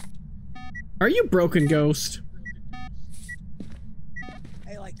 Are you broken, Ghost?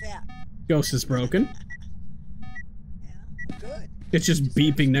 Hey, like that. Ghost is broken. Yeah, good. It's just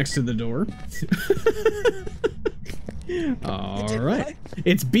beeping next to the door. All right. What?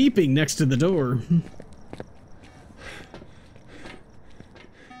 It's beeping next to the door.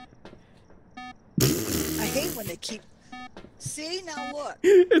 I hate when they keep... See, now look.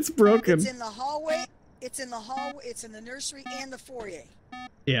 It's broken. It's in the hallway. It's in the hallway. It's in the nursery and the foyer.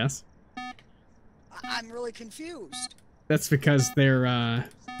 Yes. I'm really confused. That's because they're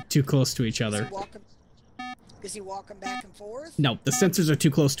too close to each other. Is he walking back and forth? No, the sensors are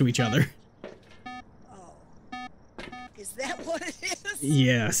too close to each other. Oh. Is that what it is?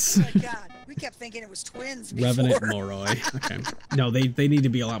 Yes. Oh my god. We kept thinking it was twins before. Revenant Moroi. Okay. No, they need to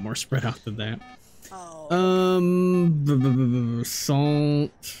be a lot more spread out than that. Oh.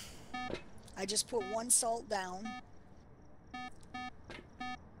 Salt. I just put one salt down.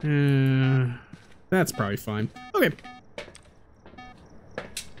 That's probably fine. Okay.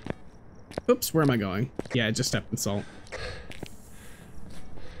 Oops, where am I going? Yeah, I just stepped in salt.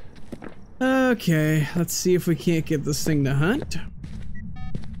 Okay, let's see if we can't get this thing to hunt.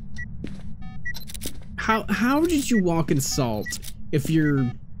 How did you walk in salt if you're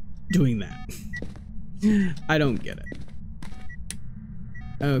doing that? I don't get it.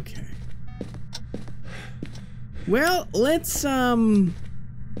 Okay. Well, let's go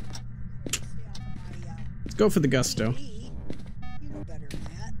for the gusto. You know better than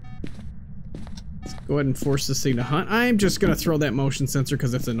that. Let's go ahead and force this thing to hunt. I'm just gonna throw that motion sensor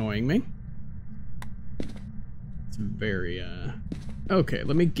because it's annoying me. It's very okay,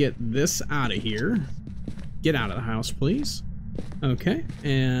 let me get this out of here. Get out of the house, please. Okay,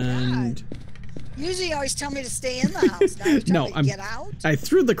 and God. Usually you always tell me to stay in the house. Now you're telling me to get out? I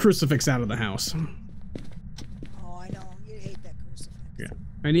threw the crucifix out of the house. Oh, I know. You hate that crucifix. Yeah.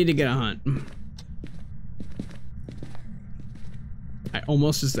 I need to get a hunt. I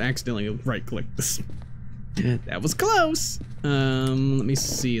almost just accidentally right-clicked this. That was close. Let me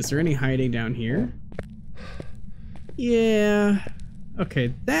see. Is there any hiding down here? Yeah.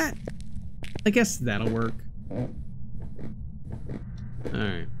 Okay, that... I guess that'll work.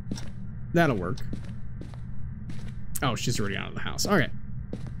 Alright. That'll work. Oh, she's already out of the house. Alright.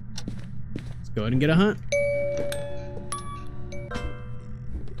 Let's go ahead and get a hunt.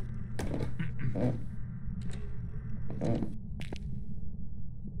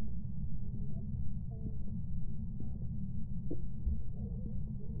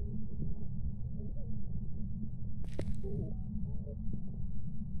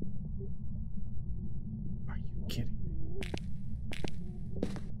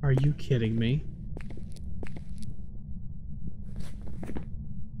 Are you kidding me?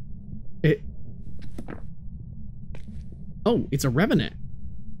 Oh, it's a revenant.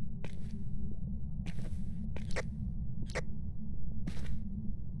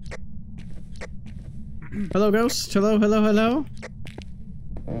 Hello, ghost. Hello, hello, hello.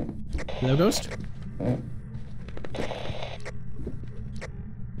 Hello, ghost.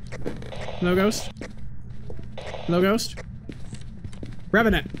 Hello, ghost. Hello, ghost.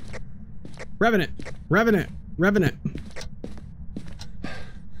 Revenant. Revenant. Revenant. Revenant.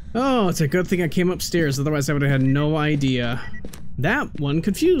 Oh, it's a good thing I came upstairs, otherwise I would have had no idea. That one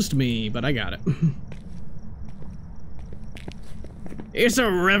confused me, but I got it. It's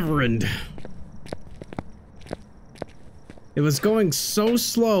a reverend. It was going so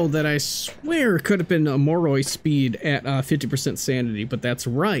slow that I swear it could have been a Moroi speed at 50% sanity, but that's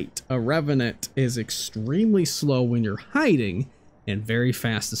right. A revenant is extremely slow when you're hiding, and very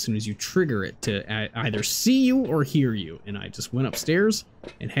fast as soon as you trigger it to either see you or hear you. And I just went upstairs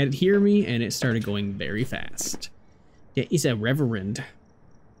and had it hear me, and it started going very fast. Yeah, it's a reverend.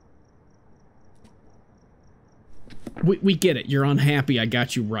 We get it. You're unhappy. I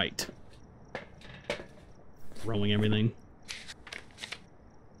got you right. Throwing everything.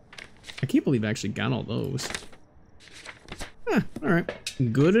 I can't believe I actually got all those. Huh, alright.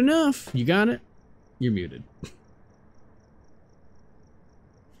 Good enough. You got it. You're muted.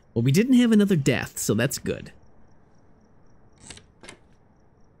 Well, we didn't have another death, so that's good.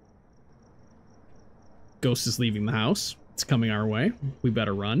 Ghost is leaving the house. It's coming our way. We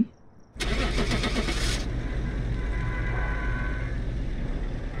better run.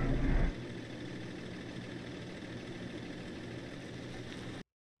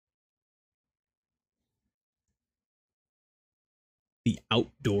 The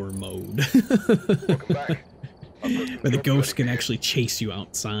outdoor mode. Welcome back. Where the ghost can actually chase you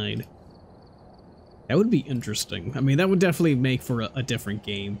outside. That would be interesting. I mean, that would definitely make for a different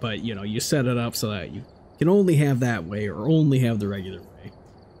game, but, you know, you set it up so that you can only have that way or only have the regular way.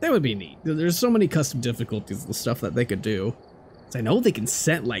 That would be neat. There's so many custom difficulties and stuff that they could do. So I know they can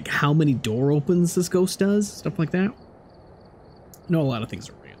set, like, how many door opens this ghost does, stuff like that. I know a lot of things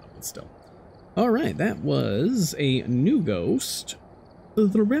are random, but still. Alright, that was a new ghost,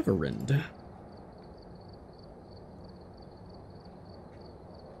 the Reverend.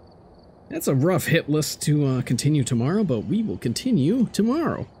 That's a rough hit list to continue tomorrow, but we will continue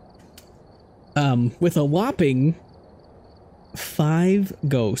tomorrow. With a whopping 5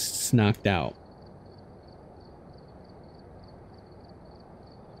 ghosts knocked out.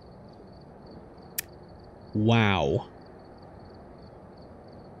 Wow.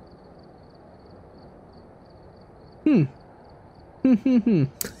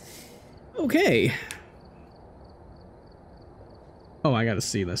 Okay. Oh, I gotta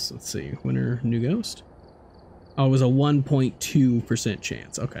see this. Let's see. Winner, new ghost. Oh, it was a 1.2%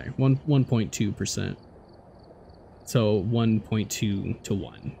 chance. Okay, 1.2%. So 1.2 to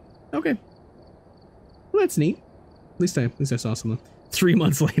 1. Okay. Well, that's neat. At least I saw something. 3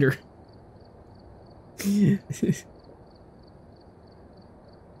 months later.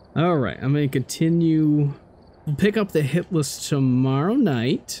 All right, I'm gonna continue. We'll pick up the hit list tomorrow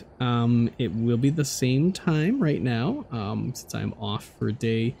night. It will be the same time right now, since I'm off for a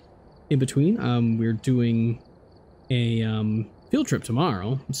day in between. We're doing a field trip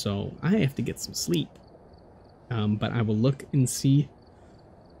tomorrow, so I have to get some sleep. But I will look and see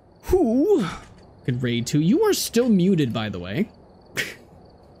who could raid to. You are still muted, by the way.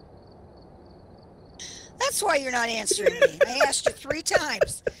 That's why you're not answering me. I asked you 3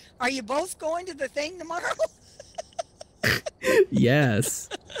 times. Are you both going to the thing tomorrow? Yes.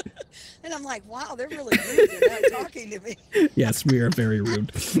 And I'm like, wow, they're really rude. They're not talking to me. Yes, we are very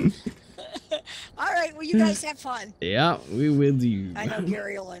rude. All right, well, you guys have fun. Yeah, we will do. I know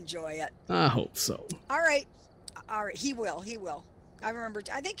Gary will enjoy it. I hope so. All right. All right, he will. I remember,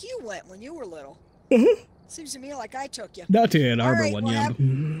 I think you went when you were little. Seems to me like I took you. Not to Ann Arbor right, one, well, yeah.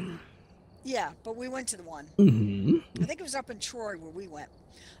 Yeah, but we went to the one. Mm-hmm. I think it was up in Troy where we went.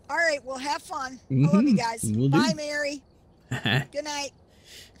 All right, well, have fun. I love you guys. Will do. Bye, Mary. Good night.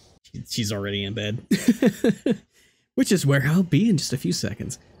 She's already in bed. Which is where I'll be in just a few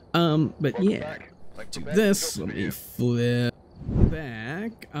seconds. But yeah, do this. Let me flip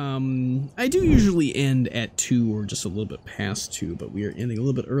back. I do usually end at 2 or just a little bit past 2, but we are ending a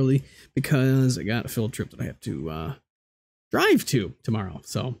little bit early because I got a field trip that I have to drive to tomorrow.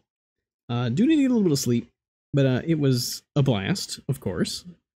 So do need a little bit of sleep, but it was a blast, of course.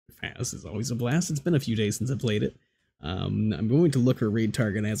 Phas is always a blast. It's been a few days since I played it. I'm going to look at raid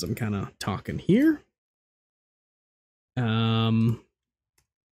target as I'm kind of talking here. But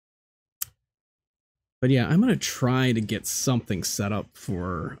yeah, I'm going to try to get something set up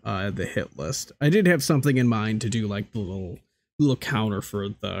for the hit list. I did have something in mind to do, like the little counter for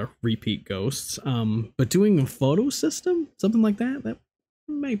the repeat ghosts. But doing a photo system, something like that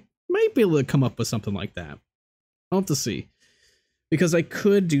might be able to come up with something like that. I'll have to see. Because I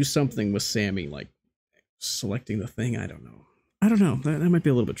could do something with Sammy, like selecting the thing. I don't know. That might be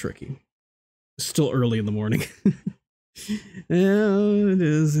a little bit tricky. It's still early in the morning. Yeah, it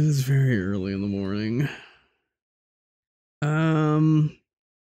is. It is very early in the morning.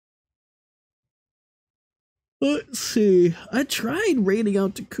 Let's see. I tried raiding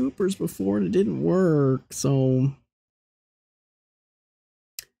out to Cooper's before and it didn't work, so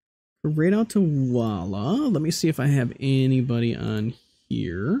raid out to Walla. Let me see if I have anybody on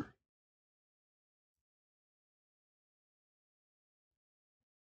here.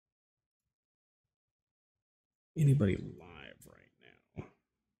 Anybody live right now?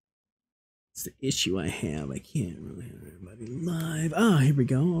 It's the issue I have. I can't really have anybody live. Ah, here we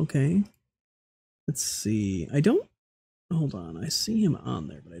go. Okay. Let's see. I don't... Hold on. I see him on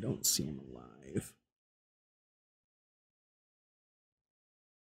there, but I don't see him live.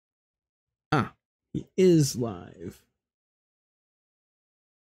 Ah, he is live.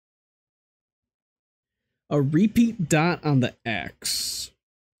 A repeat dot on the X.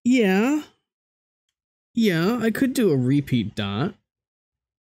 Yeah. Yeah, I could do a repeat dot.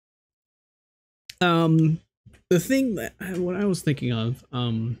 The thing that what I was thinking of,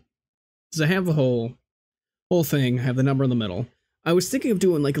 is I have the whole whole thing, have the number in the middle. I was thinking of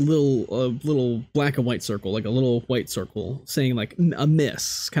doing like a little black and white circle, like a little white circle saying like a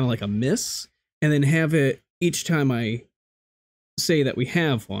miss, kind of like a miss, and then have it each time I say that we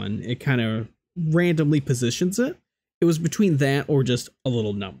have one, it kind of randomly positions it. It was between that or just a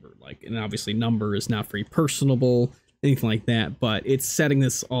little number, like, and obviously number is not very personable, anything like that, but it's setting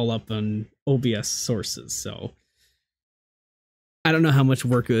this all up on OBS sources, so I don't know how much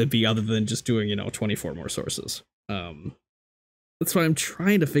work it would be other than just doing, 24 more sources. That's why I'm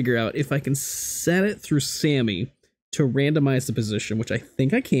trying to figure out if I can set it through Sammy to randomize the position, which I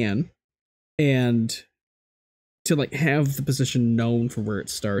think I can, and to like have the position known for where it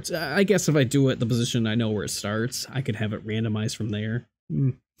starts. I guess if I do it the position I know where it starts, I could have it randomized from there.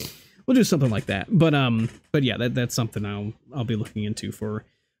 We'll do something like that. But yeah, that's something I'll be looking into for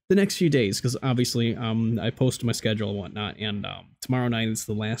the next few days, because obviously I post my schedule and whatnot, and tomorrow night is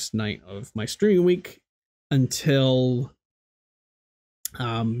the last night of my streaming week until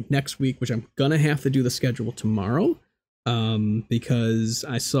next week, which I'm gonna have to do the schedule tomorrow, because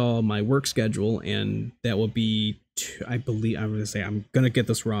I saw my work schedule, and that will be I believe I'm gonna get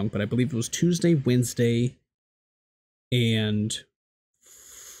this wrong, but I believe it was Tuesday, Wednesday, and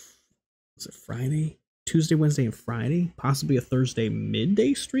was it Friday? Tuesday, Wednesday, and Friday, possibly a Thursday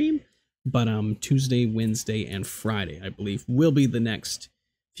midday stream, but Tuesday, Wednesday, and Friday I believe will be the next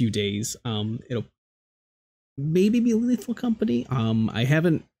few days. It'll maybe be Lethal Company. I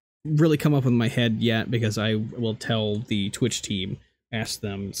haven't really come up with my head yet, because I will tell the Twitch team, ask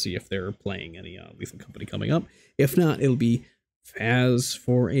them, see if they're playing any Lethal Company coming up. If not, it'll be Phas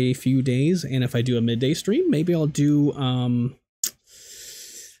for a few days, and if I do a midday stream, maybe I'll do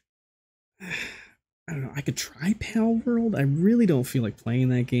I don't know, I could try Pal World. I really don't feel like playing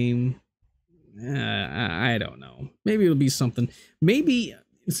that game. I don't know. Maybe it'll be something. Maybe,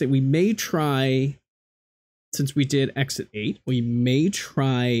 say, we may try, since we did Exit 8, we may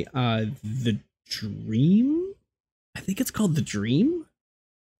try The Dream? I think it's called The Dream?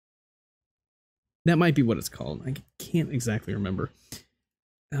 That might be what it's called. I can't exactly remember.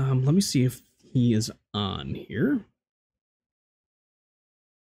 Let me see if he is on here.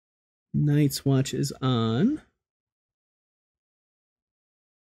 Night's Watch is on.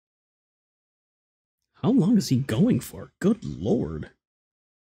 How long is he going for? Good lord.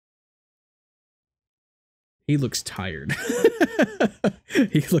 He looks tired.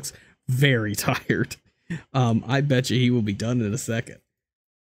 He looks very tired. I bet you he will be done in a second.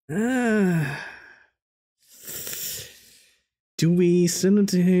 Do we send it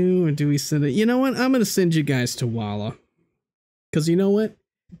to who, or do we send it? You know what? I'm going to send you guys to Walla. Because you know what?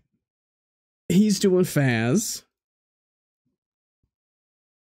 He's doing Phas.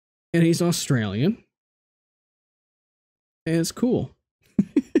 And he's Australian. And it's cool.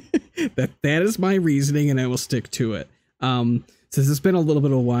 That is my reasoning, and I will stick to it. Since it's been a little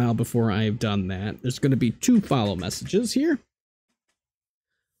bit of a while before I've done that, there's going to be 2 follow messages here.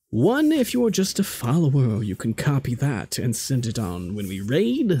 One, if you're just a follower, you can copy that and send it on when we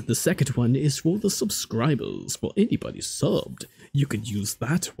raid. The second one is for the subscribers. For anybody subbed, you could use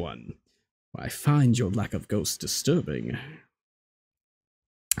that one. I find your lack of ghost disturbing.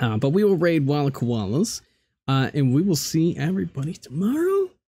 But we will raid Walla Koalas, and we will see everybody tomorrow.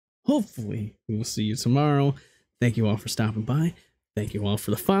 Hopefully, we will see you tomorrow. Thank you all for stopping by. Thank you all for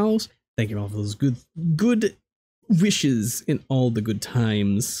the follows. Thank you all for those good wishes and all the good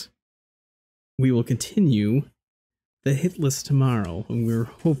times. We will continue the hit list tomorrow, and we're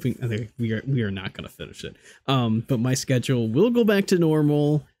hoping we are not going to finish it. But my schedule will go back to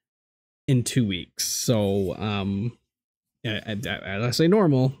normal in 2 weeks. So, as I say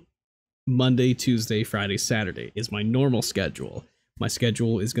normal, Monday, Tuesday, Friday, Saturday is my normal schedule. My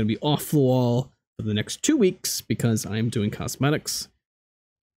schedule is going to be off the wall for the next 2 weeks because I'm doing cosmetics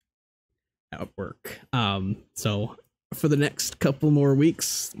at work. So for the next couple more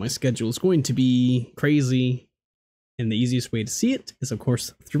weeks, my schedule is going to be crazy. And the easiest way to see it is, of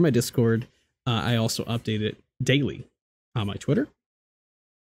course, through my Discord. I also update it daily on my Twitter.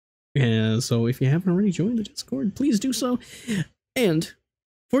 And so if you haven't already joined the Discord, please do so. And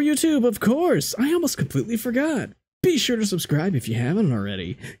for YouTube, of course, I almost completely forgot. Be sure to subscribe if you haven't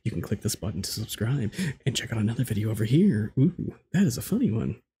already. You can click this button to subscribe and check out another video over here. Ooh, that is a funny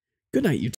one. Good night, YouTube.